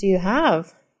nephews do you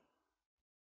have?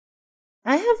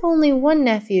 I have only one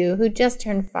nephew who just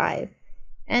turned 5,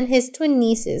 and his twin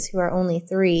nieces who are only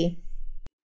 3.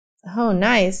 Oh,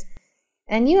 nice.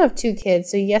 And you have 2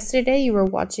 kids, so yesterday you were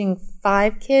watching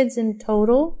 5 kids in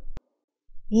total?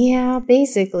 Yeah,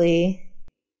 basically.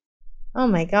 Oh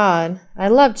my God, I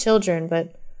love children,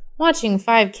 but watching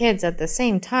 5 kids at the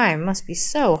same time must be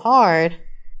so hard.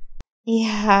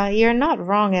 Yeah, you're not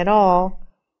wrong at all.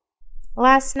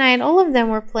 Last night, all of them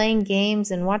were playing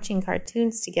games and watching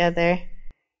cartoons together.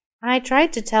 I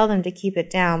tried to tell them to keep it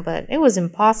down, but it was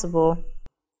impossible.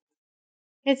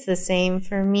 It's the same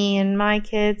for me and my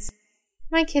kids.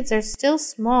 My kids are still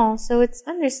small, so it's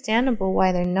understandable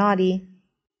why they're naughty.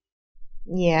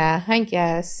 Yeah, I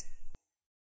guess.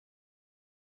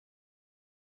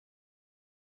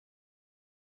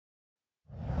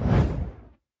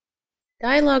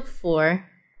 Dialogue 4.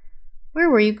 Where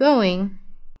were you going?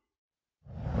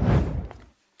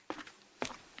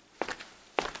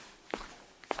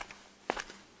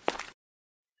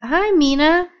 Hi,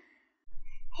 Mina.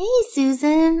 Hey,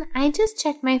 Susan. I just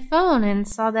checked my phone and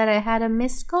saw that I had a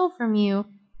missed call from you.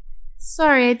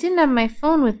 Sorry, I didn't have my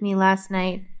phone with me last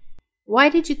night. Why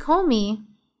did you call me?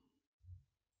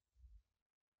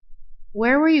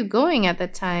 Where were you going at the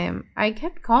time? I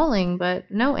kept calling, but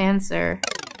no answer.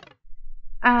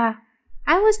 I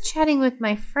was chatting with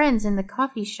my friends in the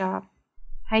coffee shop.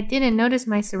 I didn't notice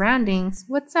my surroundings.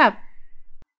 What's up?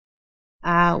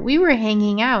 We were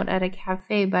hanging out at a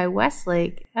cafe by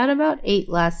Westlake at about 8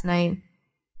 last night.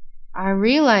 I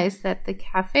realized that the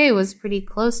cafe was pretty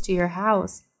close to your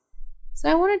house, so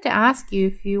I wanted to ask you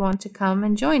if you want to come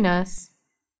and join us.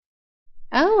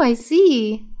 Oh, I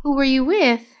see. Who were you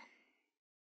with?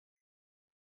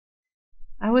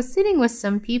 I was sitting with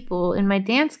some people in my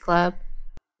dance club.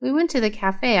 We went to the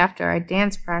cafe after our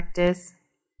dance practice.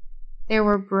 There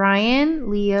were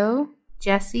Brian, Leo,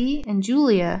 Jesse, and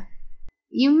Julia.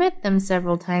 You met them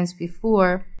several times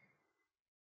before.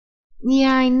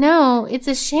 Yeah, I know. It's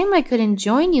a shame I couldn't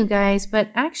join you guys, but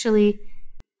actually,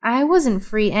 I wasn't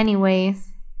free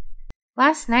anyways.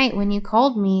 Last night when you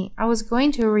called me, I was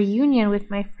going to a reunion with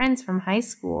my friends from high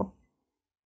school.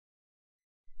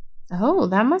 Oh,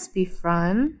 that must be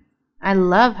fun. I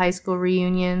love high school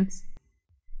reunions.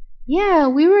 Yeah,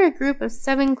 we were a group of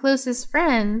 7 closest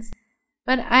friends,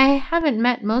 but I haven't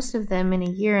met most of them in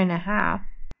a year and a half.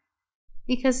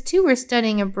 Because 2 were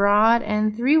studying abroad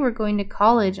and 3 were going to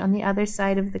college on the other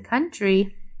side of the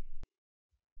country.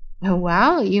 Oh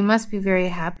wow, you must be very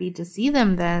happy to see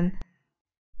them then.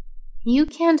 You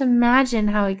can't imagine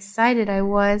how excited I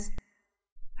was.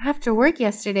 After work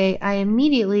yesterday, I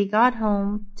immediately got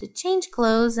home to change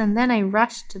clothes and then I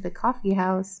rushed to the coffee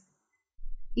house.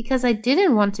 Because I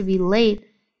didn't want to be late,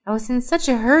 I was in such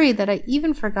a hurry that I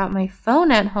even forgot my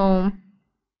phone at home.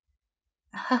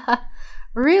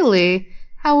 Really?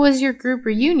 How was your group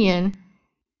reunion?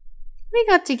 We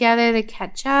got together to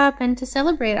catch up and to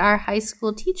celebrate our high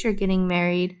school teacher getting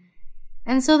married.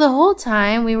 And so the whole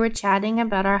time we were chatting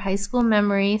about our high school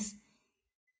memories,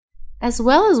 as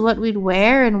well as what we'd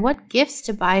wear and what gifts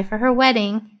to buy for her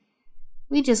wedding.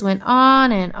 We just went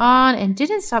on and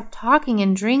didn't stop talking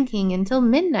and drinking until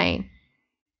midnight.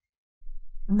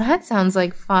 That sounds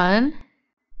like fun.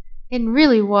 It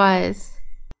really was.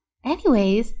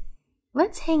 Anyways,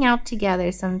 let's hang out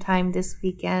together sometime this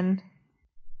weekend.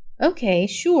 Okay,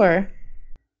 sure.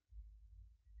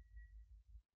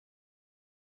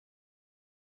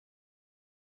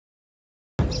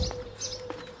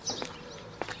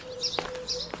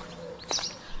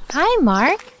 Hi,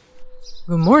 Mark.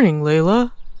 Good morning,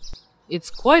 Layla. It's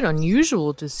quite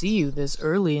unusual to see you this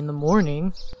early in the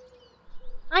morning.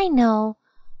 I know.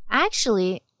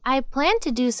 Actually, I planned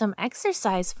to do some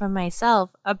exercise for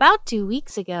myself about 2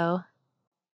 weeks ago.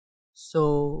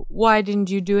 So, why didn't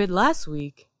you do it last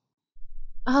week?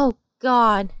 Oh,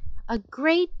 God. A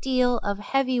great deal of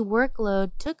heavy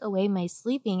workload took away my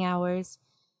sleeping hours.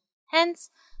 Hence,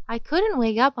 I couldn't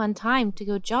wake up on time to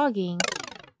go jogging.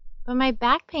 But my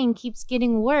back pain keeps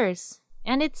getting worse,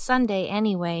 and it's Sunday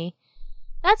anyway.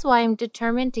 That's why I'm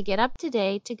determined to get up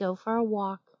today to go for a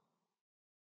walk.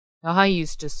 I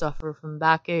used to suffer from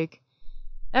backache.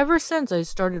 Ever since I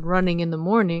started running in the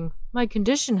morning, my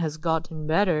condition has gotten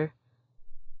better.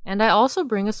 And I also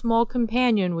bring a small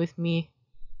companion with me.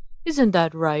 Isn't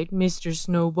that right, Mr.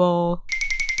 Snowball?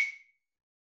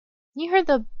 You're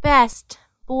the best,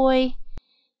 boy.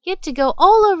 Get to go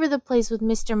all over the place with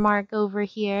Mr. Mark over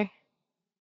here.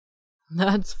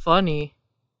 That's funny.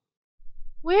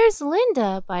 Where's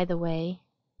Linda, by the way?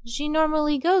 She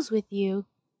normally goes with you.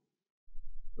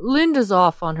 Linda's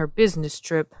off on her business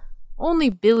trip.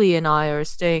 Only Billy and I are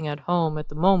staying at home at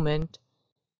the moment.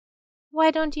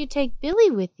 Why don't you take Billy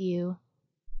with you?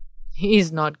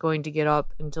 He's not going to get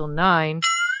up until 9.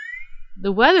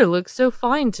 The weather looks so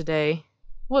fine today.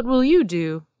 What will you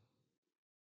do?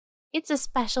 It's a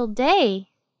special day.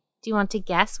 Do you want to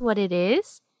guess what it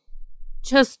is?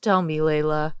 Just tell me,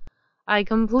 Layla. I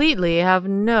completely have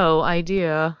no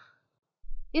idea.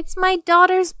 It's my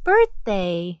daughter's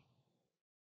birthday.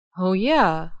 Oh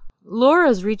yeah,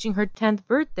 Laura's reaching her 10th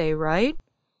birthday, right?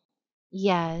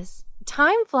 Yes,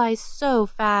 time flies so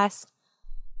fast.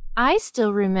 I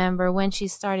still remember when she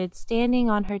started standing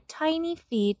on her tiny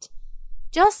feet,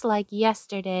 just like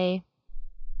yesterday.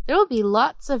 There will be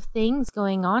lots of things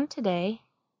going on today.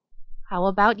 How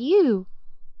about you?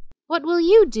 What will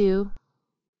you do?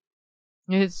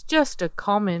 It's just a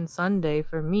common Sunday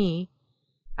for me.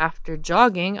 After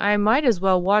jogging, I might as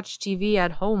well watch TV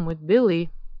at home with Billy.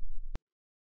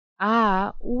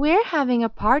 Ah, we're having a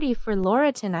party for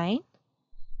Laura tonight.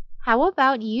 How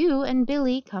about you and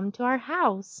Billy come to our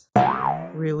house?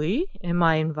 Really? Am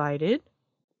I invited?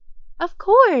 Of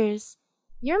course.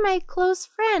 You're my close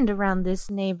friend around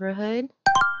this neighborhood.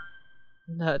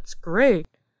 That's great.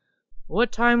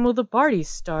 What time will the party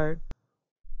start?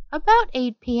 About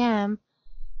 8 p.m.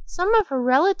 Some of her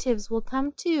relatives will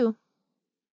come too.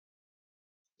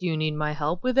 Do you need my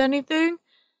help with anything?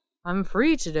 I'm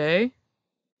free today.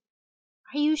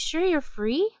 Are you sure you're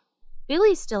free?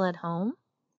 Billy's still at home.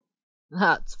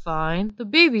 That's fine. The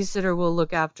babysitter will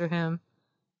look after him.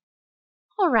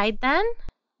 All right then.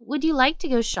 Would you like to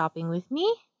go shopping with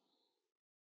me?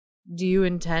 Do you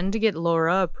intend to get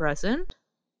Laura a present?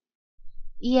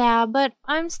 Yeah, but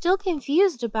I'm still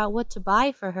confused about what to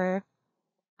buy for her.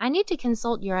 I need to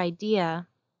consult your idea.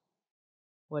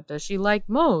 What does she like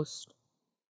most?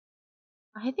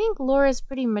 I think Laura's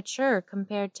pretty mature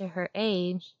compared to her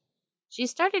age. She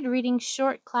started reading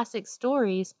short classic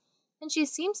stories, and she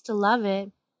seems to love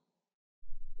it.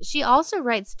 She also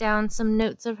writes down some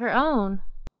notes of her own.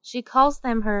 She calls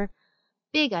them her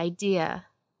big idea,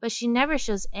 but she never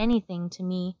shows anything to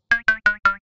me.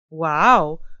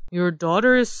 Wow, your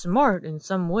daughter is smart in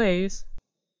some ways.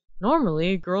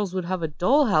 Normally, girls would have a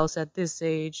dollhouse at this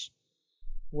age.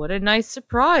 What a nice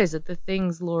surprise at the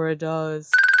things Laura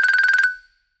does.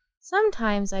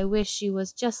 Sometimes I wish she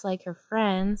was just like her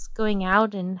friends, going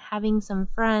out and having some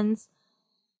friends.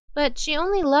 But she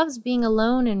only loves being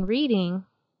alone and reading.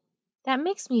 That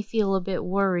makes me feel a bit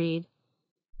worried.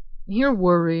 You're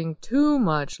worrying too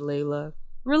much, Layla.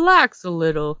 Relax a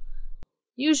little.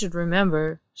 You should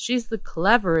remember, she's the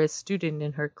cleverest student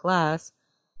in her class.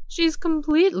 She's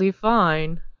completely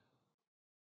fine.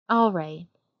 All right,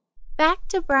 back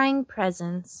to buying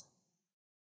presents.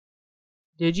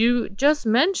 Did you just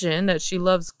mention that she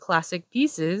loves classic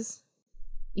pieces?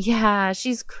 Yeah,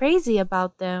 she's crazy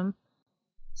about them.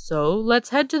 So let's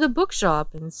head to the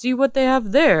bookshop and see what they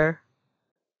have there.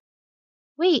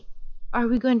 Wait, are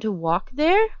we going to walk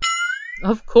there?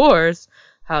 Of course.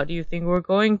 How do you think we're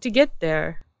going to get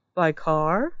there? By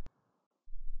car?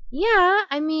 Yeah,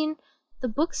 I mean, the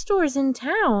bookstore's in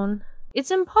town.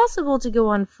 It's impossible to go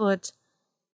on foot.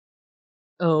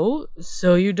 Oh,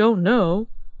 so you don't know?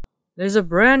 There's a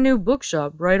brand new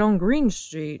bookshop right on Green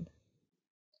Street.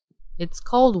 It's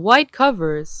called White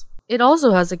Covers. It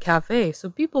also has a cafe so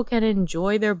people can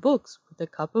enjoy their books with a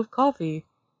cup of coffee.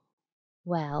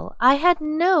 Well, I had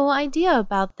no idea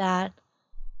about that.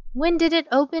 When did it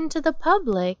open to the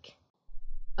public?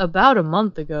 About a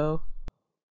month ago.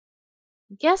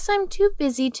 Guess I'm too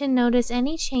busy to notice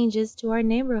any changes to our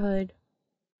neighborhood.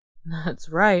 That's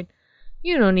right.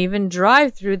 You don't even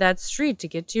drive through that street to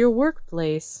get to your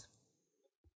workplace.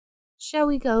 Shall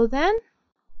we go then?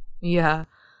 Yeah.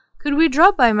 Could we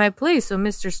drop by my place so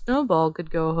Mr. Snowball could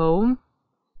go home?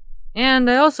 And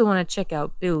I also want to check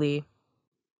out Billy.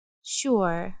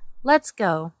 Sure. Let's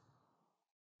go.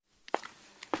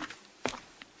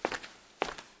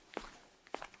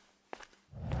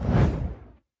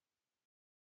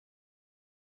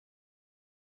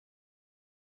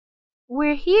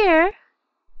 We're here.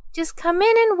 Just come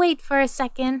in and wait for a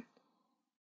second.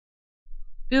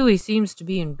 Billy seems to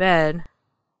be in bed.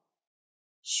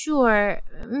 Sure.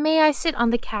 May I sit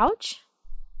on the couch?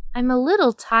 I'm a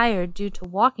little tired due to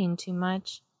walking too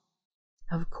much.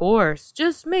 Of course.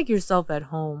 Just make yourself at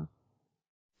home.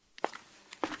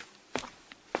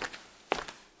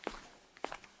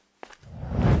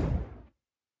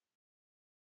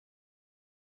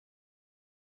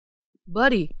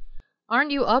 Buddy,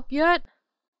 aren't you up yet?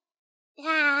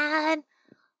 Dad,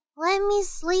 let me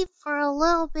sleep for a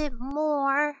little bit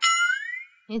more.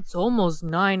 It's almost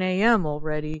 9 a.m.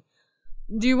 already.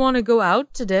 Do you want to go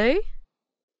out today?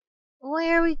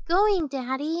 Where are we going,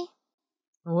 Daddy?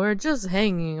 We're just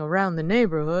hanging around the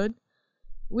neighborhood.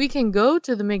 We can go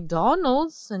to the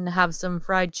McDonald's and have some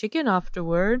fried chicken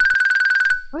afterward.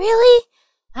 Really?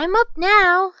 I'm up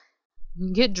now.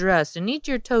 Get dressed and eat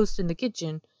your toast in the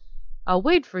kitchen. I'll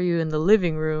wait for you in the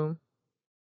living room.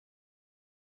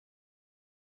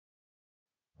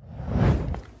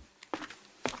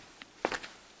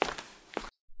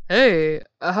 Hey,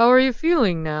 how are you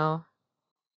feeling now?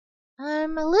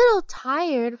 I'm a little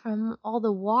tired from all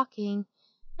the walking,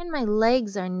 and my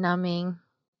legs are numbing.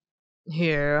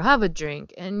 Here, have a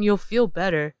drink, and you'll feel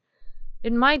better.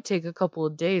 It might take a couple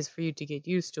of days for you to get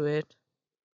used to it.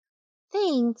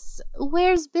 Thanks.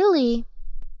 Where's Billy?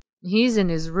 He's in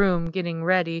his room getting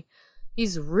ready.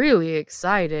 He's really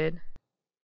excited.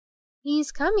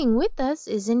 He's coming with us,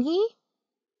 isn't he?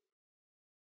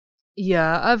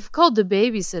 Yeah, I've called the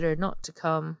babysitter not to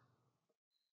come.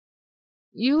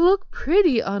 You look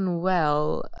pretty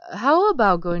unwell. How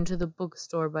about going to the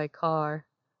bookstore by car?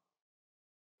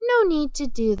 No need to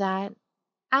do that.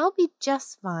 I'll be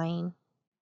just fine.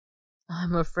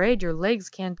 I'm afraid your legs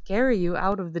can't carry you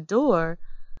out of the door.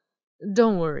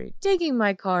 Don't worry, taking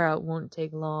my car out won't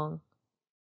take long.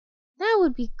 That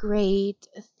would be great.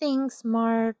 Thanks,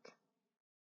 Mark.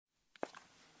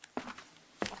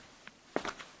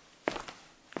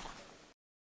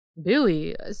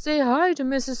 Billy, say hi to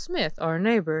Mrs. Smith, our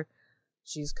neighbor.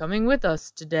 She's coming with us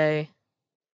today.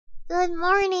 Good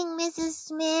morning, Mrs.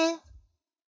 Smith.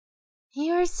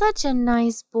 You're such a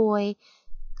nice boy.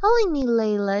 Calling me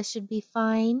Layla should be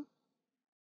fine.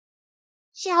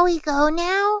 Shall we go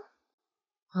now?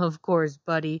 Of course,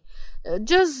 buddy.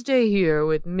 Just stay here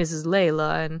with Mrs.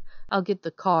 Layla and I'll get the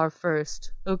car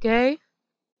first, okay?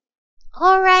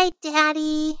 All right,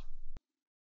 Daddy.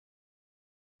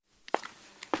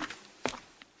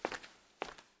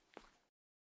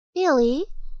 Billy,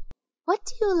 what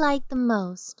do you like the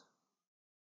most?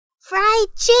 Fried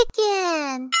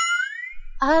chicken.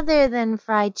 Other than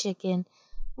fried chicken,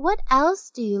 what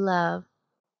else do you love?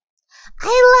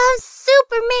 I love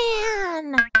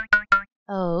Superman.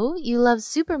 Oh, you love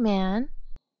Superman?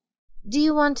 Do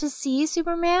you want to see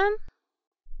Superman?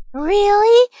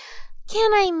 Really?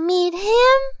 Can I meet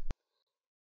him?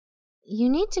 You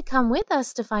need to come with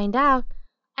us to find out,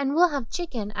 and we'll have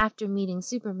chicken after meeting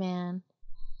Superman.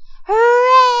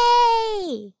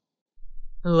 Hooray!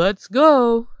 Let's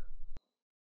go.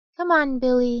 Come on,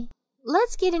 Billy.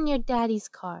 Let's get in your daddy's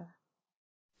car.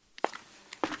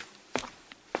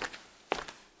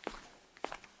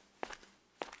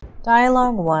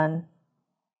 Dialogue 1.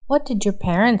 What did your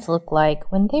parents look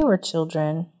like when they were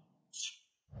children?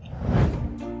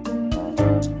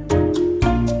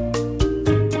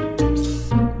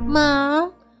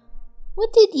 Mom,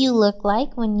 what did you look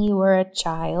like when you were a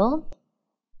child?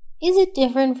 Is it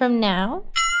different from now?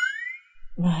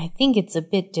 I think it's a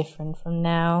bit different from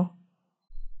now.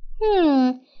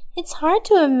 It's hard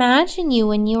to imagine you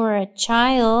when you were a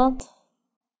child.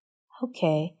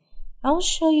 Okay, I'll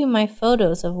show you my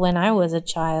photos of when I was a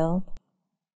child.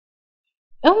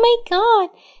 Oh my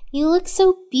God, you look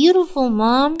so beautiful,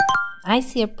 Mom. I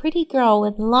see a pretty girl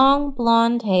with long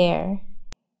blonde hair.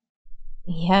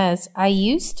 Yes, I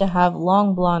used to have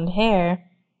long blonde hair.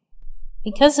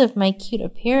 Because of my cute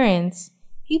appearance,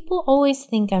 people always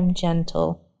think I'm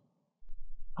gentle.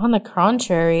 On the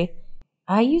contrary,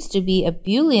 I used to be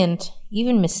ebullient,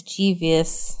 even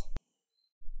mischievous.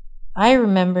 I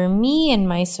remember me and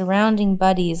my surrounding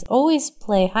buddies always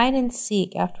play hide and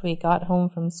seek after we got home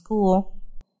from school.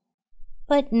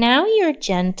 But now you're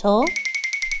gentle.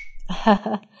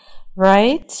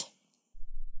 Right?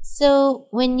 So,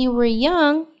 when you were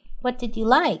young, what did you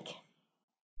like?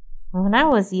 When I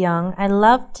was young, I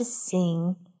loved to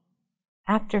sing.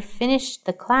 After finished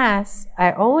the class,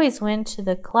 I always went to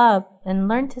the club and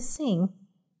learned to sing.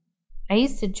 I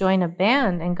used to join a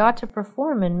band and got to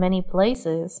perform in many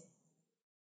places.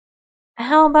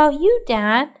 How about you,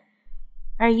 Dad?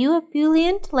 Are you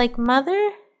ebullient like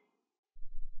Mother?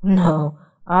 No,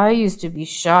 I used to be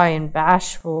shy and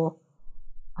bashful.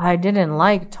 I didn't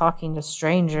like talking to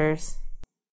strangers.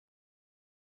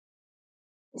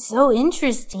 So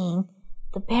interesting.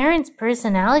 The parents'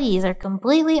 personalities are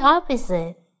completely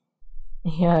opposite.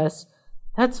 Yes,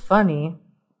 that's funny.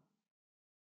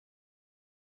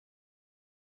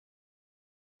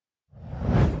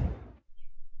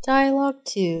 Dialogue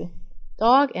 2.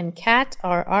 Dog and cat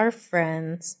are our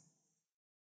friends.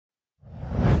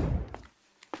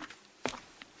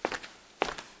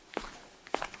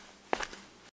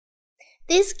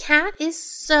 This cat is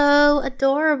so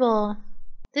adorable.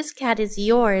 This cat is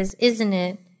yours, isn't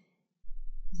it?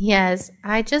 Yes,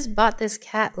 I just bought this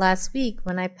cat last week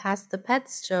when I passed the pet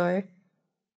store.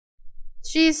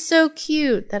 She's so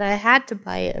cute that I had to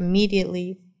buy it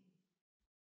immediately.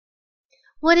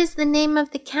 What is the name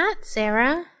of the cat,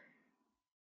 Sarah?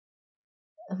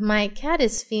 My cat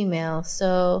is female,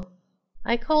 so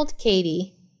I called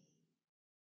Katie.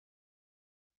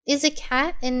 Is a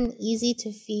cat an easy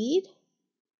to feed?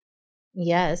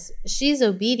 Yes, she's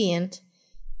obedient,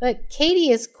 but Katie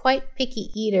is quite picky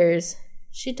eaters.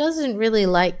 She doesn't really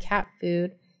like cat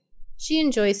food. She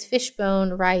enjoys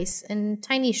fishbone, rice, and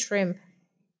tiny shrimp.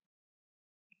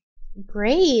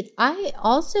 Great! I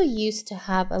also used to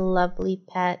have a lovely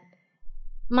pet.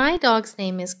 My dog's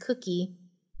name is Cookie,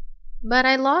 but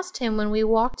I lost him when we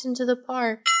walked into the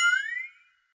park.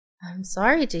 I'm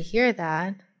sorry to hear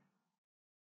that.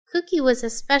 Cookie was a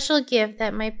special gift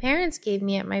that my parents gave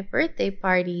me at my birthday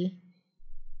party.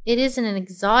 It is an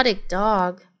exotic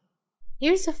dog.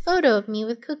 Here's a photo of me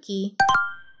with Cookie.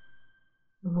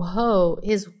 Whoa,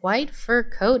 his white fur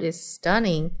coat is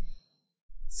stunning.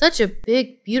 Such a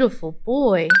big, beautiful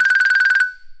boy.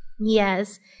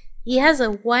 Yes, he has a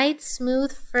white,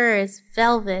 smooth fur as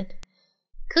velvet.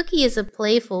 Cookie is a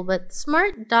playful but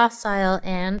smart, docile,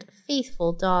 and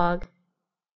faithful dog.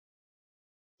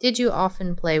 Did you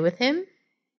often play with him?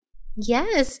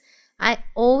 Yes, I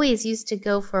always used to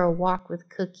go for a walk with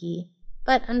Cookie,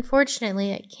 but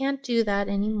unfortunately I can't do that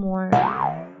anymore.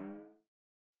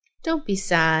 Don't be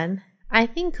sad. I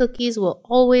think Cookies will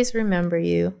always remember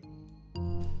you.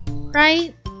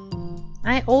 Right?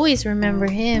 I always remember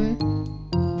him.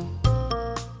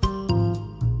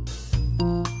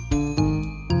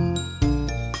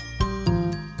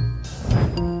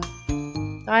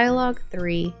 Dialogue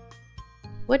 3.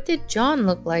 What did John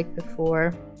look like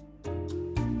before?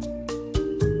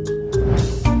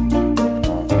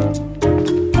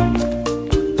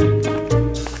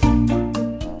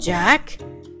 Jack?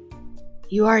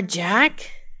 You are Jack?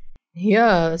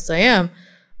 Yes, I am.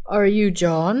 Are you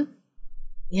John?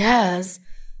 Yes.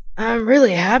 I'm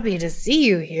really happy to see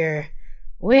you here.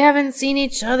 We haven't seen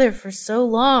each other for so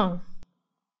long.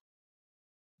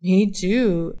 Me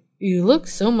too. You look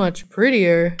so much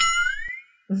prettier.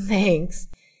 Thanks.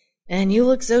 And you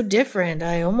look so different,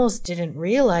 I almost didn't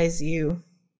realize you.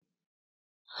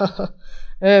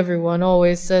 Everyone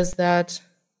always says that.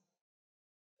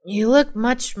 You look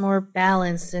much more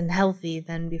balanced and healthy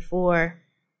than before.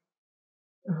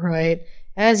 Right.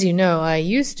 As you know, I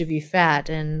used to be fat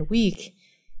and weak.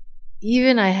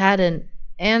 Even I had an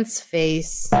ant's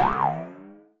face.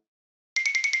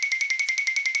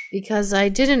 Because I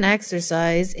didn't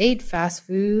exercise, ate fast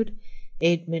food,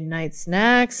 ate midnight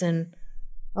snacks, and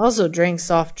also drank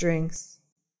soft drinks.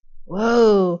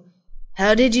 Whoa,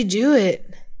 how did you do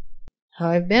it?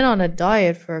 I've been on a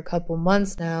diet for a couple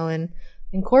months now and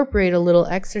incorporate a little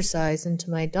exercise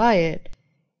into my diet.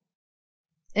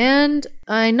 And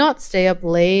I not stay up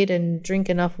late and drink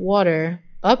enough water,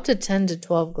 up to 10 to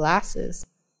 12 glasses.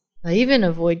 I even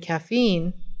avoid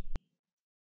caffeine.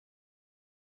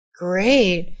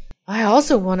 Great! I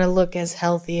also want to look as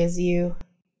healthy as you.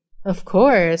 Of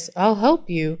course, I'll help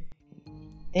you.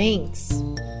 Thanks.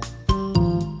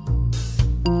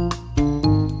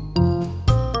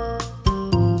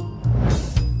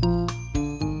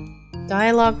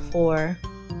 Dialogue 4.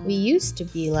 We used to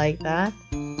be like that.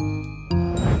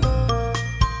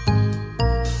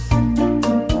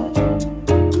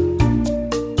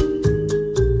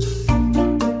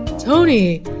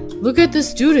 Tony, look at the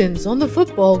students on the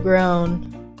football ground.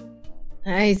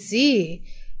 I see.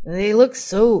 They look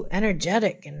so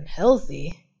energetic and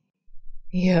healthy.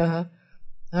 Yeah,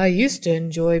 I used to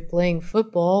enjoy playing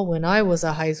football when I was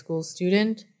a high school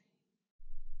student.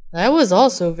 I was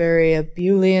also very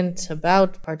ebullient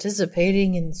about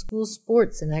participating in school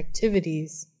sports and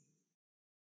activities.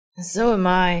 So am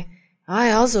I.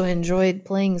 I also enjoyed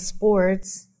playing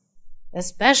sports.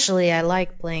 Especially I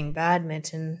like playing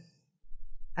badminton.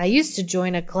 I used to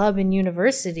join a club in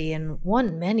university and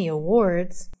won many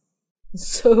awards.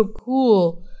 So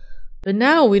cool. But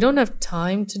now we don't have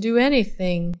time to do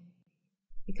anything.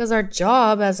 Because our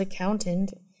job as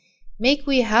accountant make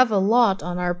we have a lot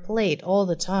on our plate all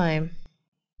the time.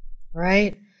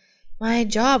 Right? My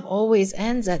job always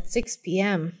ends at 6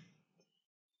 p.m.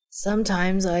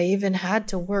 Sometimes I even had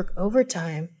to work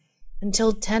overtime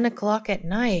until 10 o'clock at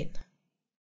night.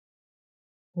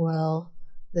 Well,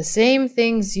 the same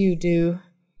things you do.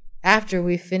 After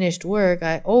we finished work,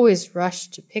 I always rush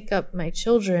to pick up my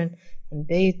children and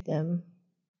bathe them.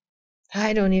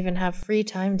 I don't even have free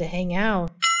time to hang out.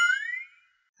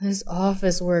 This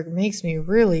office work makes me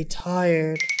really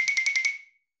tired.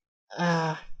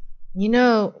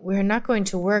 We're not going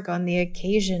to work on the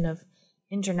occasion of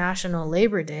International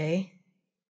Labor Day.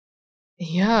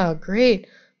 Yeah, great.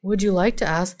 Would you like to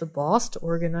ask the boss to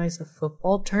organize a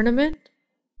football tournament?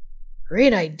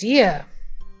 Great idea.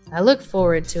 I look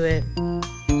forward to it.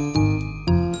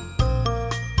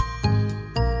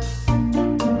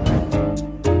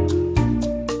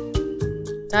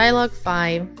 Dialogue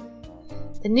 5.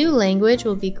 The new language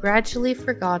will be gradually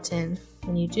forgotten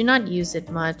when you do not use it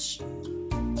much.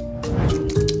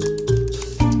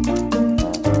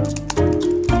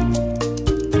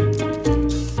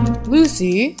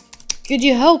 Lucy, could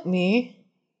you help me?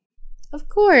 Of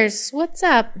course, what's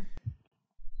up?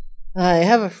 I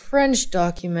have a French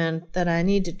document that I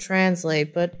need to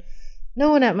translate, but no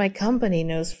one at my company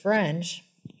knows French.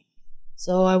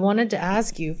 So I wanted to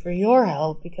ask you for your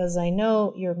help because I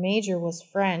know your major was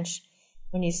French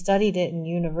when you studied it in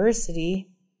university.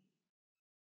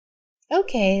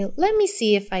 Okay, let me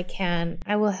see if I can.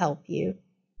 I will help you.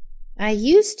 I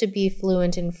used to be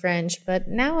fluent in French, but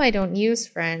now I don't use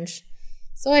French,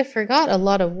 so I forgot a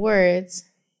lot of words.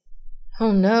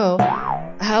 Oh no,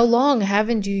 how long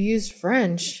haven't you used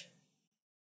French?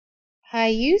 I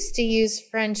used to use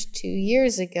French 2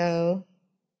 years ago.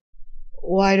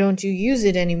 Why don't you use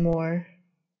it anymore?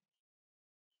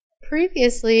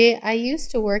 Previously, I used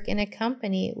to work in a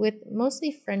company with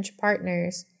mostly French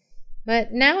partners,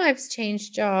 but now I've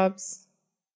changed jobs.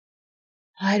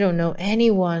 I don't know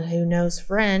anyone who knows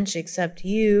French except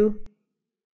you.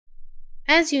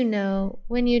 As you know,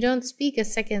 when you don't speak a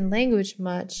second language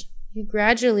much, you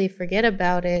gradually forget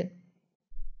about it.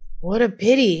 What a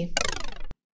pity.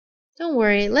 Don't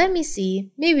worry, let me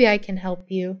see. Maybe I can help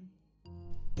you.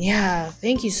 Yeah,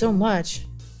 thank you so much.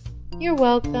 You're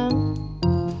welcome.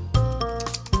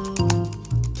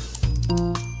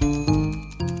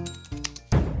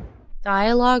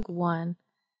 Dialogue 1.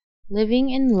 Living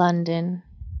in London.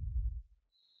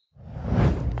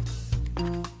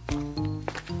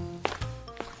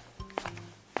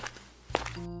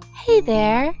 Hey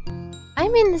there.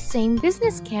 I'm in the same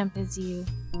business camp as you.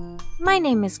 My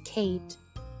name is Kate.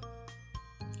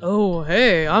 Oh,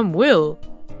 hey, I'm Will.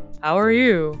 How are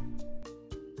you?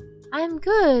 I'm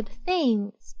good,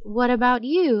 thanks. What about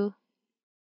you?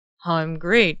 I'm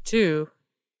great, too.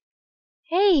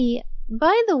 Hey,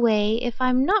 by the way, if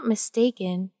I'm not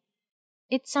mistaken,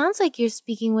 it sounds like you're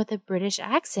speaking with a British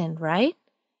accent, right?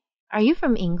 Are you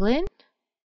from England?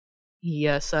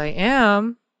 Yes, I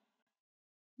am.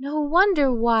 No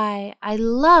wonder why. I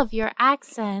love your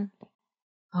accent.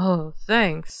 Oh,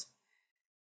 thanks.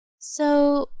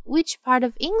 So, which part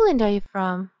of England are you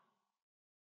from?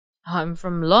 I'm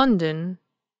from London.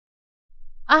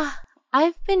 Ah,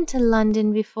 I've been to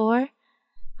London before.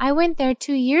 I went there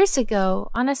 2 years ago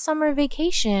on a summer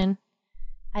vacation.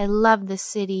 I love the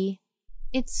city.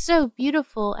 It's so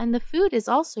beautiful and the food is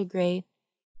also great.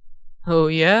 Oh,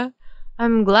 yeah?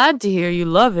 I'm glad to hear you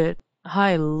love it.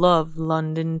 I love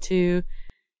London, too.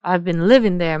 I've been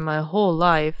living there my whole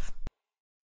life.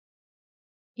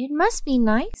 It must be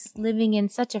nice living in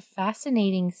such a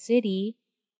fascinating city.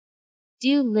 Do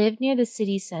you live near the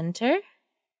city center?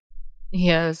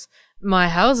 Yes, my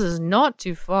house is not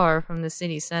too far from the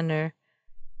city center.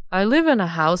 I live in a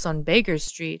house on Baker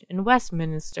Street in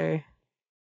Westminster.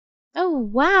 Oh,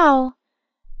 wow.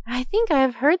 I think I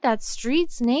have heard that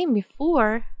street's name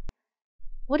before.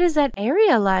 What is that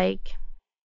area like?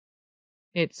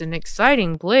 It's an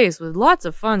exciting place with lots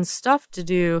of fun stuff to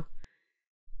do.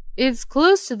 It's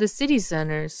close to the city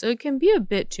center, so it can be a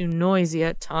bit too noisy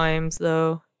at times,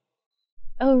 though.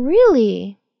 Oh,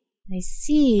 really? I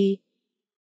see.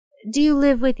 Do you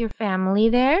live with your family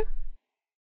there?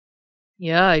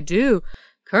 Yeah, I do.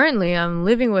 Currently, I'm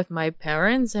living with my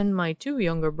parents and my 2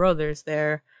 younger brothers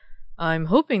there. I'm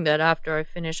hoping that after I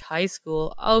finish high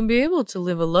school, I'll be able to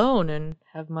live alone and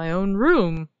have my own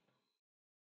room.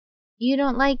 You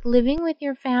don't like living with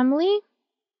your family?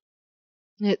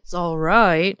 It's all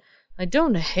right. I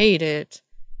don't hate it.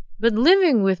 But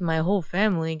living with my whole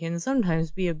family can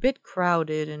sometimes be a bit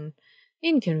crowded and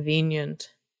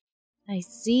inconvenient. I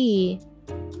see.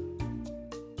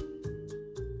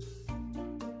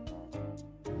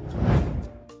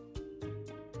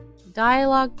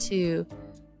 Dialogue 2.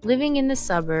 Living in the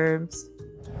suburbs.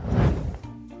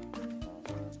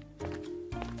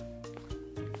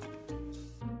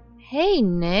 Hey,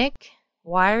 Nick.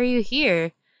 Why are you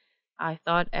here? I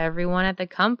thought everyone at the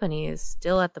company is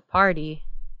still at the party.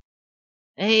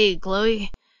 Hey, Chloe.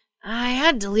 I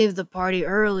had to leave the party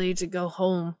early to go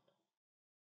home.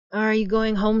 Are you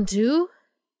going home too?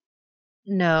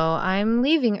 No, I'm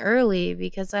leaving early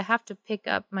because I have to pick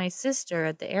up my sister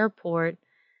at the airport.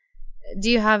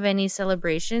 Do you have any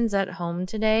celebrations at home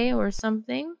today or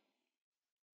something?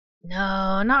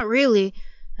 No, not really.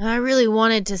 I really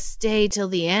wanted to stay till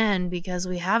the end because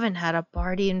we haven't had a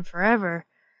party in forever.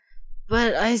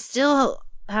 But I still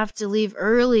have to leave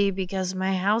early because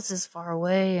my house is far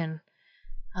away and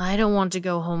I don't want to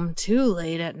go home too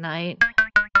late at night.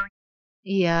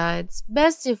 Yeah, it's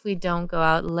best if we don't go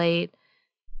out late.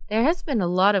 There has been a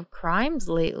lot of crimes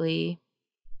lately.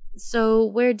 So,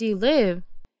 where do you live?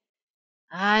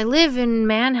 I live in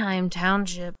Mannheim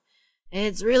Township.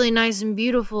 It's really nice and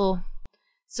beautiful.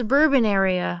 Suburban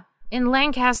area. in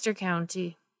Lancaster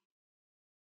County.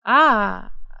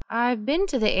 Ah, I've been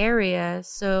to the area,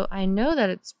 so I know that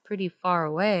it's pretty far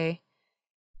away.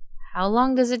 How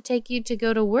long does it take you to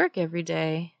go to work every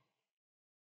day?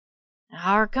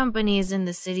 Our company is in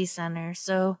the city center,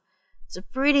 so it's a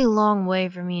pretty long way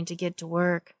for me to get to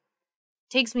work.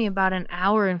 It takes me about an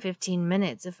hour and 15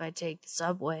 minutes if I take the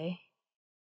subway.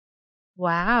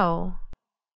 Wow.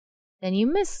 Then you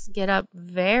must get up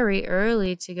very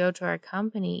early to go to our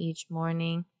company each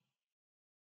morning.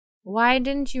 Why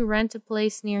didn't you rent a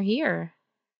place near here?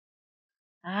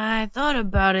 I thought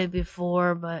about it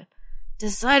before, but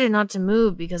decided not to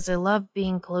move because I love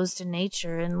being close to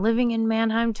nature and living in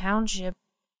Manheim Township.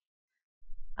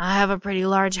 I have a pretty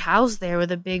large house there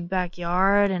with a big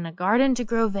backyard and a garden to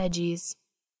grow veggies.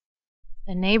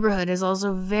 The neighborhood is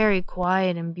also very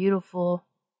quiet and beautiful.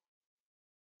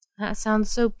 That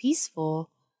sounds so peaceful.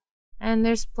 And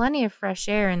there's plenty of fresh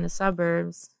air in the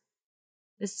suburbs.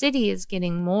 The city is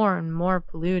getting more and more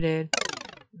polluted.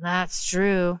 That's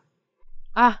true.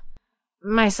 Ah,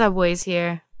 my subway's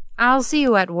here. I'll see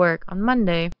you at work on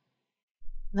Monday.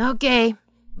 Okay,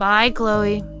 bye,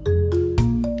 Chloe.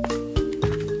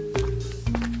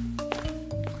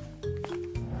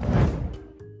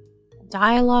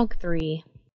 Dialogue 3.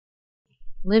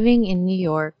 Living in New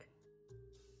York.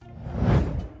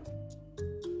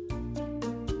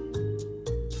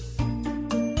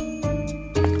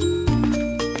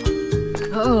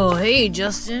 Oh, hey,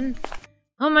 Justin.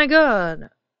 Oh my god,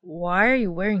 why are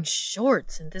you wearing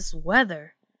shorts in this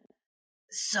weather?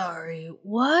 Sorry,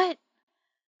 what?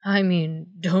 I mean,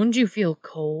 don't you feel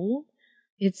cold?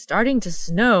 It's starting to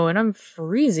snow and I'm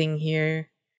freezing here.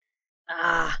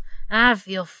 I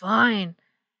feel fine.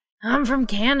 I'm from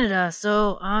Canada,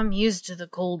 so I'm used to the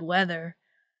cold weather.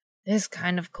 This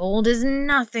kind of cold is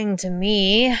nothing to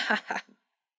me.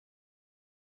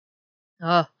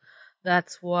 Oh,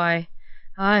 that's why.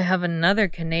 I have another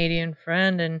Canadian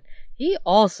friend and he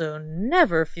also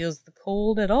never feels the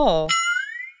cold at all.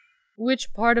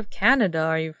 Which part of Canada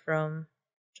are you from?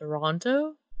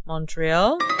 Toronto?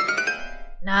 Montreal?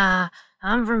 Nah,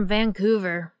 I'm from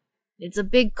Vancouver. It's a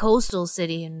big coastal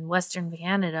city in Western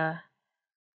Canada.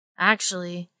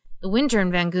 Actually, the winter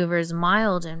in Vancouver is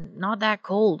mild and not that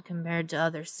cold compared to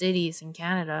other cities in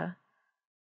Canada.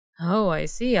 Oh, I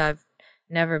see. I've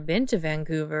never been to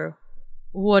Vancouver.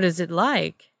 What is it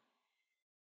like?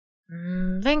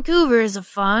 Vancouver is a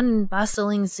fun,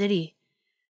 bustling city.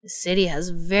 The city has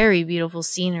very beautiful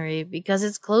scenery because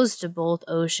it's close to both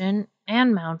ocean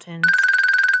and mountains.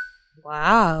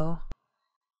 Wow.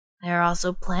 There are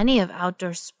also plenty of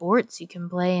outdoor sports you can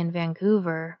play in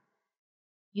Vancouver.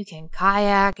 You can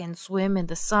kayak and swim in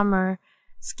the summer,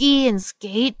 ski and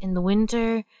skate in the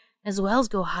winter, as well as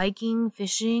go hiking,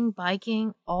 fishing,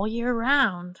 biking all year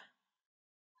round.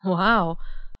 Wow.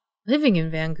 Living in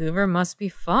Vancouver must be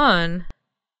fun.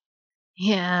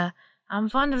 Yeah, I'm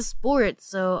fond of sports,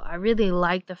 so I really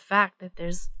like the fact that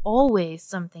there's always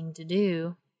something to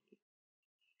do.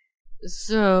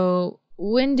 So,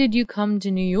 when did you come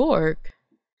to New York?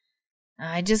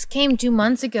 I just came 2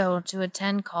 months ago to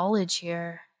attend college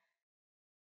here.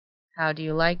 How do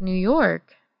you like New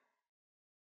York?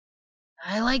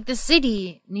 I like the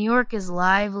city. New York is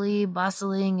lively,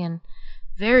 bustling, and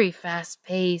very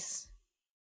fast-paced.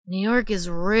 New York is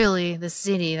really the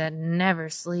city that never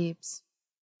sleeps.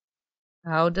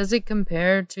 How does it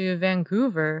compare to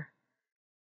Vancouver?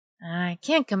 I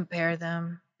can't compare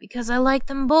them because I like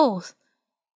them both.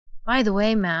 By the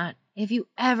way, Matt, if you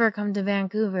ever come to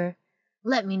Vancouver,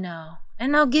 let me know,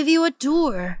 and I'll give you a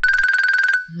tour.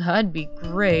 That'd be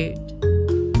great.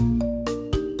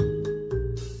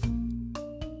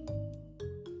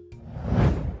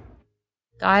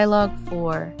 Dialogue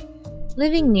 4.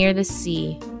 Living near the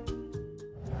sea.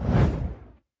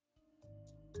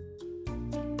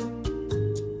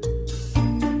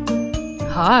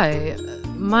 Hi,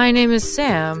 my name is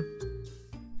Sam.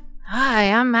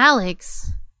 Hi, I'm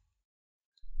Alex.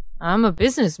 I'm a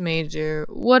business major.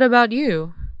 What about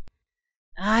you?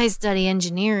 I study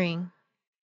engineering.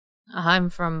 I'm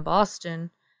from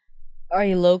Boston. Are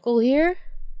you local here?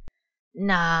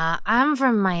 Nah, I'm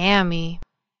from Miami.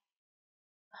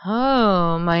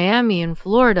 Oh, Miami in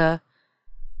Florida.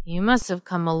 You must have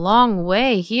come a long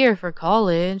way here for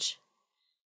college.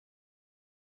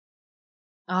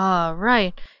 Ah,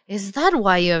 right. Is that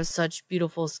why you have such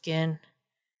beautiful skin?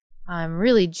 I'm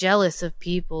really jealous of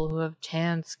people who have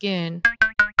tan skin.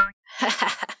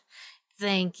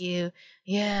 Thank you.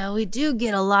 Yeah, we do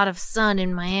get a lot of sun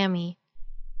in Miami.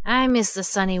 I miss the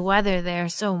sunny weather there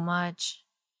so much.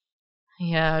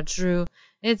 Yeah, true.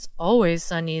 It's always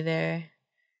sunny there.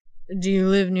 Do you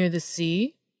live near the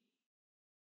sea?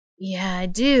 Yeah, I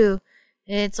do.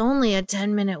 It's only a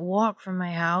 10-minute walk from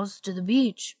my house to the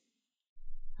beach.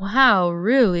 Wow,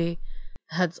 really?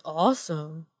 That's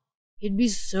awesome. It'd be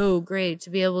so great to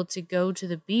be able to go to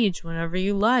the beach whenever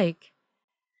you like.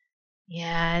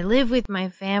 Yeah, I live with my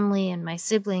family and my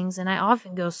siblings, and I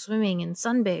often go swimming and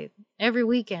sunbathe every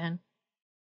weekend.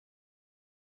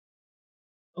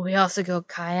 We also go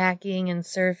kayaking and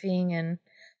surfing and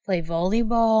play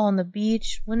volleyball on the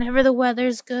beach whenever the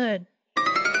weather's good.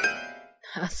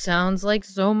 That sounds like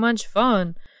so much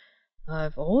fun.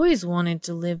 I've always wanted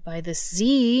to live by the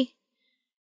sea.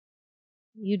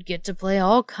 You'd get to play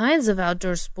all kinds of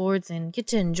outdoor sports and get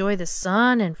to enjoy the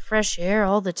sun and fresh air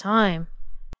all the time.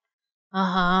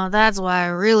 That's why I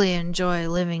really enjoy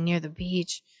living near the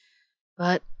beach.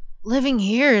 But living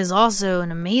here is also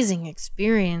an amazing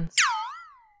experience.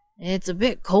 It's a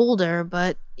bit colder,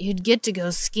 but you'd get to go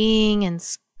skiing and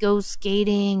go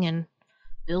skating and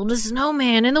build a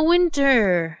snowman in the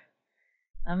winter.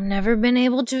 I've never been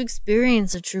able to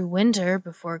experience a true winter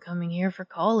before coming here for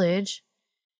college.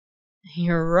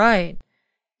 You're right.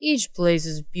 Each place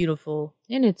is beautiful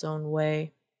in its own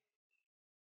way.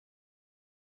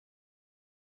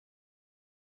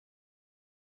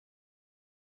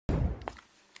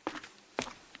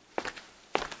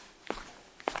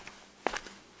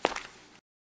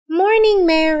 Morning,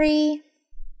 Mary.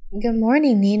 Good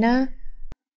morning, Nina.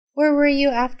 Where were you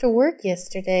after work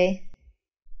yesterday?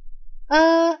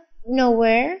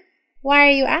 Nowhere. Why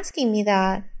are you asking me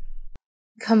that?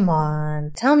 Come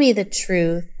on, tell me the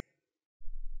truth.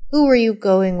 Who were you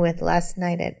going with last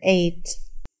night at 8?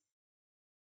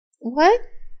 What?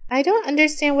 I don't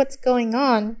understand what's going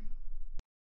on.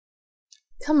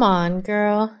 Come on,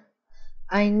 girl.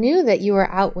 I knew that you were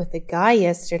out with a guy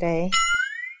yesterday.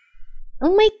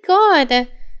 Oh my God!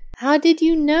 How did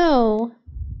you know?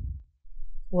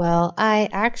 Well, I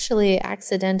actually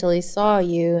accidentally saw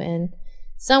you and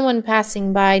someone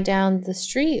passing by down the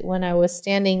street when I was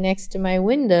standing next to my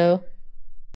window.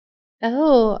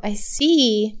 Oh, I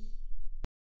see.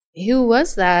 Who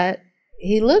was that?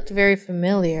 He looked very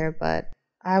familiar, but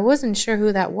I wasn't sure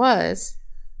who that was.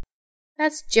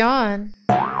 That's John.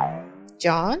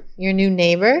 John? Your new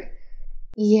neighbor?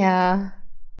 Yeah.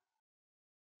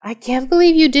 I can't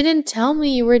believe you didn't tell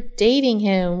me you were dating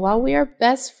him while we are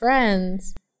best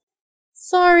friends.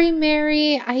 Sorry,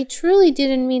 Mary. I truly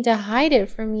didn't mean to hide it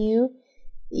from you.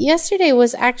 Yesterday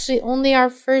was actually only our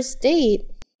first date.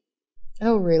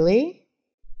 Oh, really?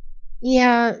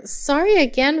 Yeah, sorry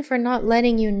again for not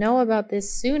letting you know about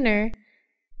this sooner.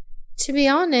 To be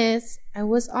honest, I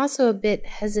was also a bit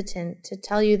hesitant to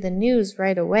tell you the news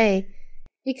right away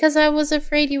because I was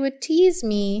afraid you would tease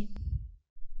me.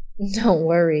 Don't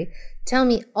worry. Tell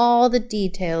me all the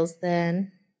details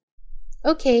then.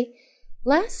 Okay,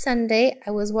 last Sunday I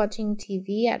was watching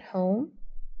TV at home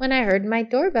when I heard my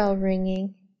doorbell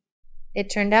ringing.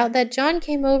 It turned out that John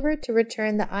came over to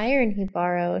return the iron he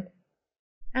borrowed.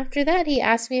 After that, he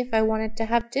asked me if I wanted to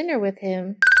have dinner with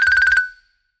him.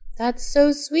 That's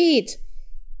so sweet.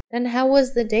 Then how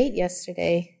was the date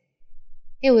yesterday?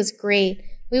 It was great.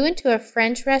 We went to a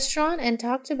French restaurant and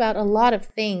talked about a lot of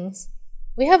things.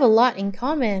 We have a lot in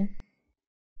common.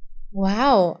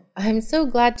 Wow, I'm so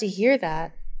glad to hear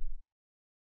that.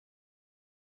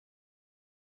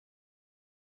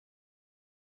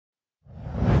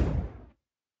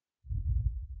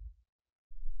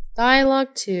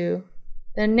 Dialogue 2.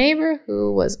 The neighbor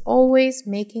who was always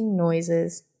making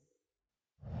noises.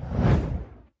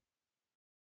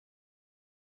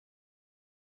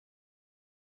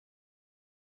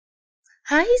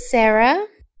 Hi, Sarah.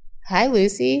 Hi,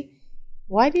 Lucy.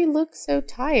 Why do you look so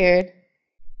tired?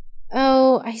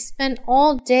 Oh, I spent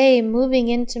all day moving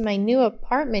into my new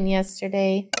apartment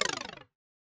yesterday.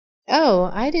 Oh,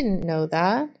 I didn't know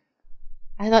that.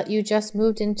 I thought you just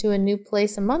moved into a new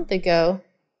place a month ago.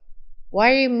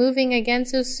 Why are you moving again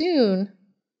so soon?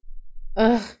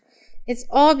 Ugh, it's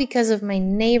all because of my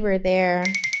neighbor there.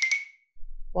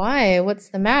 Why? What's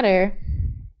the matter?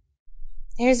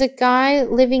 There's a guy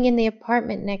living in the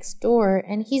apartment next door,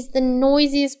 and he's the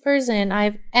noisiest person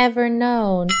I've ever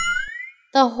known.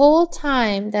 The whole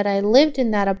time that I lived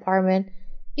in that apartment,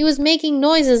 he was making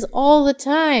noises all the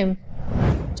time.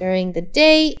 During the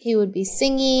day, he would be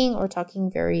singing or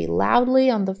talking very loudly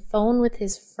on the phone with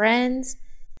his friends.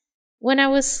 When I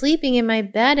was sleeping in my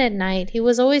bed at night, he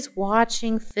was always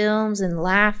watching films and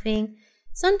laughing,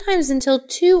 sometimes until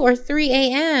 2 or 3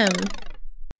 a.m.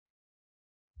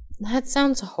 That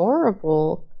sounds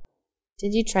horrible.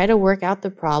 Did you try to work out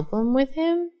the problem with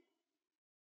him?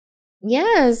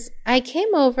 Yes, I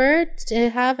came over to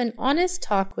have an honest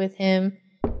talk with him.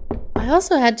 I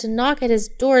also had to knock at his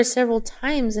door several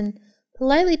times and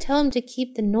politely tell him to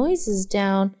keep the noises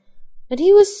down, but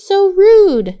he was so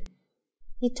rude.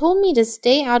 He told me to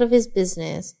stay out of his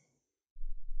business.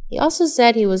 He also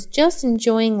said he was just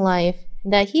enjoying life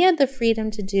and that he had the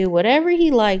freedom to do whatever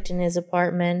he liked in his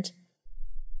apartment.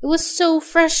 It was so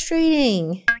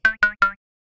frustrating.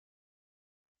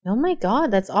 Oh my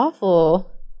God, that's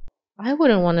awful. I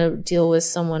wouldn't want to deal with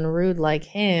someone rude like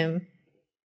him.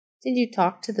 Did you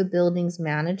talk to the building's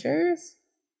managers?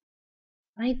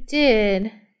 I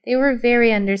did. They were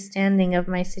very understanding of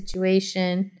my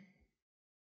situation.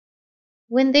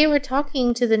 When they were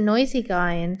talking to the noisy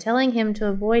guy and telling him to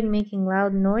avoid making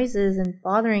loud noises and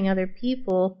bothering other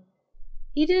people,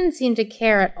 he didn't seem to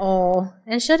care at all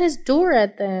and shut his door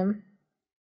at them.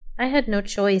 I had no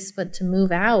choice but to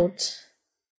move out.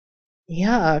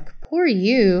 Yuck, poor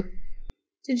you.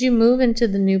 Did you move into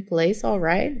the new place all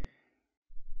right?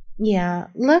 Yeah,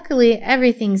 luckily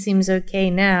everything seems okay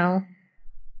now.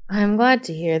 I'm glad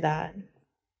to hear that.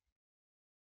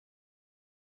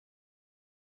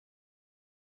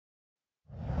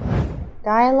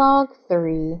 Dialogue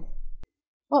 3.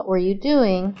 What were you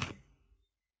doing?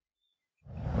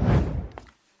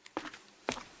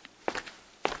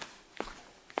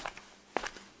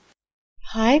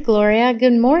 Hi, Gloria.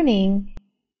 Good morning.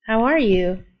 How are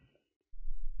you?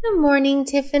 Good morning,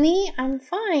 Tiffany. I'm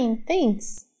fine,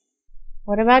 thanks.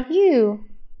 What about you?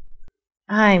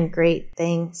 I'm great,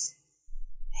 thanks.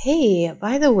 Hey,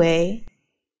 by the way,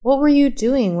 what were you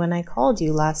doing when I called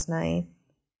you last night?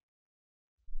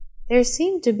 There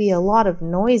seemed to be a lot of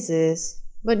noises,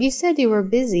 but you said you were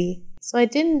busy, so I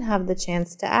didn't have the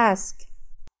chance to ask.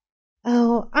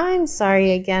 Oh, I'm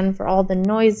sorry again for all the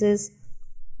noises.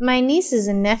 My nieces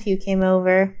and nephew came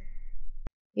over.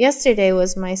 Yesterday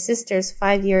was my sister's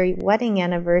 5-year wedding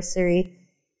anniversary,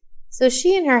 so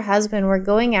she and her husband were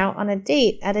going out on a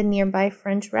date at a nearby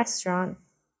French restaurant.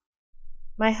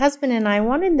 My husband and I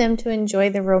wanted them to enjoy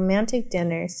the romantic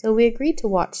dinner, so we agreed to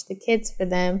watch the kids for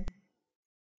them.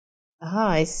 Ah,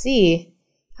 I see.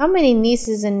 How many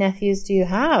nieces and nephews do you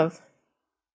have?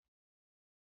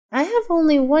 I have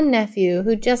only one nephew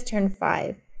who just turned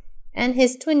 5, and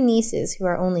his twin nieces who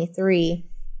are only 3.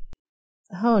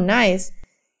 Oh, nice.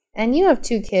 And you have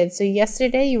 2 kids, so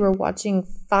yesterday you were watching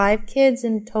 5 kids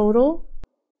in total?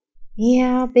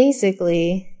 Yeah,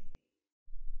 basically.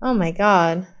 Oh my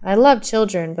God, I love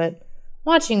children, but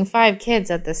watching 5 kids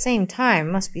at the same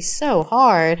time must be so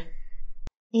hard.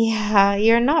 Yeah,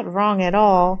 you're not wrong at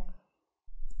all.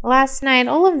 Last night,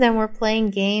 all of them were playing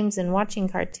games and watching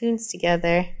cartoons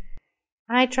together.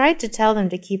 I tried to tell them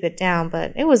to keep it down,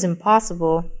 but it was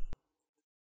impossible.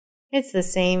 It's the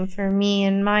same for me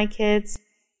and my kids.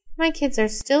 My kids are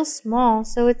still small,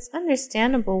 so it's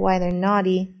understandable why they're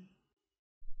naughty.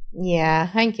 Yeah,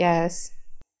 I guess.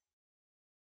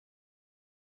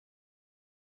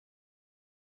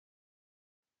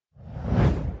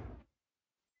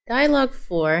 Dialogue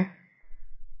 4.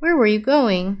 Where were you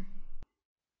going?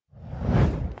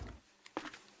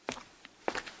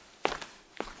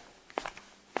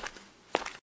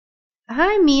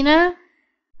 Hi, Mina.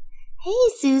 Hey,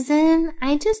 Susan.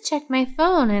 I just checked my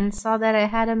phone and saw that I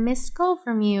had a missed call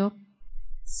from you.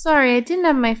 Sorry, I didn't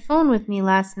have my phone with me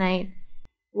last night.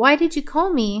 Why did you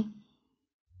call me?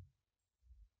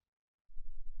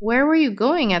 Where were you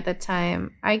going at the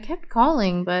time? I kept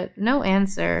calling, but no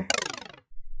answer.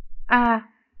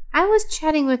 I was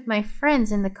chatting with my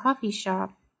friends in the coffee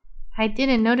shop. I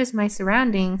didn't notice my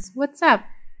surroundings. What's up?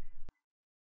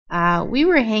 We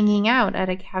were hanging out at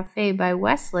a cafe by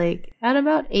Westlake at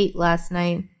about 8 last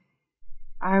night.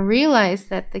 I realized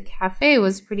that the cafe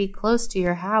was pretty close to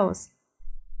your house,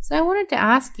 so I wanted to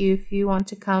ask you if you want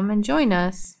to come and join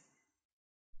us.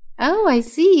 Oh, I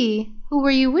see. Who were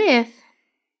you with?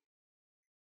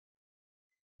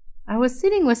 I was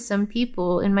sitting with some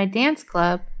people in my dance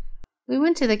club. We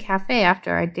went to the cafe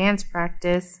after our dance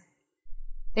practice.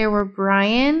 There were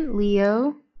Brian,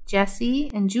 Leo, Jesse,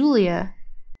 and Julia.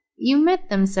 You met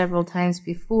them several times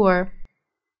before.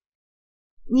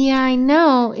 Yeah, I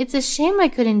know. It's a shame I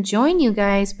couldn't join you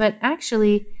guys, but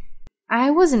actually, I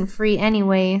wasn't free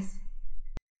anyways.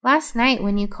 Last night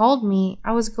when you called me,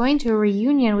 I was going to a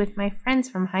reunion with my friends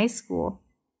from high school.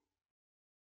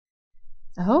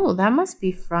 Oh, that must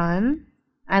be fun.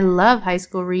 I love high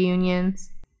school reunions.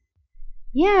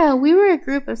 Yeah, we were a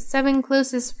group of 7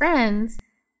 closest friends,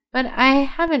 but I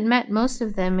haven't met most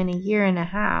of them in a year and a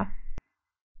half.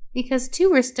 Because 2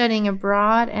 were studying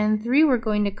abroad and 3 were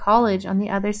going to college on the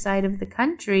other side of the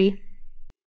country.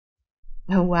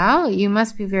 Oh, wow, you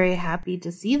must be very happy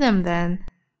to see them then.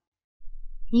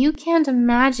 You can't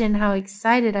imagine how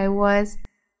excited I was.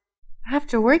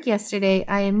 After work yesterday,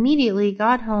 I immediately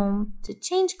got home to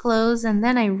change clothes and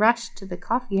then I rushed to the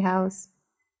coffee house.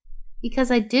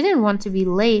 Because I didn't want to be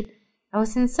late, I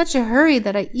was in such a hurry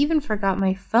that I even forgot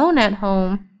my phone at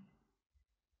home.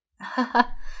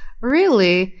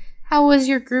 Really? How was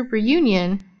your group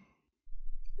reunion?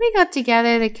 We got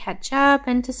together to catch up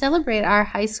and to celebrate our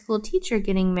high school teacher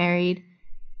getting married.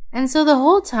 And so the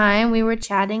whole time we were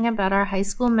chatting about our high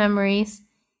school memories,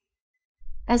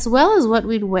 as well as what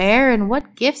we'd wear and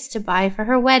what gifts to buy for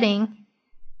her wedding.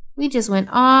 We just went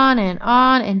on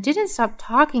and didn't stop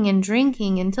talking and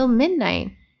drinking until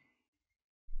midnight.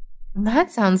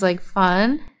 That sounds like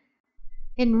fun.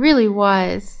 It really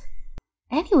was.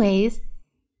 Anyways,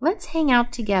 let's hang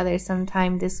out together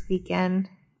sometime this weekend.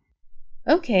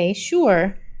 Okay,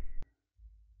 sure.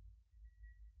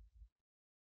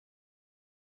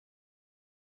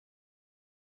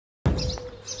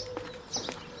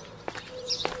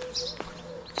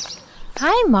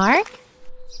 Hi, Mark.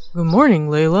 Good morning,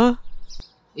 Layla.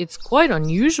 It's quite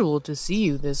unusual to see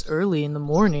you this early in the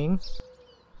morning.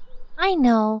 I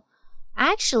know.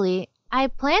 Actually, I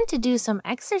planned to do some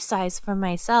exercise for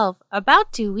myself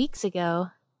about 2 weeks ago.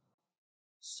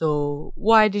 So,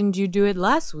 why didn't you do it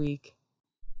last week?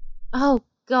 Oh,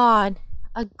 God.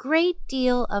 A great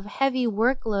deal of heavy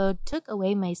workload took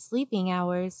away my sleeping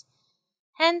hours.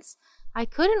 Hence, I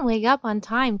couldn't wake up on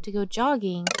time to go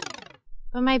jogging.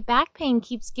 But my back pain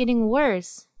keeps getting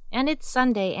worse, and it's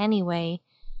Sunday anyway.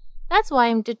 That's why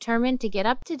I'm determined to get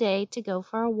up today to go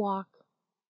for a walk.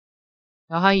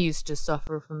 I used to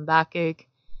suffer from backache.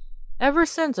 Ever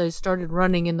since I started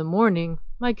running in the morning,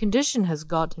 my condition has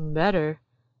gotten better.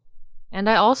 And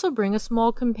I also bring a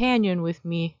small companion with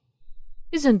me.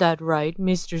 Isn't that right,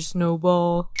 Mr.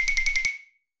 Snowball?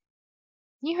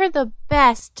 You're the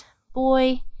best,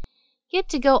 boy. Get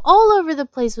to go all over the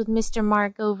place with Mr.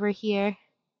 Mark over here.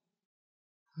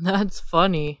 That's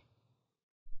funny.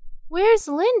 Where's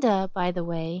Linda, by the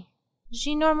way?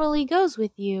 She normally goes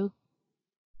with you.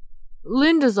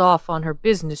 Linda's off on her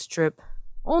business trip.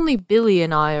 Only Billy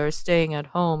and I are staying at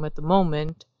home at the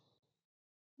moment.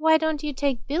 Why don't you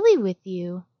take Billy with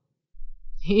you?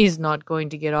 He's not going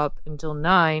to get up until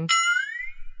 9.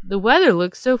 The weather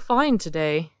looks so fine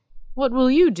today. What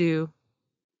will you do?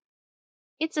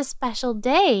 It's a special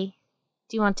day.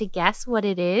 Do you want to guess what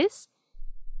it is?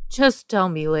 Just tell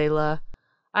me, Layla.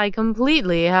 I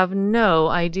completely have no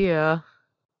idea.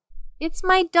 It's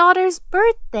my daughter's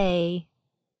birthday.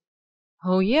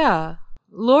 Oh yeah,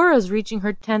 Laura's reaching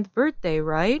her 10th birthday,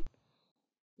 right?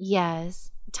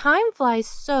 Yes, time flies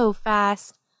so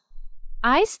fast.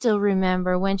 I still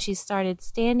remember when she started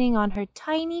standing on her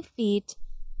tiny feet,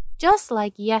 just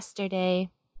like yesterday.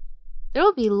 There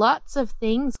will be lots of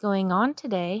things going on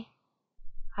today.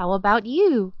 How about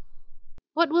you?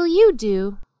 What will you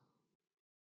do?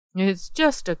 It's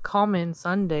just a common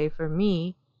Sunday for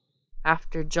me.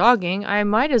 After jogging, I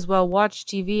might as well watch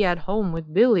TV at home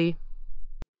with Billy.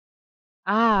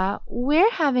 Ah,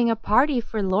 we're having a party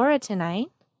for Laura tonight.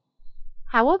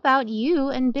 How about you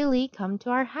and Billy come to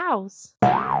our house?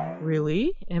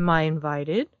 Really? Am I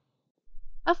invited?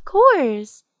 Of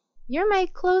course. You're my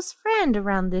close friend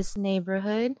around this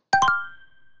neighborhood.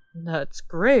 That's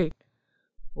great.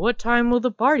 What time will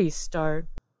the party start?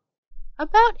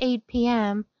 About 8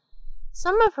 p.m.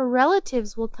 Some of her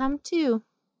relatives will come too.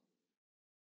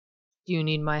 Do you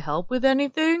need my help with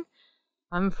anything?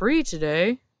 I'm free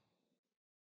today.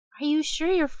 Are you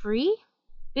sure you're free?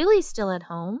 Billy's still at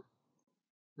home.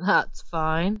 That's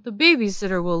fine. The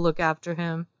babysitter will look after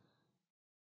him.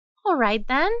 All right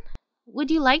then. Would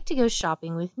you like to go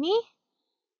shopping with me?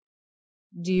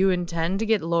 Do you intend to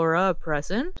get Laura a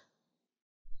present?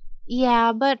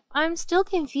 Yeah, but I'm still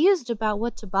confused about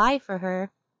what to buy for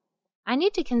her. I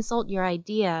need to consult your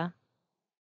idea.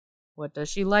 What does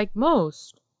she like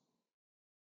most?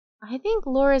 I think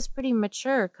Laura's pretty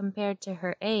mature compared to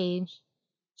her age.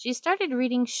 She started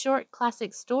reading short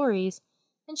classic stories,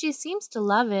 and she seems to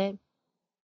love it.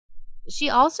 She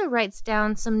also writes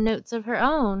down some notes of her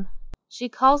own. She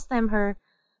calls them her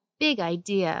big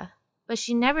idea, but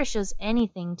she never shows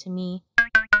anything to me.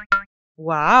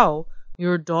 Wow,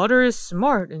 your daughter is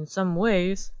smart in some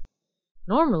ways.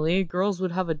 Normally, girls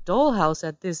would have a dollhouse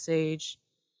at this age.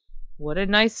 What a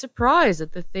nice surprise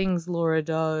at the things Laura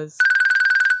does.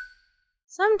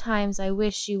 Sometimes I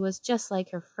wish she was just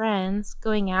like her friends,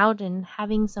 going out and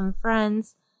having some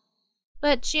friends.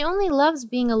 But she only loves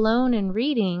being alone and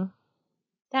reading.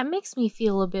 That makes me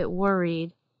feel a bit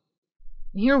worried.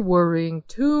 You're worrying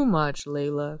too much,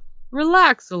 Layla.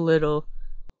 Relax a little.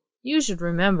 You should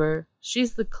remember,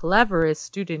 she's the cleverest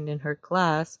student in her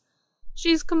class.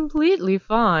 She's completely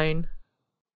fine.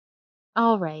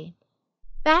 All right,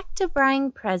 back to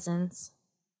buying presents.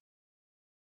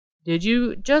 Did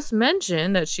you just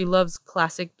mention that she loves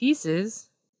classic pieces?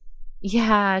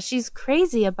 Yeah, she's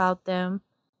crazy about them.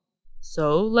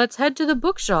 So let's head to the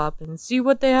bookshop and see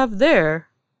what they have there.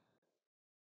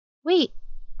 Wait,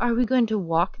 are we going to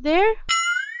walk there?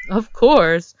 Of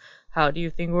course. How do you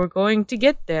think we're going to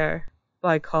get there?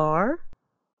 By car?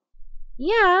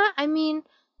 Yeah, I mean,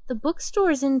 the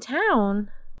bookstore's in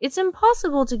town. It's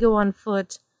impossible to go on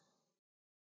foot.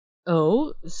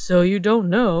 Oh, so you don't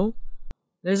know?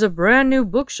 There's a brand new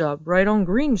bookshop right on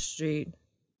Green Street.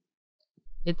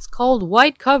 It's called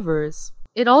White Covers.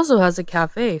 It also has a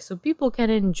cafe so people can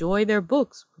enjoy their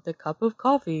books with a cup of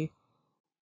coffee.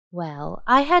 Well,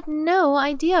 I had no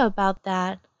idea about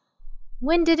that.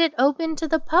 When did it open to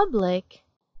the public?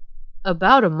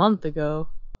 About a month ago.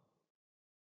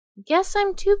 Guess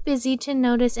I'm too busy to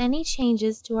notice any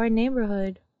changes to our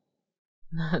neighborhood.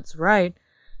 That's right.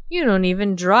 You don't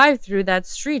even drive through that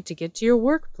street to get to your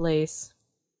workplace.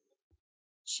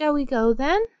 Shall we go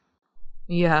then?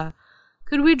 Yeah.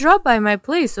 Could we drop by my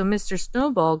place so Mr.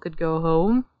 Snowball could go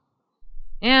home?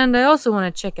 And I also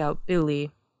want to check out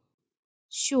Billy.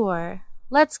 Sure.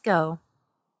 Let's go.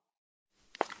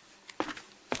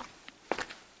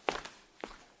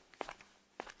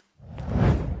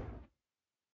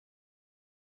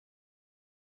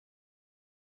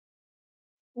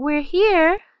 We're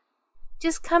here.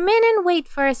 Just come in and wait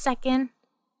for a second.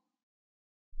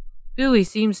 Billy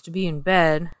seems to be in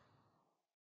bed.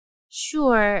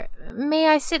 Sure. May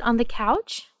I sit on the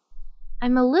couch?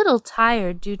 I'm a little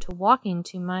tired due to walking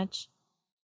too much.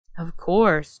 Of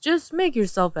course. Just make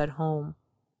yourself at home.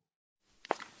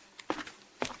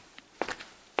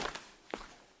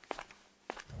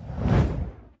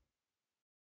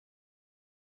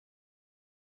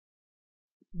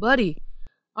 Buddy,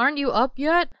 aren't you up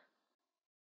yet?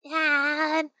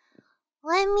 Dad,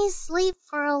 let me sleep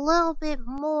for a little bit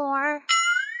more.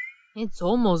 It's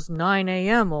almost 9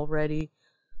 a.m. already.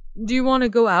 Do you want to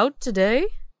go out today?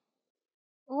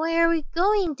 Where are we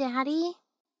going, Daddy?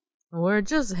 We're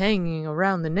just hanging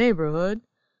around the neighborhood.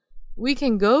 We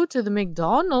can go to the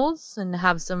McDonald's and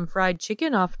have some fried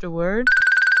chicken afterward.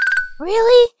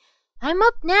 Really? I'm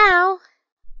up now.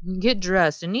 Get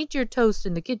dressed and eat your toast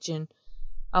in the kitchen.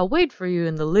 I'll wait for you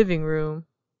in the living room.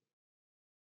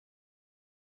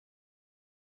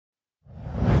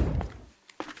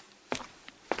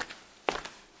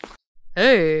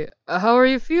 Hey, how are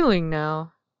you feeling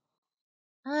now?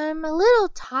 I'm a little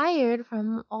tired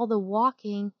from all the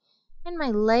walking, and my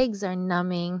legs are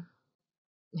numbing.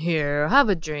 Here, have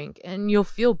a drink, and you'll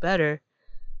feel better.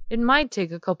 It might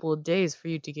take a couple of days for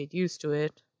you to get used to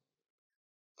it.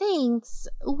 Thanks.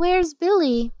 Where's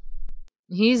Billy?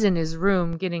 He's in his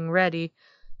room getting ready.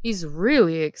 He's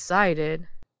really excited.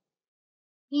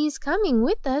 He's coming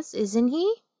with us, isn't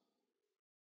he?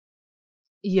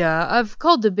 Yeah, I've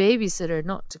called the babysitter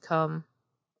not to come.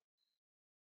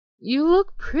 You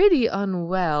look pretty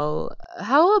unwell.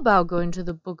 How about going to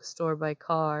the bookstore by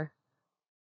car?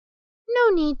 No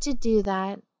need to do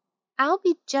that. I'll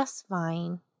be just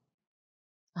fine.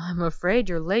 I'm afraid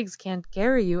your legs can't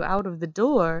carry you out of the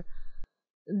door.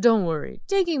 Don't worry,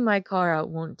 taking my car out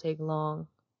won't take long.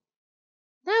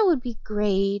 That would be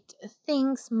great.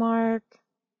 Thanks, Mark.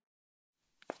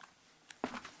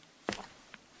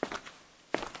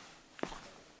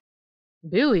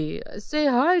 Billy, say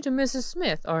hi to Mrs.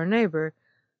 Smith, our neighbor.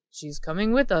 She's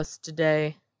coming with us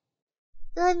today.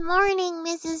 Good morning,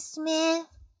 Mrs. Smith.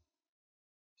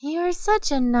 You're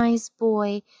such a nice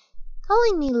boy.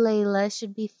 Calling me Layla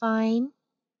should be fine.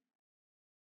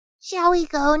 Shall we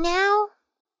go now?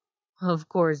 Of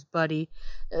course, buddy.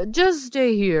 Just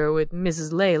stay here with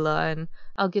Mrs. Layla and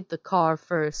I'll get the car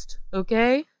first,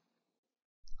 okay?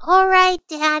 All right,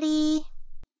 Daddy.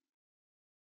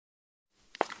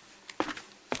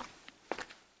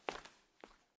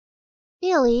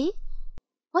 Billy,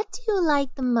 what do you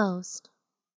like the most?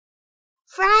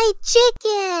 Fried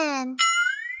chicken.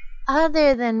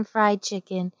 Other than fried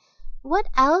chicken, what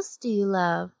else do you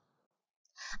love?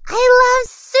 I love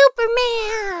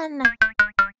Superman.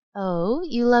 Oh,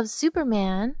 you love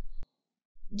Superman?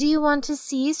 Do you want to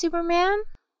see Superman?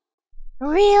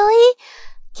 Really?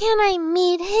 Can I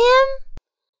meet him?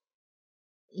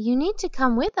 You need to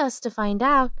come with us to find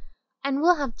out, and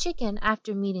we'll have chicken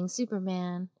after meeting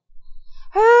Superman.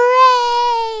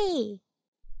 Hooray!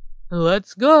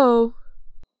 Let's go.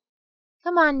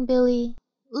 Come on, Billy.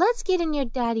 Let's get in your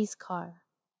daddy's car.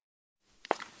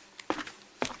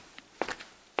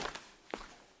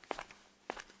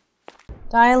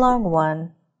 Dialogue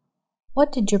 1.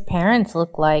 What did your parents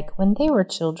look like when they were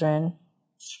children?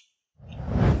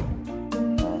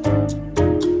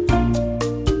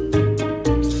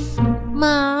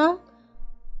 Mom,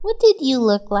 what did you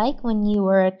look like when you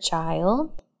were a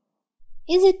child?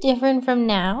 Is it different from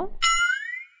now?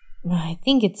 I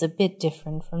think it's a bit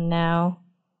different from now.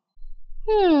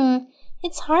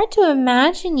 It's hard to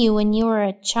imagine you when you were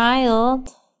a child.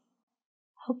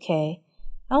 Okay,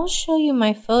 I'll show you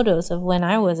my photos of when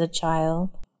I was a child.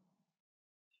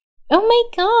 Oh my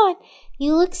God,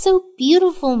 you look so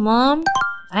beautiful, Mom.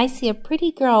 I see a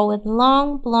pretty girl with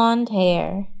long blonde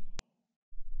hair.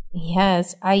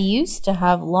 Yes, I used to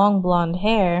have long blonde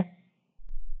hair.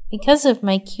 Because of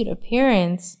my cute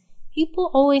appearance, people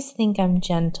always think I'm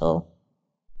gentle.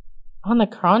 On the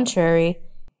contrary,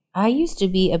 I used to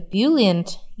be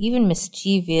ebullient, even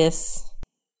mischievous.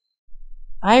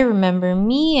 I remember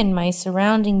me and my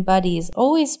surrounding buddies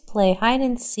always play hide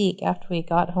and seek after we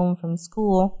got home from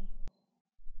school.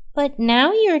 But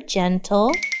now you're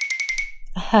gentle.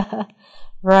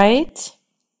 Right?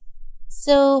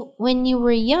 So, when you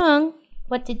were young,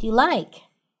 what did you like?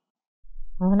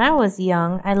 When I was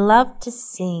young, I loved to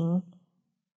sing.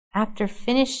 After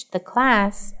finished the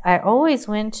class, I always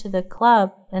went to the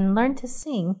club and learned to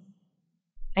sing.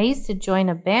 I used to join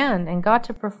a band and got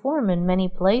to perform in many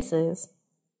places.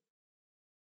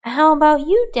 How about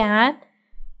you, Dad?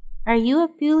 Are you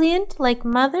ebullient like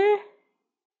Mother?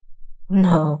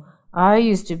 No, I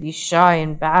used to be shy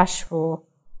and bashful.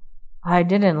 I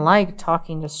didn't like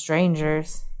talking to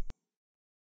strangers.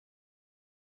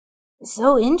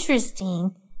 So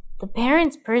interesting. The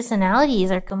parents'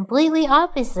 personalities are completely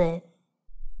opposite.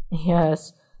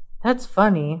 Yes, that's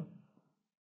funny.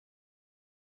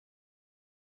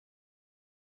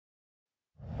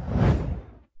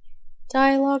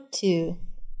 Dialogue 2.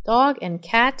 Dog and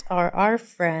cat are our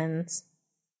friends.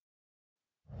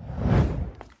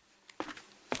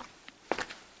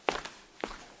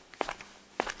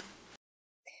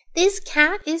 This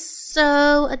cat is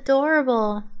so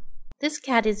adorable. This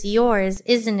cat is yours,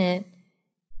 isn't it?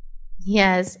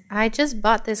 Yes, I just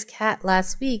bought this cat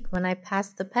last week when I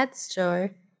passed the pet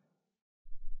store.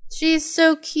 She's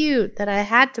so cute that I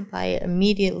had to buy it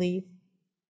immediately.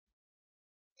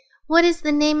 What is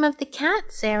the name of the cat,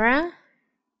 Sarah?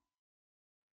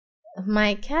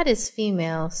 My cat is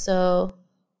female, so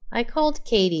I called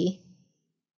Katie.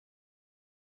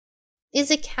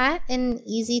 Is a cat an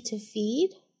easy to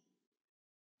feed?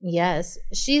 Yes,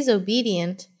 she's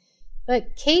obedient,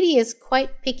 but Katie is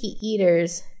quite picky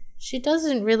eaters. She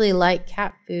doesn't really like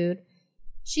cat food.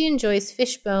 She enjoys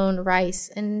fishbone, rice,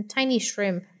 and tiny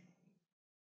shrimp.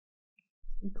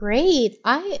 Great.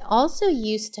 I also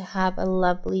used to have a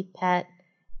lovely pet.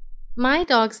 My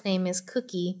dog's name is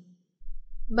Cookie,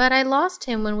 but I lost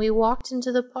him when we walked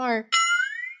into the park.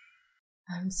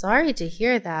 I'm sorry to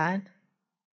hear that.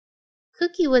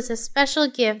 Cookie was a special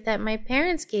gift that my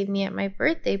parents gave me at my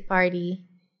birthday party.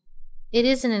 It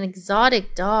isn't an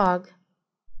exotic dog.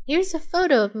 Here's a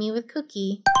photo of me with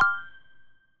Cookie.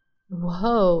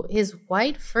 Whoa, his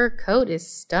white fur coat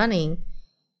is stunning.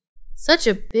 Such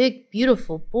a big,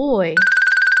 beautiful boy.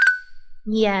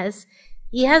 Yes,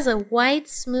 he has a white,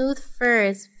 smooth fur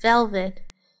as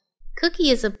velvet.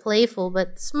 Cookie is a playful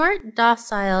but smart,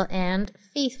 docile, and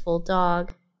faithful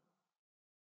dog.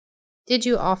 Did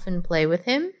you often play with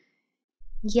him?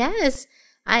 Yes,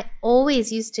 I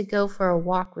always used to go for a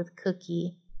walk with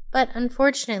Cookie, but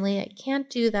unfortunately I can't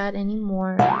do that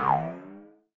anymore.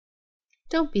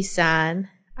 Don't be sad.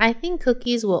 I think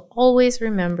Cookies will always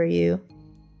remember you.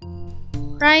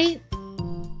 Right?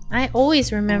 I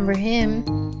always remember him.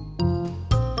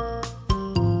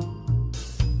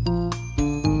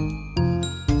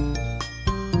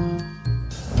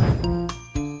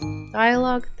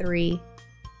 Dialogue 3.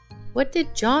 What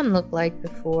did John look like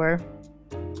before?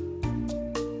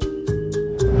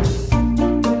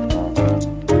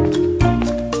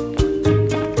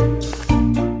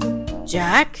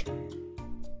 Jack?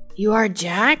 You are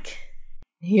Jack?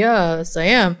 Yes, I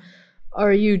am.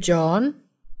 Are you John?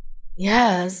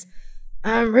 Yes.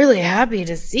 I'm really happy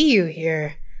to see you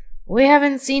here. We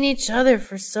haven't seen each other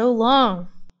for so long.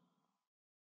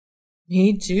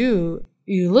 Me too.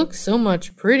 You look so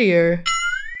much prettier.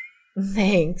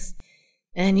 Thanks.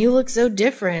 And you look so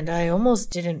different, I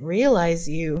almost didn't realize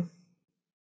you.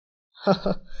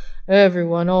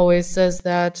 Everyone always says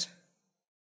that.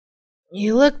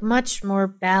 You look much more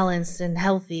balanced and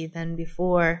healthy than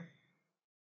before.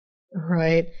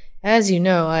 Right. As you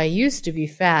know, I used to be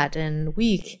fat and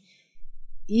weak.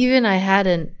 Even I had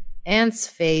an ant's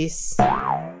face.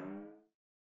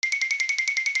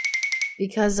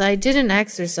 Because I didn't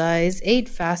exercise, ate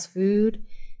fast food,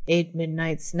 ate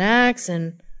midnight snacks,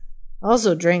 and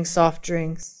also drank soft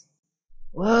drinks.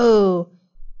 Whoa,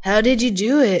 how did you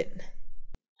do it?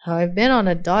 I've been on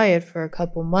a diet for a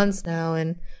couple months now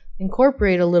and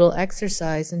incorporate a little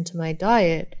exercise into my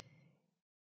diet.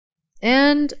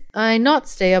 And I not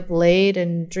stay up late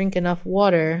and drink enough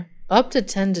water, up to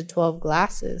 10 to 12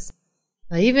 glasses.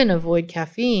 I even avoid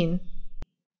caffeine.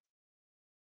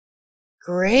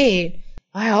 Great!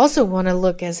 I also want to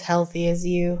look as healthy as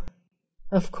you.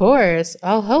 Of course,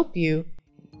 I'll help you.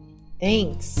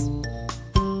 Thanks.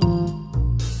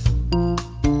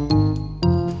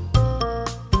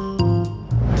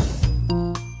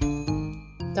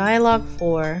 Dialogue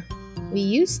 4. We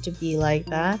used to be like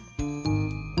that.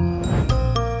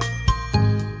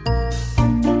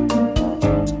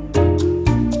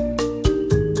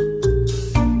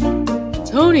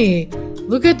 Tony,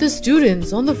 look at the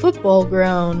students on the football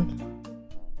ground.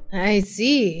 I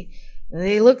see.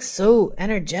 They look so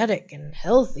energetic and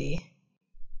healthy.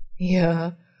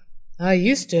 Yeah, I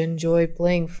used to enjoy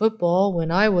playing football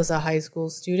when I was a high school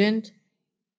student.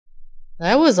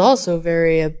 I was also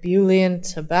very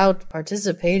ebullient about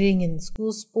participating in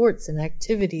school sports and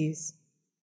activities.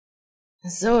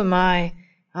 So am I.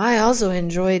 I also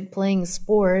enjoyed playing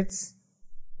sports.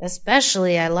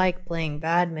 Especially I like playing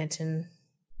badminton.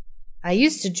 I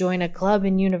used to join a club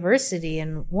in university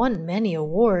and won many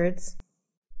awards.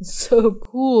 So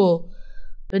cool.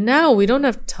 But now we don't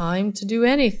have time to do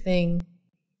anything.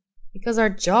 Because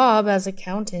our job as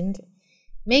accountant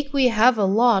make we have a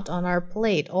lot on our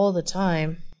plate all the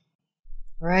time.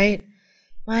 Right?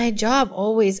 My job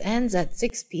always ends at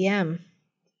 6 p.m.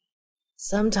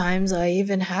 Sometimes I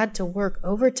even had to work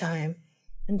overtime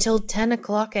until 10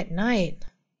 o'clock at night.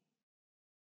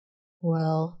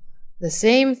 Well, the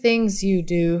same things you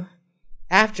do.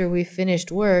 After we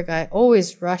finished work, I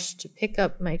always rush to pick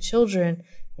up my children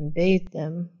and bathe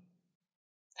them.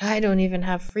 I don't even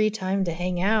have free time to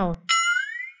hang out.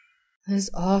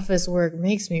 This office work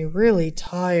makes me really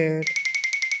tired.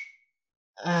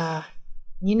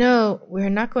 We're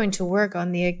not going to work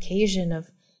on the occasion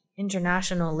of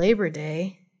International Labor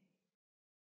Day.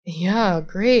 Yeah,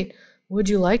 great. Would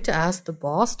you like to ask the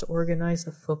boss to organize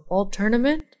a football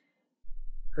tournament?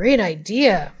 Great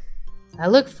idea. I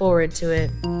look forward to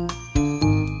it.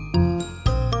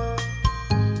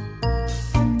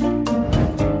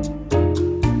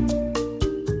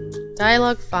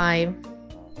 Dialogue 5.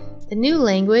 The new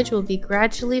language will be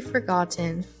gradually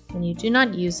forgotten when you do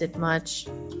not use it much.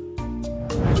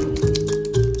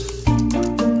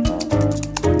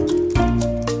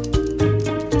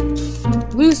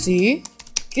 Lucy,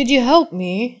 could you help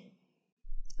me?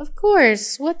 Of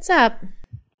course. What's up?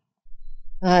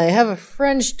 I have a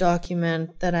French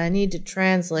document that I need to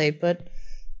translate, but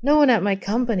no one at my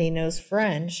company knows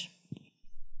French.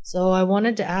 So I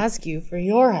wanted to ask you for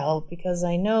your help because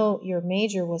I know your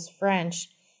major was French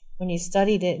when you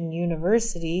studied it in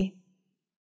university.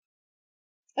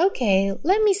 Okay,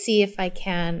 let me see if I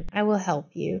can. I will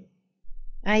help you.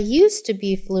 I used to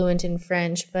be fluent in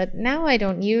French, but now I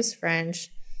don't use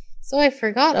French, so I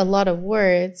forgot a lot of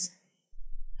words.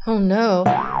 Oh no.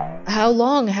 How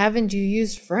long haven't you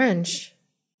used French?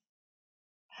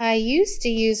 I used to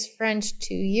use French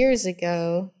 2 years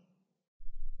ago.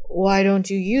 Why don't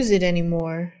you use it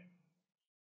anymore?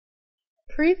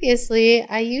 Previously,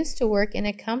 I used to work in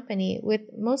a company with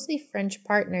mostly French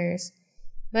partners,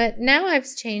 but now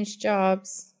I've changed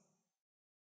jobs.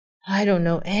 I don't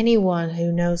know anyone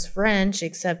who knows French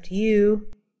except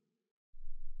you.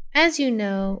 As you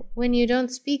know, when you don't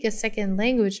speak a second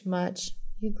language much,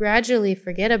 you gradually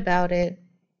forget about it.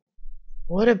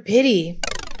 What a pity.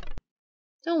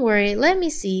 Don't worry, let me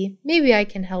see. Maybe I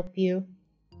can help you.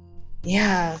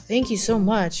 Yeah, thank you so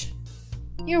much.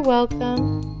 You're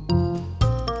welcome.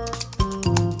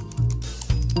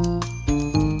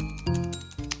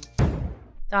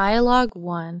 Dialogue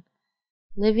 1.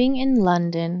 Living in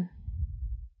London.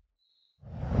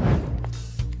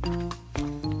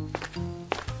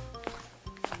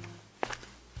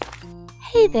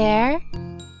 Hey there.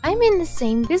 I'm in the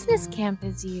same business camp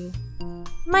as you.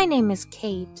 My name is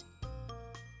Kate.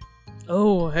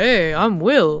 Oh, hey, I'm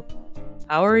Will.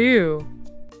 How are you?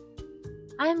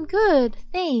 I'm good,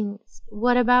 thanks.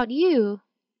 What about you?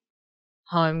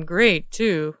 I'm great,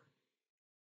 too.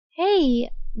 Hey,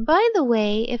 by the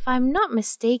way, if I'm not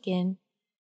mistaken,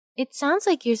 it sounds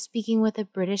like you're speaking with a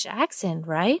British accent,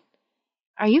 right?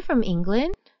 Are you from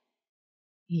England?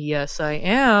 Yes, I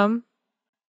am.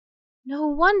 No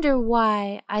wonder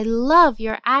why. I love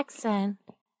your accent.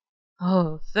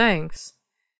 Oh, thanks.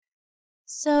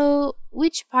 So,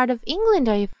 which part of England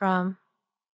are you from?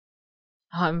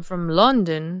 I'm from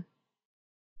London.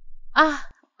 Ah,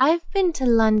 I've been to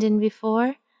London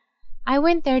before. I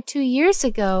went there 2 years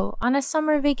ago on a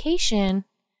summer vacation.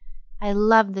 I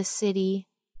love the city.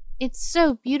 It's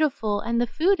so beautiful and the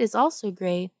food is also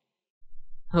great.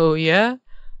 Oh, yeah?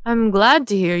 I'm glad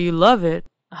to hear you love it.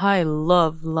 I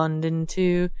love London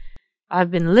too. I've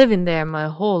been living there my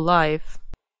whole life.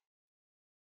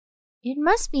 It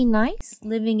must be nice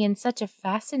living in such a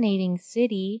fascinating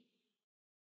city.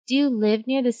 Do you live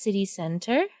near the city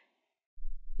center?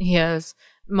 Yes,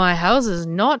 my house is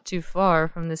not too far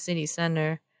from the city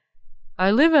center.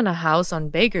 I live in a house on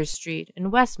Baker Street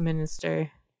in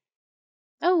Westminster.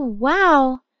 Oh,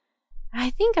 wow.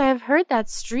 I think I have heard that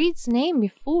street's name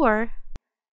before.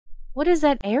 What is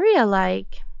that area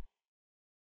like?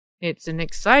 It's an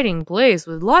exciting place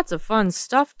with lots of fun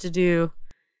stuff to do.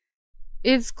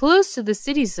 It's close to the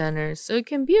city center, so it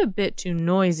can be a bit too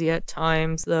noisy at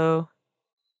times, though.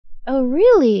 Oh,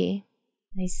 really?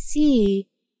 I see.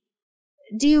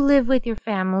 Do you live with your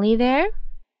family there?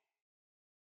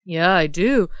 Yeah, I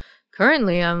do.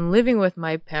 Currently, I'm living with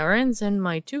my parents and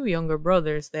my two younger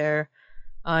brothers there.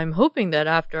 I'm hoping that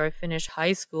after I finish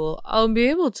high school, I'll be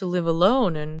able to live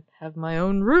alone and have my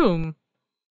own room.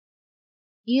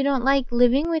 You don't like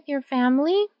living with your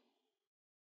family?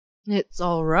 It's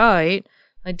all right.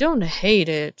 I don't hate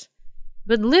it.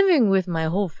 But living with my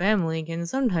whole family can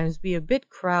sometimes be a bit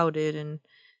crowded and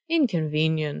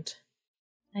inconvenient.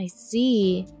 I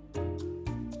see.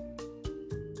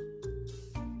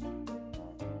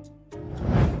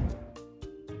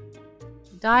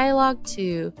 Dialogue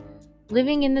 2.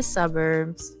 Living in the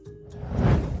suburbs.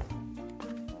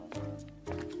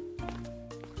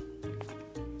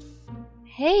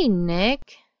 Hey,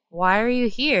 Nick. Why are you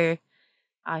here?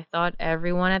 I thought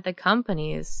everyone at the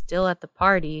company is still at the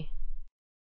party.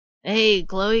 Hey,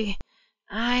 Chloe.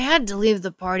 I had to leave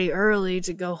the party early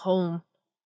to go home.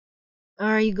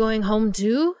 Are you going home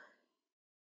too?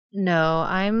 No,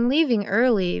 I'm leaving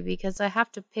early because I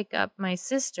have to pick up my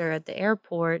sister at the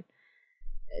airport.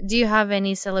 Do you have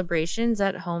any celebrations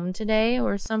at home today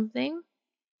or something?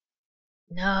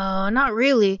 No, not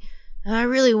really. I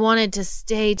really wanted to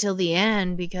stay till the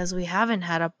end because we haven't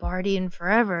had a party in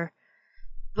forever.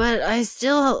 But I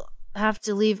still have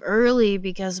to leave early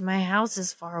because my house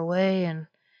is far away and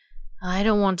I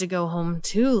don't want to go home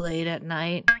too late at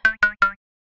night.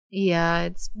 Yeah,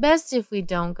 it's best if we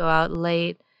don't go out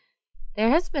late. There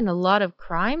has been a lot of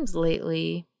crimes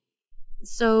lately.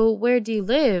 So, where do you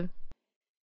live?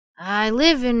 I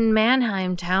live in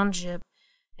Mannheim Township.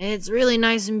 It's really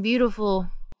nice and beautiful.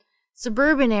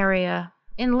 Suburban area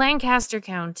in Lancaster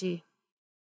County.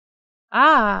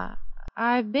 Ah,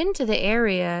 I've been to the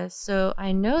area, so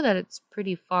I know that it's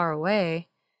pretty far away.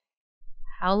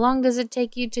 How long does it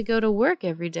take you to go to work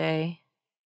every day?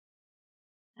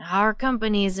 Our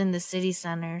company is in the city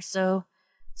center, so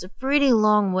it's a pretty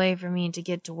long way for me to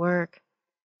get to work.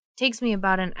 It takes me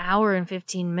about an hour and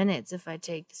 15 minutes if I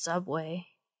take the subway.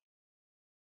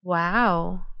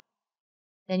 Wow.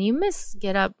 Then you must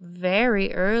get up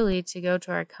very early to go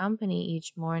to our company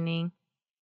each morning.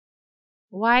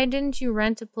 Why didn't you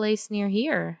rent a place near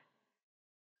here?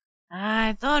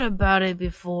 I thought about it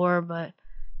before, but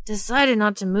decided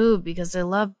not to move because I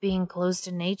love being close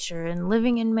to nature and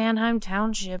living in Mannheim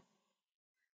Township.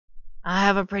 I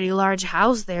have a pretty large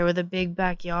house there with a big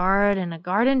backyard and a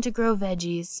garden to grow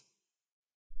veggies.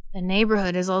 The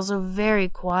neighborhood is also very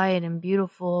quiet and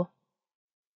beautiful.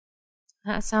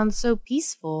 That sounds so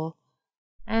peaceful.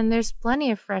 And there's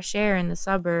plenty of fresh air in the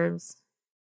suburbs.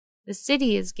 The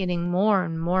city is getting more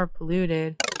and more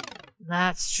polluted.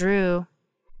 That's true.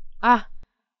 Ah,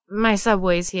 my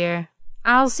subway's here.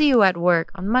 I'll see you at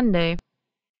work on Monday.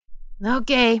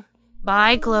 Okay.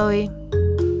 Bye, Chloe.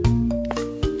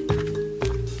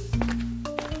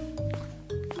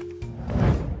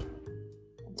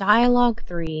 Dialogue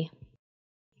 3.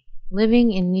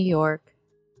 Living in New York.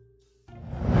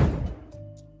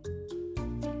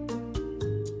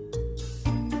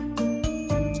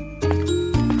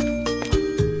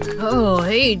 Oh,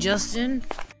 hey, Justin.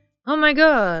 Oh my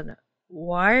god.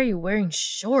 Why are you wearing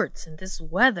shorts in this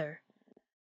weather?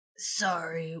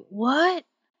 Sorry, what?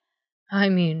 I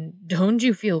mean, don't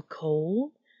you feel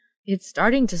cold? It's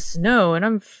starting to snow and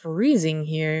I'm freezing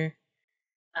here.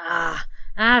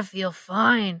 I feel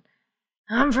fine.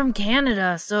 I'm from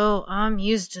Canada, so I'm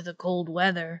used to the cold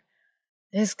weather.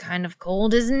 This kind of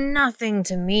cold is nothing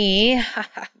to me.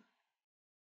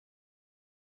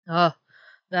 Oh,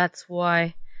 that's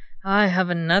why. I have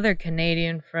another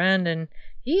Canadian friend, and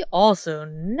he also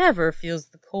never feels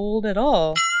the cold at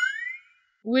all.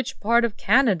 Which part of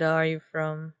Canada are you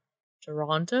from?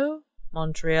 Toronto?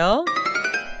 Montreal?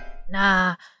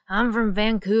 Nah, I'm from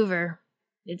Vancouver.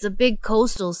 It's a big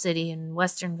coastal city in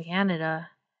Western Canada.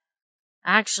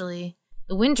 Actually,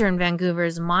 The winter in Vancouver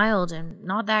is mild and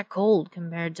not that cold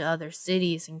compared to other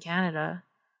cities in Canada.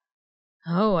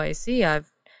 Oh, I see.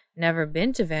 I've never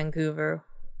been to Vancouver.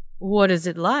 What is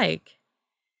it like?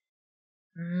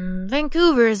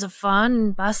 Vancouver is a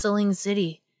fun, bustling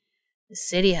city. The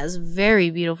city has very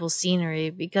beautiful scenery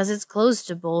because it's close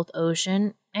to both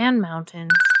ocean and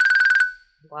mountains.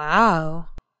 Wow.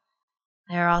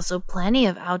 There are also plenty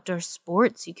of outdoor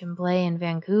sports you can play in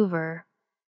Vancouver.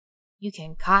 You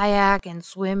can kayak and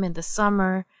swim in the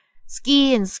summer,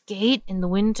 ski and skate in the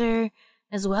winter,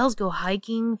 as well as go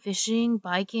hiking, fishing,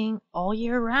 biking all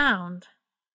year round.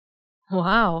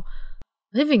 Wow.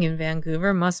 Living in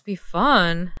Vancouver must be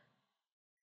fun.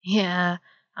 Yeah,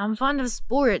 I'm fond of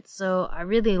sports, so I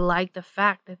really like the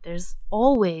fact that there's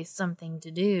always something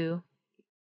to do.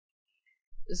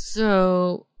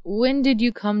 So, when did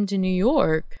you come to New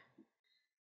York?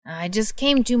 I just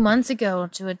came 2 months ago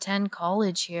to attend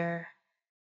college here.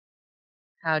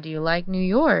 How do you like New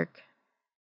York?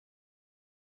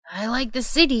 I like the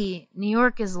city. New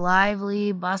York is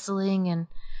lively, bustling, and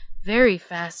very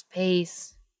fast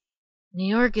paced. New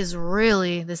York is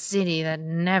really the city that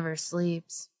never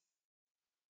sleeps.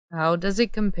 How does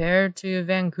it compare to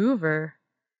Vancouver?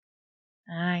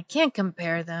 I can't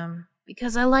compare them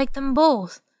because I like them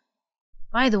both.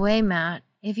 By the way, Matt,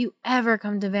 if you ever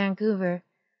come to Vancouver,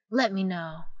 let me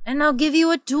know and I'll give you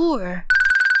a tour.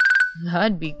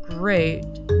 That'd be great.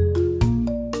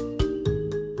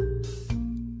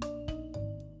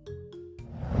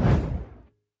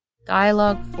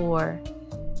 Dialogue 4.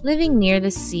 Living near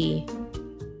the sea.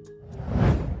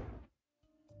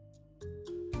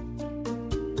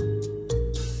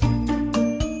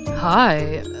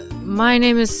 Hi, my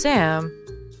name is Sam.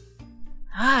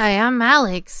 Hi, I'm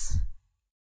Alex.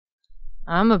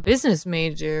 I'm a business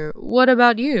major. What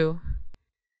about you?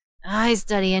 I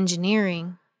study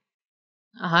engineering.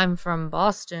 I'm from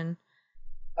Boston.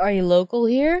 Are you local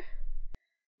here?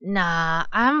 Nah,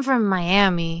 I'm from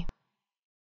Miami.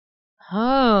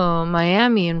 Oh,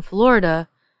 Miami in Florida.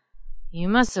 You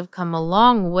must have come a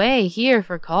long way here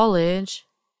for college.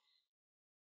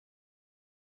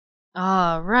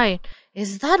 Ah, right.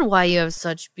 Is that why you have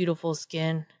such beautiful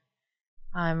skin?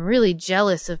 I'm really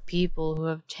jealous of people who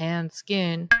have tan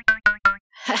skin.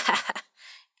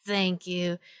 Thank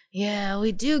you. Yeah,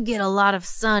 we do get a lot of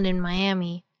sun in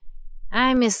Miami.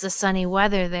 I miss the sunny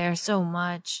weather there so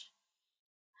much.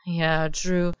 Yeah,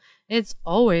 true. It's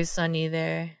always sunny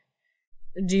there.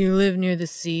 Do you live near the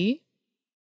sea?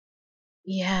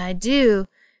 Yeah, I do.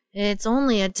 It's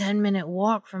only a 10-minute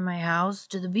walk from my house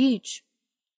to the beach.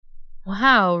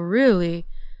 Wow, really?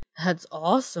 That's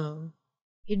awesome.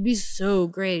 It'd be so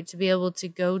great to be able to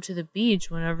go to the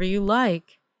beach whenever you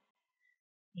like.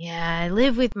 Yeah, I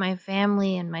live with my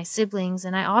family and my siblings,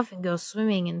 and I often go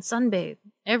swimming and sunbathe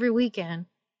every weekend.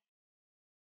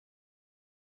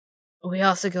 We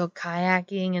also go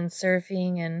kayaking and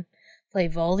surfing and play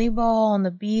volleyball on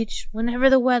the beach whenever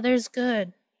the weather's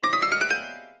good.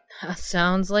 That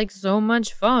sounds like so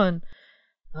much fun.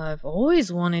 I've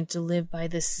always wanted to live by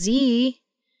the sea.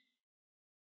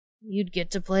 You'd get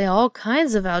to play all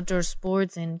kinds of outdoor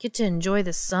sports and get to enjoy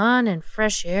the sun and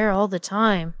fresh air all the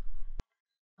time.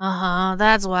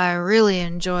 That's why I really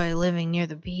enjoy living near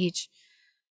the beach.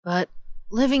 But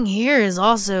living here is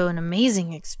also an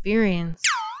amazing experience.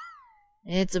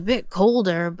 It's a bit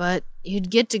colder, but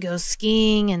you'd get to go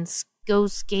skiing and go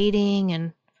skating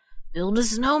and build a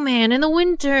snowman in the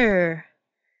winter.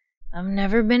 I've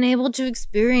never been able to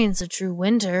experience a true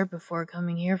winter before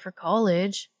coming here for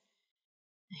college.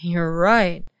 You're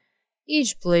right.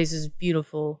 Each place is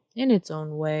beautiful in its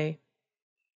own way.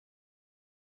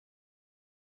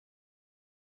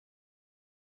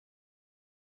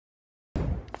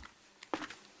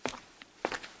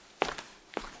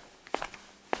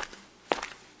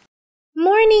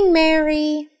 Morning,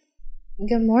 Mary.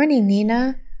 Good morning,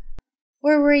 Nina.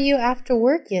 Where were you after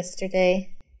work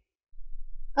yesterday?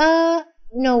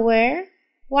 Nowhere.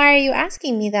 Why are you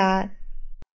asking me that?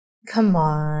 Come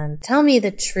on, tell me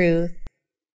the truth.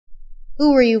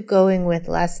 Who were you going with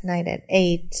last night at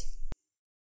 8?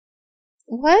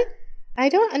 What? I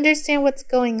don't understand what's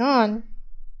going on.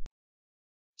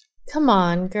 Come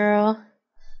on, girl.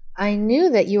 I knew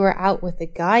that you were out with a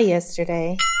guy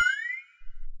yesterday.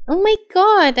 Oh my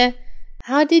God!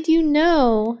 How did you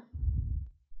know?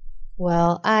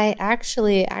 Well, I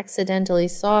actually accidentally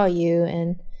saw you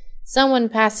and someone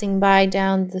passing by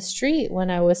down the street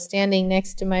when I was standing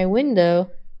next to my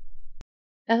window.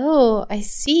 Oh, I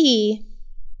see.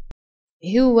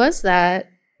 Who was that?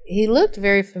 He looked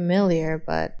very familiar,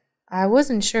 but I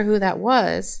wasn't sure who that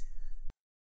was.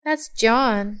 That's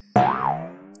John.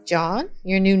 John?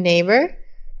 Your new neighbor?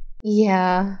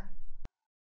 Yeah.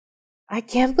 I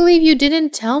can't believe you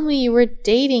didn't tell me you were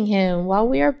dating him while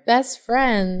we are best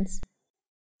friends.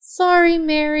 Sorry,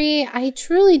 Mary. I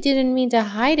truly didn't mean to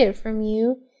hide it from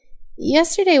you.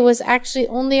 Yesterday was actually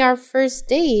only our first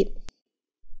date.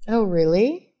 Oh,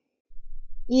 really?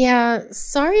 Yeah,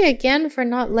 sorry again for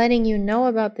not letting you know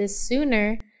about this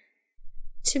sooner.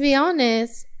 To be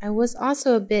honest, I was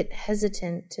also a bit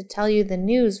hesitant to tell you the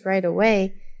news right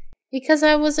away because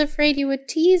I was afraid you would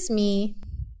tease me.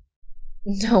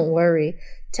 Don't worry.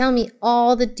 Tell me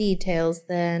all the details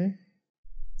then.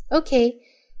 Okay,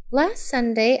 last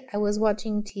Sunday I was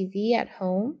watching TV at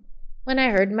home when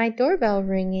I heard my doorbell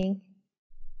ringing.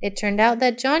 It turned out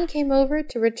that John came over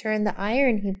to return the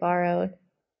iron he borrowed.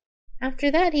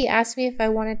 After that, he asked me if I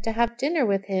wanted to have dinner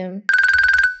with him.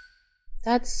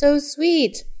 That's so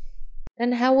sweet.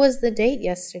 Then how was the date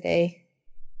yesterday?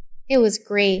 It was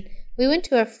great. We went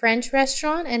to a French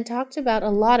restaurant and talked about a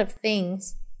lot of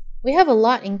things. We have a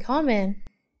lot in common.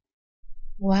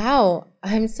 Wow,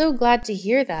 I'm so glad to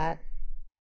hear that.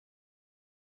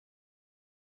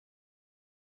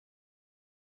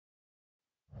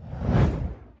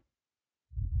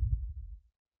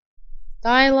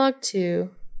 Dialogue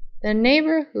 2. The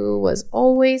neighbor who was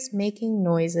always making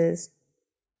noises.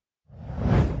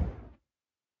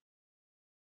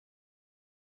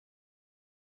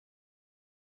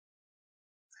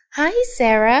 Hi,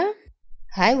 Sarah.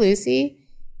 Hi, Lucy.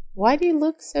 Why do you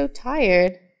look so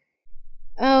tired?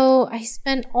 Oh, I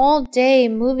spent all day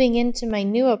moving into my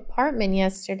new apartment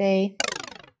yesterday.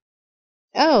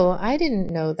 Oh, I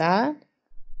didn't know that.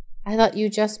 I thought you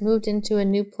just moved into a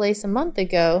new place a month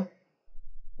ago.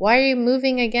 Why are you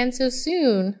moving again so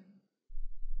soon?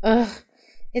 Ugh,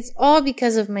 it's all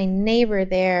because of my neighbor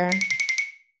there.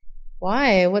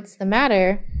 Why? What's the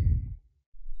matter?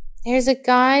 There's a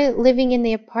guy living in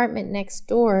the apartment next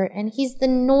door, and he's the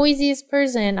noisiest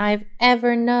person I've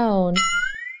ever known.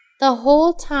 The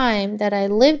whole time that I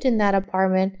lived in that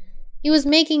apartment, he was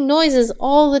making noises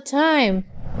all the time.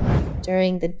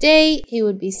 During the day, he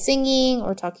would be singing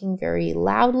or talking very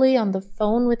loudly on the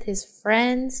phone with his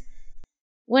friends.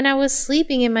 When I was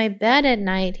sleeping in my bed at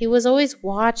night, he was always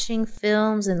watching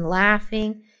films and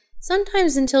laughing,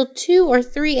 sometimes until 2 or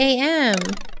 3 a.m.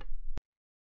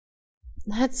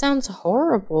 That sounds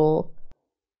horrible.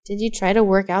 Did you try to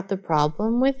work out the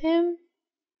problem with him?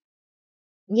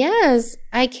 Yes,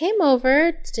 I came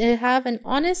over to have an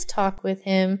honest talk with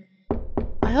him.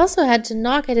 I also had to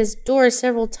knock at his door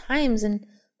several times and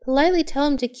politely tell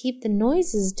him to keep the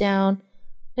noises down,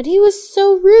 but he was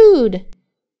so rude.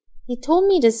 He told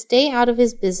me to stay out of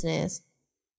his business.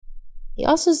 He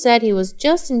also said he was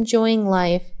just enjoying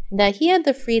life and that he had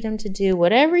the freedom to do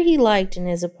whatever he liked in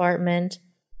his apartment.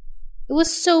 It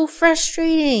was so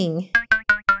frustrating.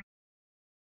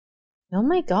 Oh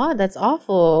my God, that's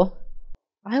awful.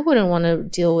 I wouldn't want to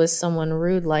deal with someone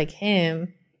rude like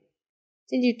him.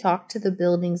 Did you talk to the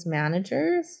building's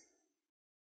managers?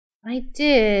 I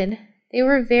did. They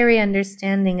were very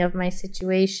understanding of my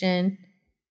situation.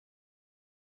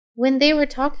 When they were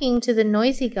talking to the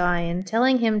noisy guy and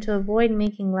telling him to avoid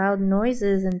making loud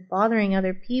noises and bothering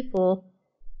other people,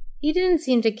 he didn't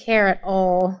seem to care at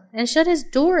all and shut his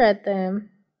door at them.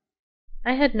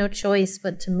 I had no choice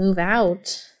but to move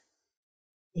out.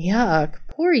 Yuck,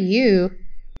 poor you.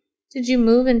 Did you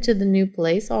move into the new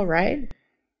place all right?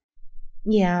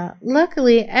 Yeah,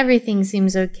 luckily everything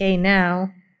seems okay now.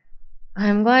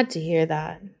 I'm glad to hear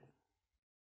that.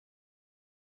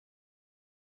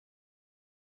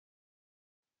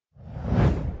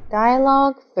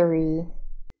 Dialogue 3.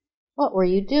 What were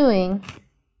you doing?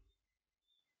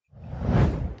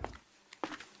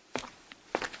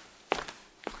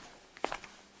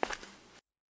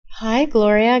 Hi,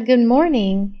 Gloria. Good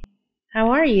morning. How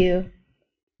are you?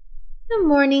 Good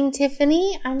morning,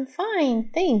 Tiffany. I'm fine,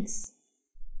 thanks.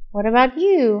 What about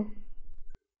you?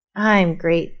 I'm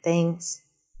great, thanks.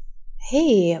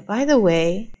 Hey, by the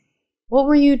way, what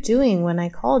were you doing when I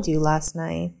called you last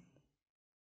night?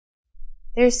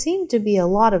 There seemed to be a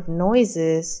lot of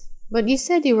noises, but you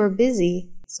said you were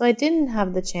busy, so I didn't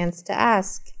have the chance to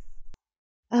ask.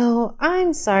 Oh,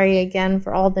 I'm sorry again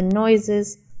for all the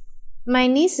noises. My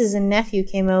nieces and nephew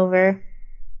came over.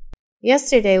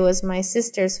 Yesterday was my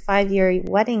sister's 5-year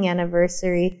wedding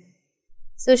anniversary,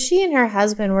 so she and her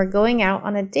husband were going out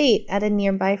on a date at a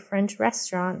nearby French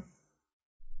restaurant.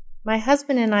 My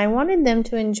husband and I wanted them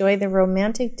to enjoy the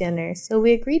romantic dinner, so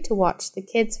we agreed to watch the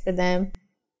kids for them.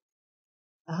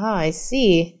 Ah, I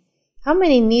see. How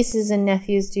many nieces and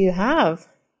nephews do you have?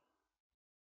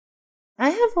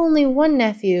 I have only one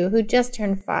nephew who just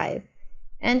turned 5,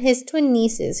 and his twin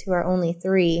nieces who are only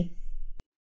 3.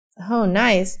 Oh,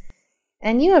 nice.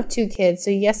 And you have 2 kids,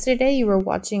 so yesterday you were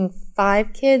watching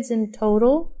 5 kids in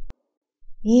total?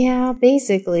 Yeah,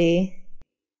 basically.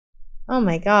 Oh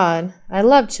my god, I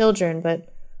love children, but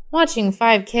watching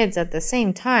 5 kids at the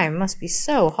same time must be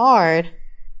so hard.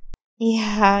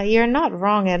 Yeah, you're not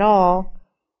wrong at all.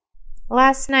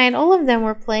 Last night, all of them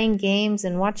were playing games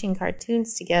and watching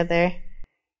cartoons together.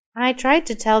 I tried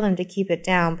to tell them to keep it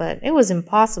down, but it was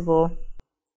impossible.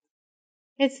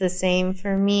 It's the same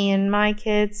for me and my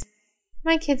kids.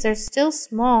 My kids are still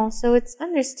small, so it's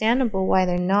understandable why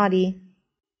they're naughty.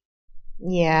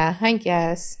 Yeah, I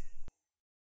guess.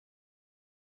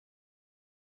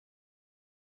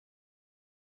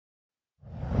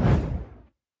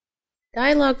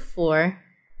 Dialogue 4.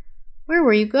 Where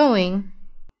were you going?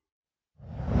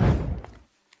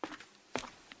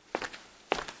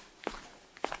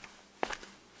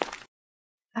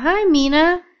 Hi,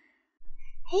 Mina.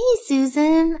 Hey,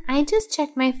 Susan. I just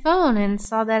checked my phone and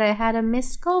saw that I had a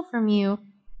missed call from you.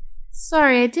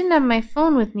 Sorry, I didn't have my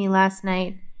phone with me last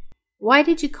night. Why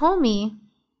did you call me?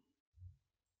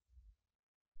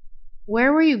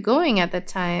 Where were you going at the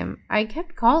time? I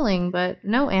kept calling, but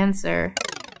no answer.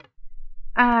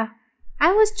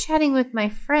 I was chatting with my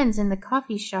friends in the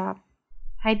coffee shop.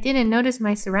 I didn't notice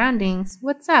my surroundings.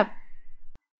 What's up?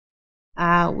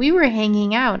 We were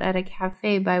hanging out at a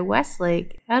cafe by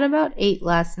Westlake at about 8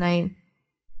 last night.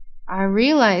 I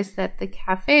realized that the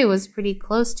cafe was pretty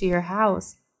close to your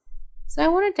house, so I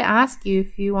wanted to ask you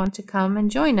if you want to come and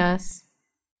join us.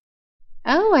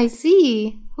 Oh, I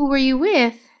see. Who were you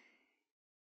with?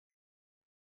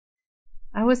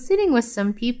 I was sitting with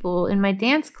some people in my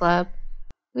dance club.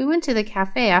 We went to the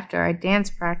cafe after our dance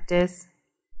practice.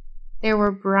 There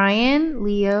were Brian,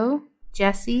 Leo,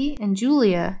 Jesse, and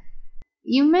Julia.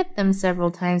 You met them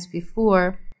several times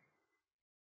before.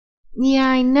 Yeah,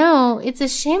 I know. It's a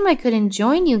shame I couldn't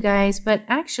join you guys, but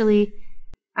actually,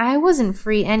 I wasn't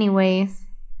free anyways.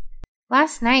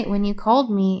 Last night when you called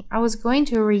me, I was going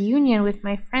to a reunion with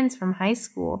my friends from high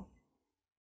school.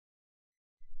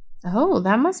 Oh,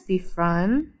 that must be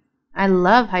fun. I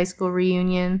love high school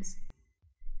reunions.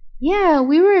 Yeah,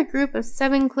 we were a group of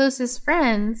 7 closest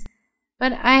friends,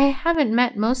 but I haven't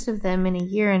met most of them in a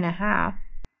year and a half.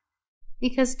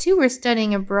 Because 2 were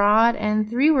studying abroad and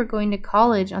 3 were going to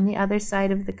college on the other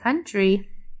side of the country.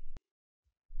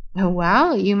 Oh,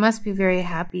 wow, you must be very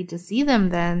happy to see them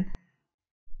then.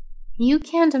 You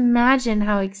can't imagine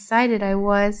how excited I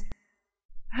was.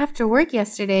 After work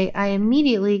yesterday, I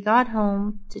immediately got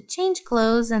home to change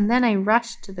clothes and then I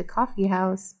rushed to the coffee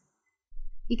house.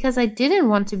 Because I didn't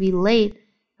want to be late,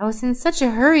 I was in such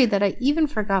a hurry that I even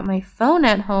forgot my phone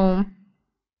at home.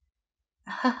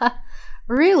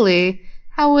 Really?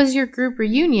 How was your group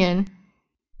reunion?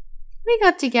 We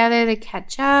got together to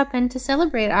catch up and to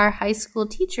celebrate our high school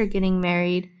teacher getting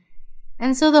married.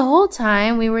 And so the whole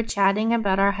time we were chatting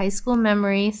about our high school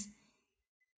memories,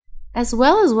 as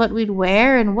well as what we'd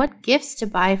wear and what gifts to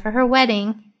buy for her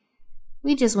wedding.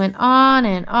 We just went on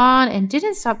and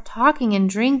didn't stop talking and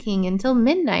drinking until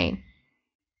midnight.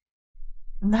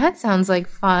 That sounds like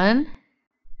fun.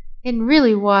 It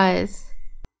really was.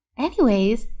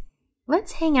 Anyways,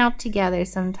 let's hang out together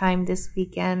sometime this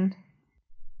weekend.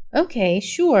 Okay,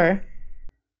 sure.